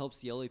 And he helps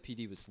the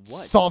LAPD with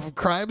what? Solve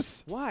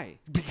crimes Why?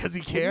 because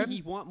he Wouldn't can.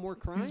 he want more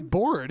crime? He's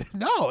bored.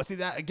 No, see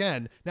that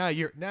again. Now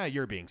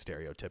you're being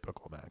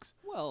stereotypical, Max.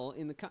 Well,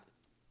 in the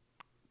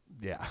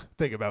Yeah,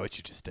 think about what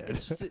you just did.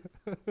 it's just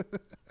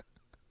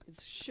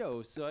it's a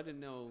show, so I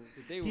didn't know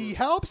that they were. He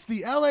helps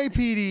the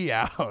LAPD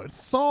out,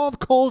 solve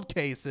cold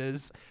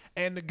cases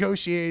and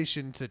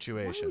negotiation Why would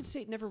situations.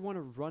 Satan never want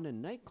to run a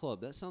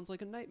nightclub? That sounds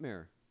like a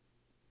nightmare.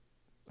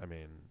 I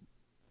mean,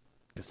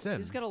 the sin.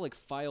 He's got to like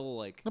file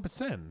like. No, but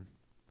sin.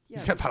 Yeah,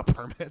 He's got to file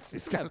permits.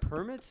 He's got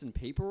permits and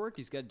paperwork.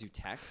 He's got to do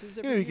taxes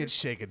every he year. gets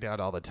shaken down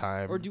all the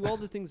time. Or do all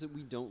the things that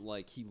we don't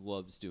like. He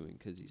loves doing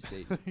because he's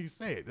Satan. He's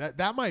Satan.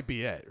 That might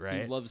be it,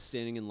 right? He loves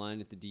standing in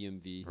line at the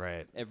DMV.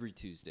 Right. Every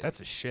Tuesday.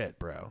 That's a shit,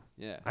 bro.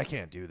 Yeah. I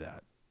can't do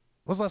that.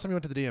 When was the last time you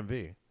went to the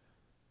DMV? A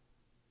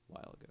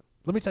while ago.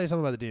 Let me tell you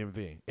something about the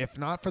DMV. If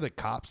not for the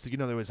cops,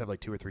 they always have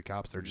like 2 or 3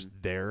 cops. They're just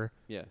there.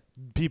 Yeah.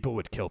 People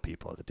would kill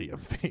people at the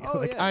DMV.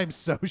 Oh, yeah. I'm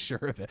so sure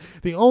of it.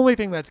 The only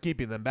thing that's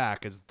keeping them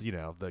back is,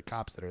 the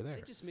cops that are there.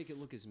 They just make it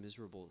look as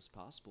miserable as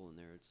possible in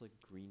there. It's like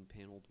green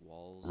paneled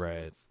walls.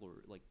 Right.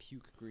 Like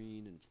puke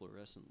green and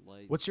fluorescent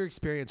lights. What's your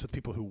experience with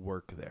people who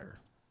work there?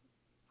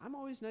 I'm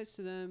always nice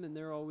to them, and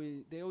they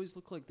always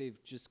look like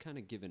they've just kind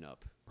of given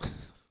up.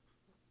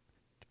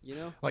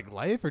 Like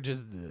life or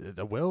just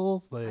the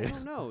will? I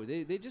don't know.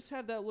 They just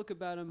have that look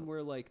about them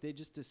where like they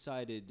just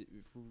decided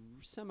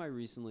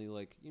semi-recently,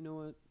 like, you know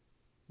what?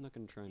 I'm not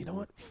going to try anymore. You know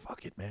what?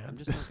 Fuck it, man. I'm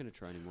just not going to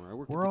try anymore. I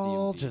work We're at the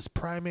all DMV. just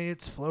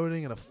primates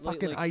floating in a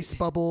fucking like- ice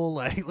bubble.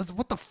 Like,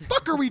 what the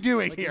fuck are we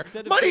doing Like, here?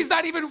 instead of Money's taking-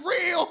 not even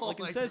real. Like,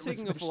 instead of taking a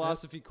listen to shit.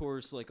 philosophy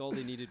course, like all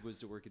they needed was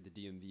to work at the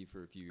DMV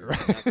for a few years.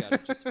 And that got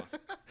it just fine.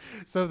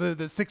 So the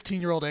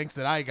 16-year-old angst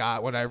that I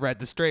got when I read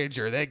The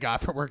Stranger, they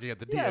got from working at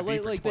the Yeah, DMV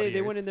for like 20 they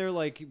years. went in there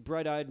like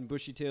bright-eyed and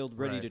bushy-tailed,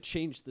 ready Right. to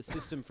change the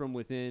system from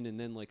within, and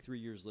then like 3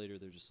 years later,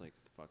 they're just like,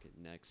 "Fuck it,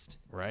 next."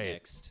 Right.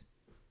 Next.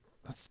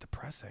 That's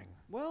depressing.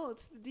 Well,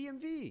 it's the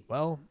DMV.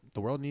 Well,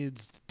 the world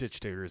needs ditch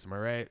diggers, am I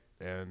right?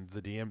 And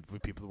the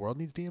world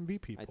needs DMV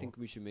people. I think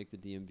we should make the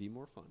DMV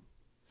more fun.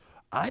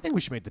 I think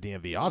we should make the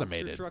DMV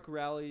automated. Monster truck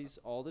rallies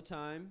all the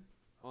time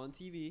on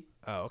TV.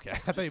 Oh, okay. I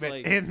thought you Just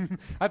meant like-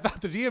 I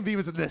thought the DMV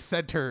was in the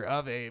center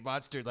of a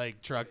monster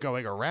truck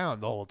going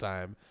around the whole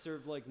time.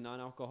 Serve like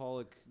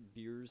non-alcoholic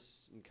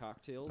beers and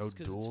cocktails No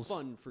because duels. it's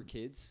fun for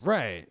kids.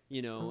 Right.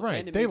 Right.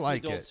 And it They makes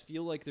like the adults it.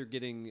 feel like they're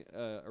getting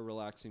a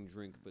relaxing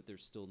drink, but they're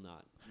still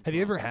not. Have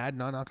you ever drunk. had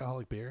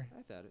non-alcoholic beer?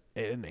 I've had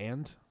it. And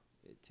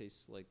It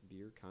tastes like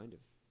beer, kind of.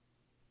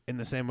 in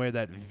the same way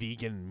that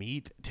vegan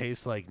meat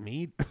tastes like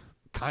meat,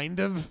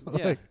 kind of.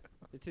 Yeah. Like,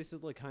 It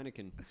tasted like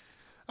Heineken.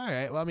 all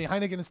right. Well, I mean,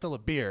 Heineken is still a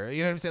beer.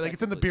 You know what I'm saying? Like,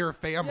 it's in the beer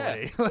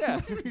family. Yeah,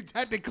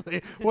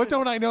 Technically, what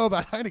don't I know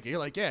about Heineken? You're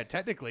like, yeah,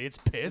 technically, it's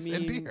piss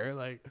and mean- beer.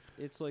 Like,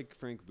 It's like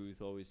Frank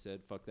Booth always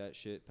said, "Fuck that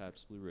shit,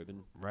 Pabst Blue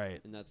Ribbon," right.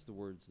 and that's the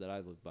words that I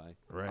live by.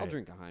 I'll Right.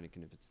 drink a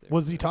Heineken if it's there.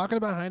 Was he talking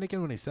about Heineken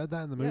when he said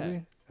that in the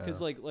movie?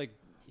 Because Oh. like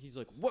he's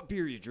like, "What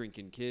beer are you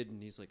drinking, kid?"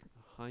 And he's like,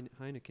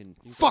 Heineken.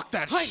 He's Fuck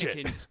like, that shit.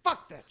 Heineken.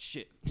 Fuck that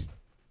shit.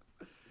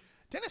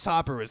 Dennis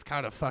Hopper was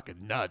kind of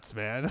fucking nuts,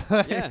 man.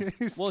 Yeah.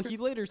 Well, he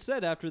later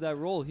said after that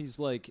role, he's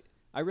like,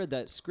 I read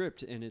that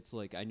script and it's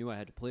like, I knew I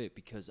had to play it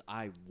because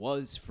I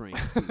was Frank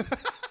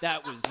Booth.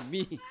 That was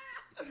me.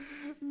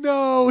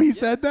 No, he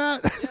said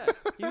that. Yeah.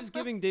 He was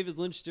giving David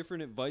Lynch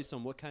different advice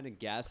on what kind of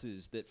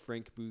gases that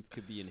Frank Booth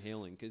could be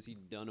inhaling because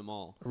he'd done them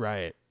all.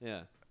 Right,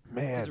 Yeah.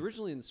 man. Because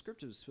originally in the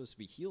script it was supposed to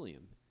be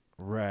helium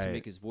to Right.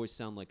 make his voice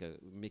sound like a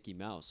Mickey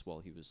Mouse while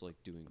he was like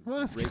doing Well,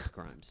 that's rape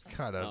crimes.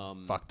 Kind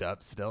of fucked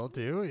up still,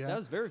 too. Yeah. That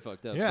was very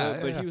fucked up. Yeah,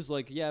 but yeah. he was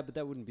like, yeah, but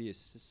that wouldn't be a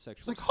sexual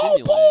It's like,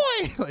 stimulant.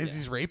 oh boy, is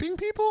he raping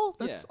people?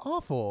 That's Yeah.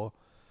 awful.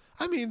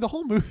 I mean, the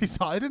whole movie's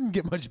it didn't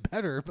get much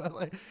better, but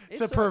like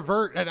It's to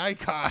pervert an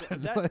icon.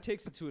 That like,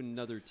 takes it to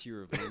another tier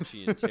of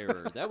Lynchian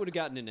terror. That would have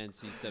gotten an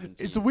NC-17.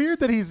 it's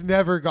weird that he's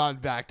never gone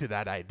back to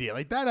that idea.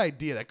 Like that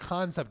idea, the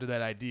concept of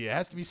that idea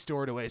has to be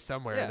stored away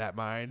somewhere in Yeah. that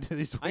mind.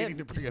 He's I waiting am-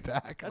 to bring it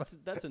back.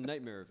 That's a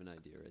nightmare of an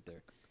idea right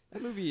there.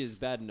 That movie is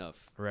bad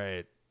enough.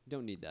 Right.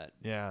 Don't need that.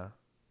 Yeah.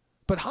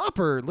 But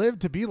Hopper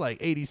lived to be like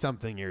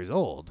 80-something years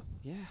old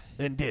Yeah.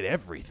 and did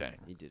everything.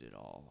 He did it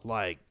all.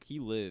 Like, He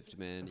lived,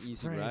 man.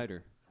 Easy Right.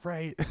 Rider.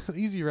 right.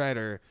 Easy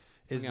Rider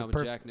is Hung out the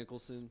with Jack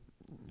Nicholson.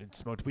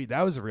 smoked weed.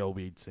 That was a real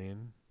weed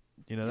scene.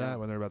 You know Yeah. that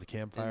when they're about the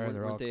campfire and,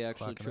 they're all weren't they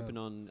actually clocking tripping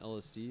up. on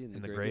LSD in in the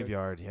the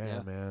graveyard? graveyard. Yeah,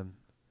 Yeah. man.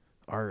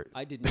 Art.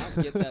 I did not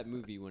get that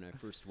movie when I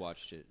first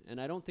watched it, and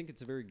I don't think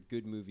it's a very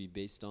good movie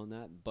based on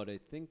that. But I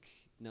think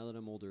now that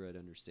I'm older, I'd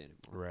understand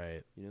it more.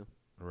 Right. You know,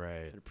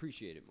 Right. I'd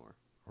appreciate it more.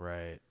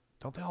 Right.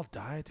 Don't they all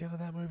die at the end of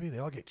that movie? They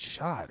all get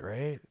shot,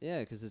 right? Yeah,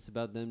 because it's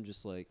about them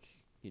just like,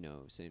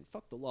 saying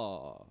 "fuck the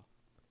law."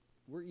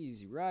 We're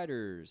easy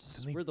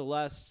riders. And they We're the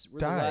last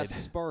died.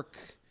 spark.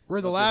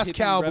 We're the of last hippie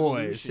cowboys.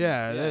 revolution.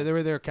 Yeah, they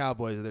were their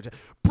cowboys.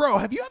 Bro,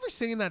 have you ever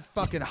seen that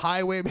fucking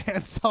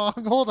Highwayman song?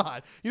 Hold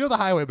on. You know the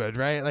Highwaymen,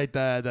 right? Like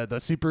the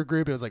super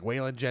group. It was like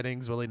Waylon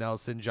Jennings, Willie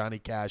Nelson, Johnny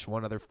Cash,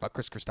 one other,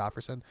 Chris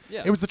Christopherson.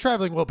 Yeah. It was the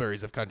Traveling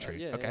Wilburys of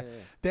country. Yeah, okay. yeah,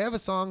 yeah. They have a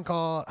song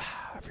called,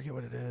 I forget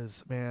what it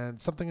is, man.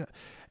 Something.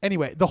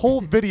 Anyway, the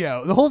whole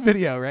video,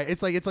 right?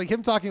 It's like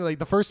him talking, like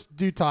the first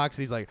dude talks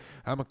and he's like,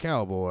 I'm a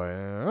cowboy.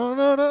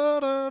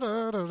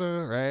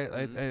 Right?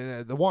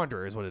 And the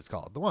Wanderer is what it's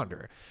called. The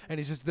Wanderer. And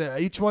he's just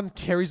each one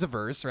carries a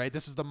verse, right?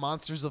 This was the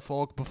Monsters of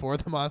Folk before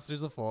the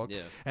Monsters of Folk.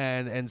 Yeah.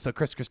 And so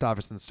Chris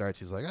Christopherson starts,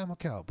 he's like, I'm a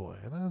cowboy.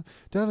 And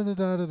da da da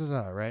da da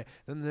da, right?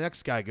 Then the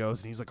next guy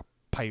goes and he's like a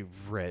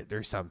pirate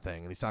or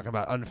something, and he's talking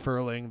about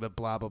unfurling the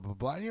blah blah blah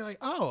blah, and you're like,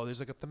 oh, there's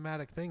like a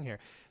thematic thing here.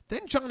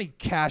 Then Johnny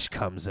Cash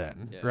comes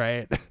in,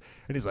 right?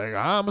 And he's like,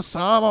 I'm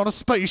on a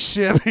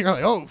spaceship. And you're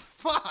like, oh,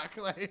 fuck.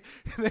 Like,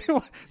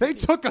 they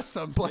took us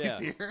someplace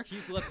here.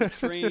 He's left the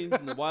trains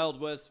in the Wild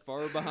West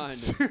far behind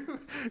him.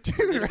 Dude.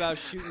 Forget about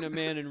shooting a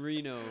man in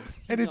Reno.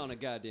 He's on a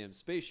goddamn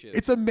spaceship.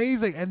 It's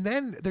amazing. And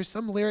then there's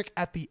some lyric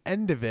at the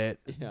end of it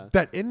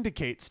that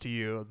indicates to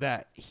you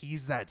that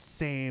he's that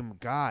same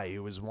guy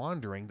who was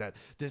wandering, that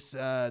this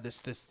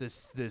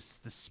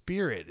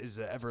spirit is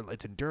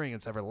it's enduring,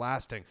 it's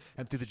everlasting,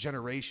 and through the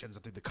generations and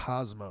through the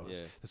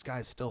cosmos, this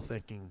guy's still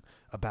thinking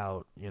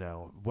about,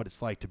 what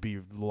it's like to be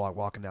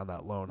walking down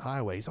that lone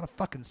highway. He's on a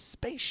fucking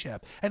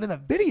spaceship. And in the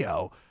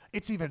video,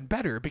 it's even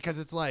better because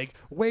it's like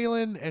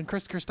Waylon and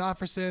Chris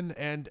Christopherson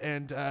and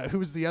who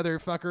was the other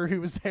fucker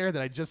who was there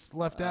that I just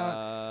left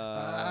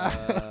out?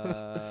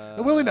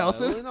 Willie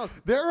Nelson.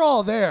 They're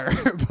all there,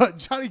 but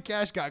Johnny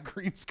Cash got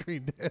green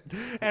screened in.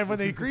 And when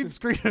they green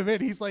screened him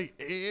in, he's like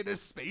in a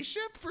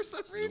spaceship for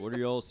some reason. What are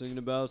y'all singing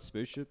about?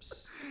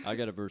 Spaceships? I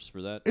got a verse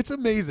for that. It's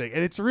amazing.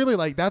 And it's really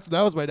like, that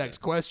was my next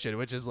question,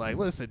 which is like,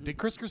 listen, did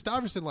Chris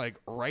Christopherson like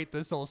write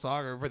this whole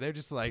song, or were they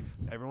just like,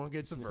 everyone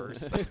gets a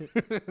verse?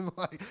 And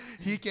like,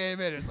 he came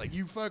in, it's like,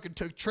 you fucking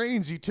took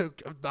trains, you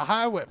took the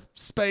highway,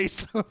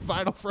 space,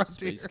 Final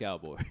Frontier. Space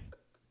Cowboy.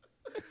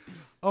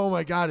 Oh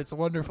my God, it's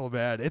wonderful,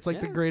 man. It's like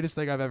the greatest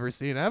thing I've ever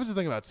seen. I was just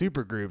thinking about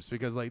super groups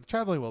because like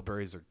Traveling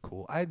Wilburys are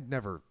cool. I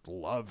never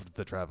loved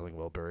the Traveling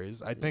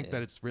Wilburys. I think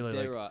that it's really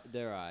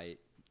they're right.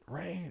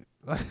 Right.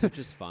 They're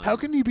just fine. How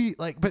can you be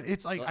like, but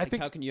it's like, I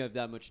think how can you have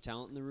that much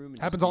talent in the room?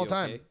 And happens all the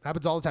time.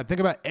 Happens all the time. Think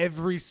about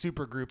every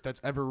super group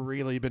that's ever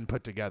really been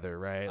put together,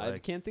 right? I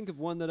can't think of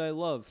one that I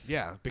love.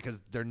 Yeah,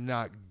 because they're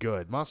not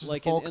good. Monsters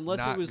like, of Folk, unless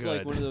not it was good.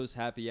 like one of those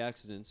happy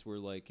accidents where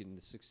like in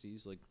the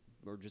 60s, like,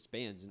 or just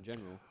bands in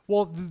general.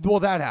 Well,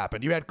 that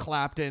happened. You had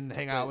Clapton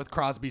hang out with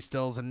Crosby,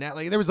 Stills, and Nat.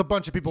 Like, there was a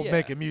bunch of people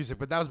making music,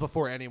 but that was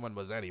before anyone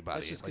was anybody.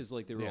 That's just because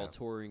like they were all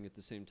touring at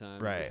the same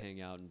time, right? And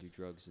hang out and do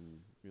drugs, and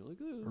you're like,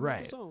 oh,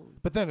 right. Song.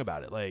 But think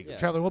about it, like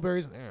Traveling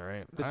Wilburys, all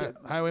right.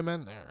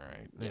 Highwaymen, all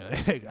right.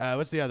 Yeah.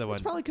 What's the other one?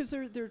 It's probably because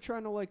they're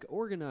trying to like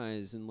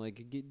organize and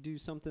like do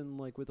something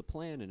like with a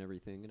plan and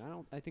everything,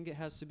 and I think it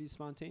has to be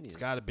spontaneous.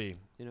 It's got to be.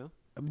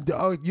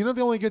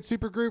 The only good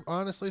super group,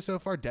 honestly, so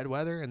far, Dead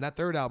Weather, and that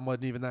third album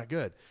wasn't even that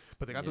good.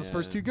 But they got those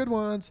first two good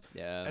ones.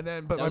 Yeah. And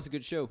then, that was a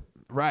good show.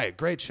 Right,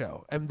 great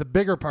show. And the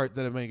bigger part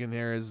that I'm making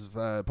here is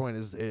point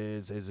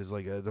is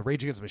like the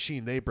Rage Against the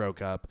Machine. They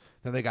broke up.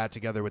 Then they got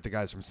together with the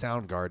guys from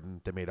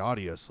Soundgarden that made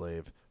Audio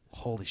Slave.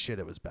 Holy shit,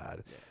 it was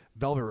bad. Yeah.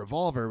 Velvet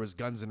Revolver was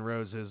Guns N'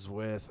 Roses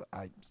with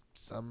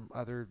some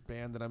other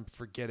band that I'm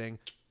forgetting.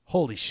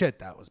 Holy shit,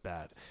 that was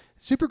bad.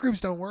 Supergroups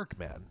don't work,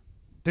 man.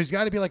 There's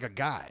got to be like a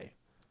guy.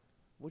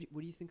 What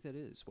do you think that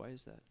is? Why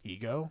is that?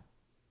 Ego.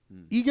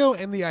 Ego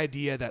and the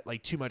idea that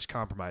like too much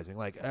compromising.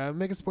 Like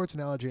make a sports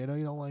analogy. I know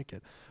you don't like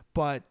it,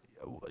 but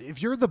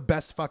if you're the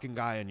best fucking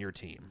guy on your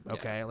team,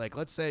 okay, like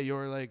let's say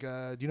you're like,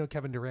 do you know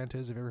Kevin Durant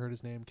is? Have you ever heard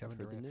his name? Kevin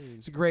Durant.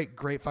 He's a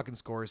great fucking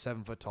scorer,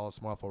 7 foot tall,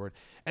 small forward.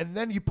 And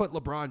then you put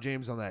LeBron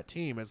James on that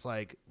team. It's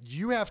like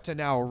you have to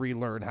now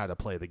relearn how to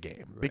play the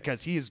game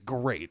because he is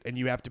great, and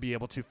you have to be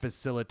able to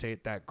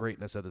facilitate that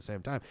greatness at the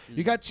same time.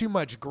 You got too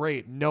much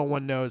great. No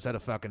one knows how to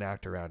fucking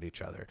act around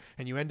each other,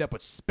 and you end up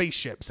with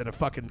spaceships in a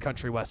fucking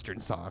country western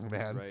song,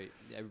 man. Right.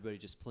 Everybody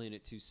just playing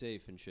it too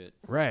safe and shit.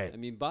 Right. I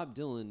mean, Bob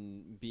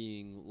Dylan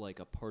being like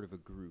a part of a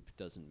group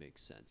doesn't make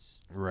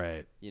sense.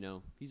 Right.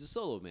 He's a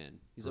solo man.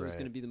 He's always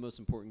going to be the most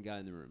important guy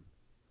in the room.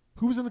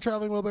 Who was in the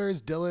Traveling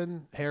Wilburys?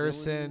 Dylan,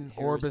 Harrison,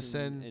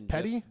 Orbison, and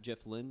Petty?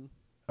 Jeff Lynne.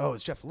 Oh,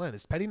 it's Jeff Lynne.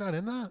 Is Petty not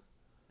in that?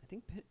 I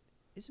think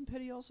isn't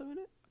Petty also in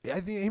it? Yeah,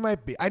 I think he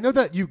might be. I know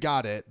that You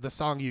Got It, the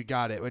song You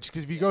Got It, which,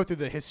 because if you go through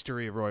the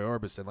history of Roy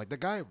Orbison, like the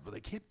guy,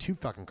 like he had 2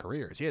 fucking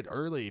careers. He had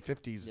early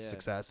 50s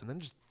success and then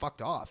just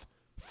fucked off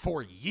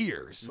for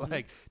years.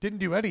 Like didn't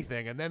do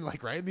anything, and then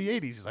like right in the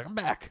 80s he's like, I'm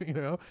back,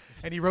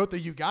 and he wrote the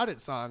You Got It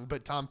song,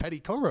 but Tom Petty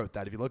co-wrote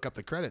that. If you look up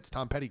the credits,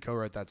 Tom Petty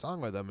co-wrote that song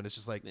with him, and it's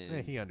just like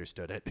he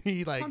understood it.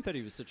 He like Tom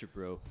Petty was such a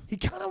bro. He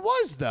kind of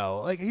was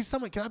though. Like he's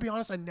someone, can I be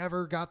honest, I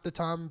never got the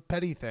Tom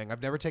Petty thing.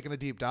 I've never taken a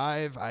deep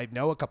dive. I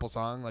know a couple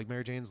songs like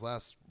Mary Jane's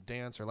Last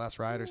Dance or Last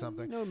Ride or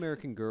something.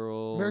 American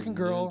Girl,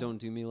 Don't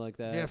Do Me Like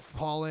That. Yeah,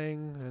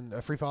 Falling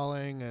and Free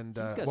Falling and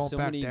Won't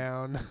Back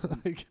Down.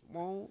 Like,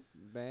 Won't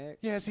Back.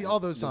 Yeah, see, all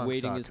those songs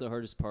Waiting suck. is the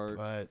hardest part.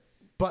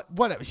 But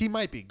whatever, he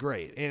might be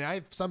great, and I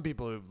have some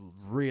people who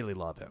really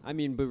love him. I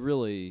mean, but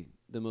really,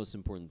 the most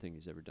important thing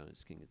he's ever done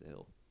is King of the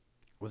Hill.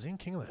 Was he in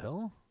King of the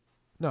Hill?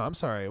 No, I'm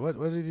sorry. What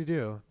did he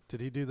do?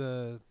 Did he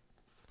do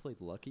Played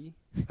Lucky?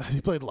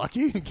 He played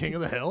Lucky in King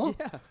of the Hill?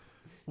 Yeah.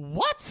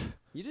 What?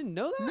 You didn't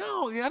know that?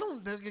 No, I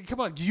don't.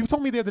 Come on, you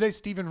told me the other day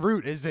Stephen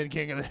Root is in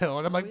King of the Hill,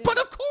 and I'm like, but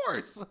of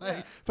course.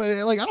 But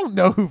I don't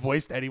know who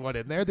voiced anyone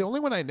in there. The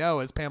only one I know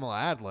is Pamela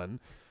Adlon,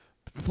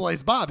 who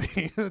plays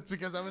Bobby,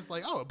 because I was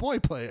like, oh, a boy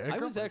play. I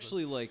was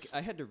actually like,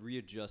 I had to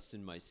readjust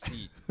in my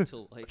seat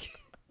until like.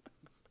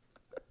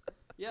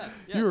 Yeah.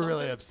 You were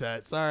really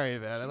upset. Sorry,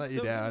 man. I let you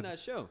so down. Good in that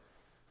show.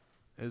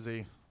 Is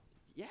he?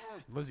 Yeah.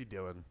 What's he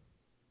doing?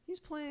 He's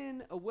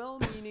playing a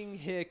well-meaning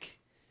hick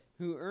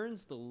who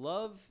earns the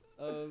love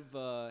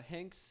of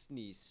Hank's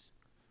niece.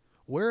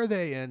 Where are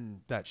they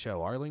in that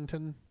show?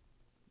 Arlington?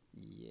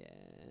 Yeah.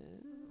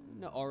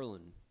 No,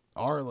 Arlen.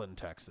 Arlen,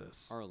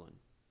 Texas. Arlen.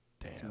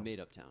 Damn. It's a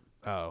made-up town.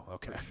 Oh,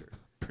 okay. For sure.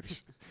 Pretty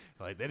sure.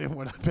 Like, they didn't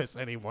want to piss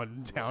any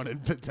one town in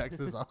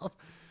Texas off.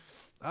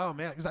 Oh,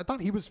 man. Because I thought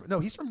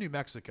he's from New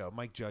Mexico.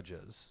 Mike Judge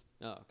is.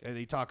 Oh, okay. And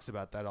he talks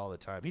about that all the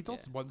time. He told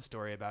Yeah. one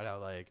story about how,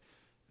 like,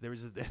 there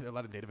was a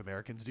lot of Native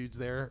Americans dudes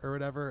there or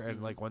whatever.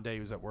 And, like, one day he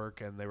was at work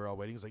and they were all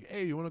waiting. He's like,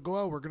 hey, you want to go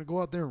out? We're going to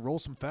go out there and roll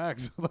some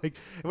fags. Like,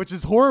 which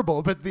is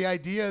horrible. But the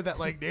idea that,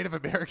 like, Native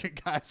American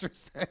guys are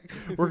saying,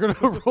 we're going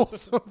to roll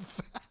some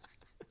fags.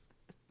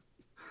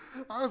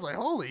 I was like,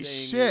 holy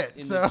Saying shit. it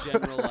in So the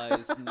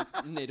generalized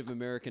Native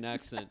American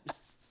accent.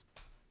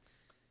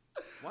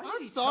 Why did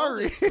I'm he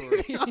sorry. tell this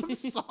story? I'm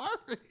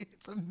sorry.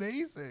 It's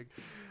amazing.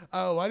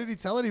 Why did he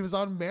tell it? He was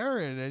on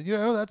Marin, and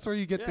that's where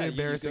you get the Yeah, you go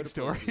embarrassing to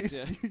stories.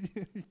 places,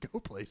 You go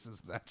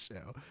places in that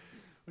show.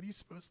 What are you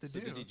supposed to So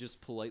do? did he just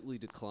politely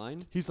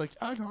decline? He's like,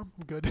 oh, no, I'm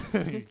good.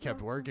 He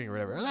kept working or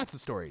whatever. And that's the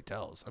story he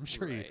tells. I'm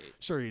sure Right.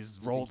 he's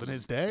You rolled think in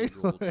his he day.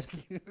 rolled,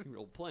 he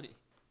rolled plenty.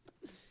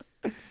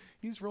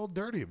 He's rolled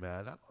dirty,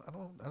 man.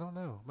 I don't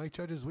know. Mike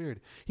Judge is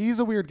weird. He's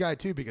a weird guy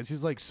too because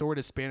he's like sort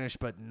of Spanish,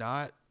 but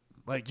not.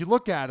 Like, you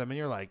look at him and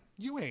you're like,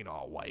 you ain't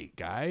all white,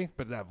 guy.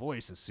 But that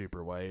voice is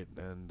super white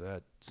and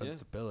that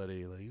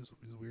sensibility. Like, he's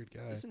a weird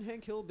guy. Isn't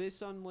Hank Hill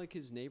based on like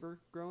his neighbor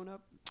growing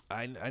up?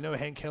 I know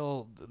Hank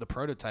Hill, the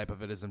prototype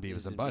of it is in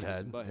Beavis and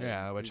Butthead.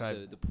 Yeah, which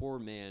He's the poor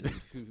man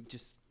who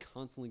just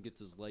constantly gets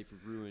his life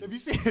ruined. Have you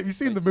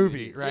seen by the two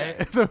movie,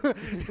 idiots.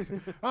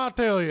 right? I'll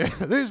tell you,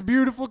 this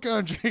beautiful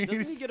country.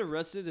 Doesn't he get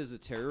arrested as a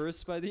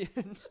terrorist by the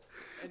end?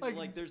 And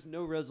Like- there's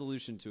no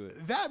resolution to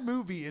it. That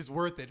movie is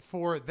worth it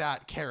for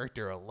that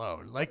character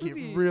alone. Like,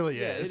 Movie- it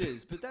really yeah, is. it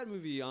is. But that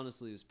movie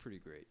honestly is pretty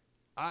great.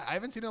 I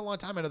haven't seen it in a long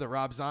time. I know the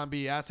Rob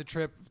Zombie acid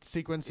trip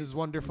sequence is It's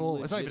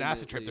wonderful. It's not even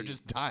acid trip; they're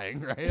just dying,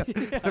 right?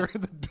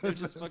 They're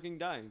just fucking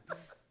dying.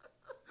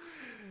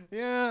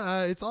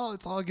 Yeah, it's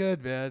all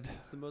good, man.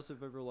 It's the most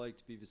I've ever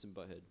liked Beavis and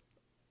Butthead.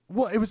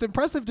 Well, it was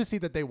impressive to see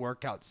that they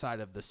work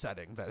outside of the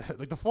setting. That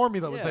like the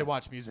formula was Yeah. they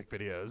watch music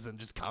videos and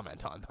just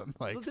comment on them.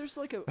 Like, But there's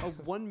like a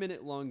 1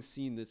 minute long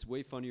scene that's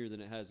way funnier than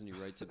it has any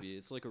right to be.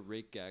 It's like a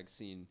rake gag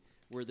scene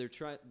where they're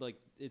trying, like,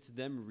 it's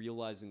them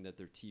realizing that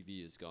their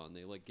TV is gone.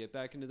 They like get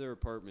back into their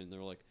apartment and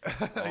they're like,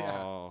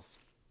 "Oh,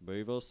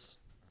 Beavis,"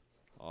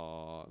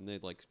 and they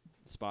like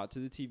spot to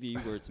the TV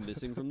where it's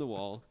missing from the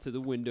wall, to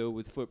the window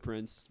with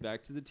footprints,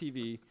 back to the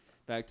TV,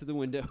 back to the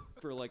window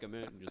for like a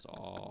minute, and just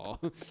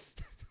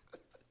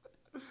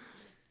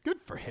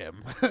good for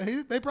him.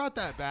 They brought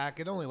that back.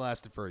 It only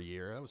lasted for a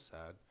year. That was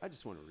sad. I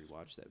just want to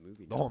rewatch that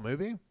movie. The whole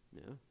movie.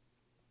 Yeah.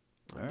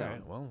 All down.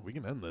 right. Well, we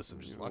can end this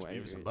and just watch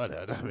Wait, Beavis and wait.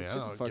 Butthead. I mean, Let's I get the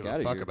don't fuck give a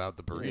outta fuck here. about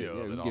the burrito Yeah,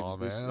 of who it gives all,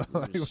 this- man.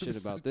 who gives Like,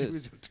 shit about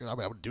this? I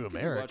would do Could be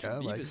America.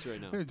 watching Like, Beavis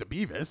right now. the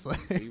Beavis. Like,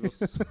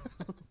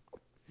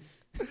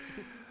 Beavis.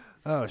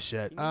 oh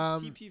shit. He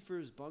needs TP for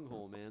his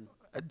bunghole, man.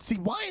 See,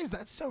 why is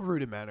that so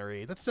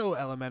rudimentary? That's so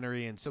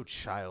elementary and so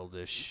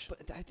childish.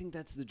 But I think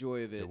that's the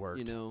joy of it. worked.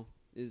 You know,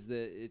 is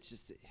that it's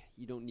just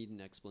you don't need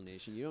an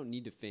explanation. You don't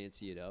need to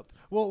fancy it up.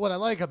 Well, what I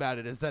like about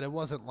it is that it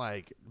wasn't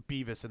like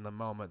Beavis in the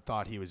moment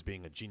thought he was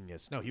being a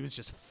genius. No, he was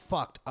just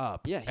fucked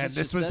up. Yeah, he's and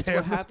this was that's him.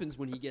 what happens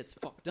when he gets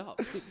fucked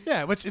up.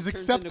 Yeah, which is Turns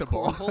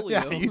acceptable. Into Cornholio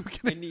Yeah, you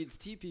can. and needs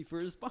TP for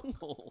his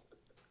bunghole.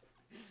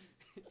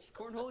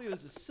 Cornholio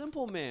is a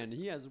simple man.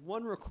 He has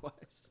one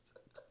request.